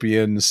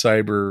dystopian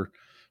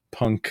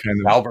cyberpunk kind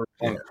of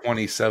cyberpunk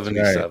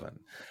 2077.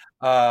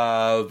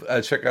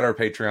 Right. Check out our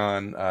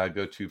Patreon.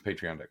 Go to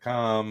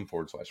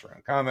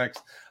patreon.com/aroundcomics.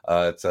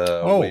 It's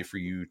a way for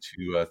you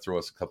to throw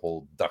us a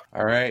couple ducks.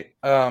 All right,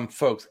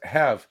 folks,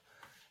 have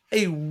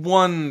a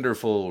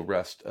wonderful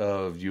rest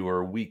of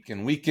your week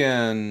and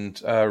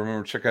weekend.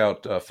 Remember, check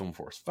out Film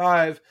Force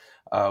 5.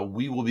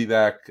 We will be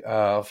back,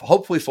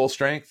 hopefully full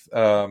strength.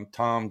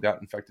 Tom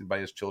got infected by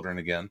his children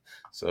again.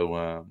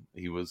 So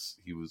he's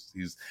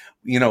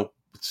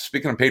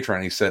speaking of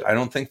Patreon, he said, I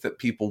don't think that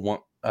people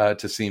want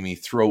to see me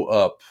throw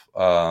up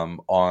on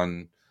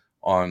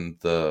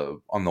the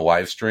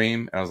live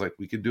stream. And I was like,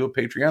 we could do a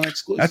Patreon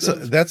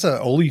exclusive. That's a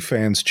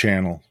OnlyFans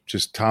channel,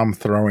 just Tom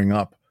throwing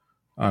up.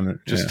 on it.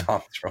 Just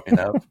Tom throwing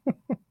up.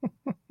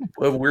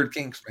 Well, weird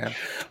kinks, man.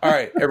 All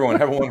right, everyone,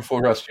 have a wonderful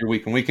rest of your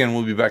week and weekend.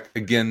 We'll be back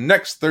again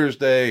next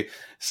Thursday.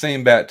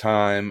 Same bat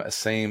time,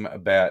 same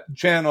bat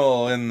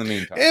channel. In the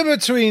meantime, in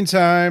between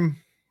time,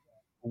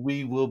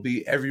 we will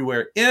be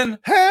everywhere in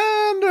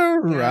Hand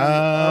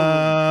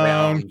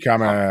Around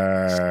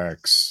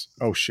Comics.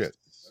 Oh, shit.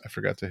 I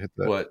forgot to hit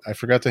that. What? I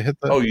forgot to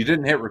hit that. Oh, you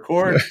didn't hit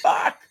record?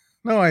 Fuck.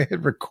 No, I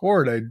hit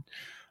record.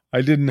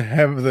 I didn't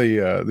have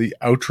the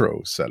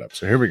outro set up.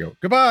 So here we go.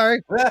 Goodbye.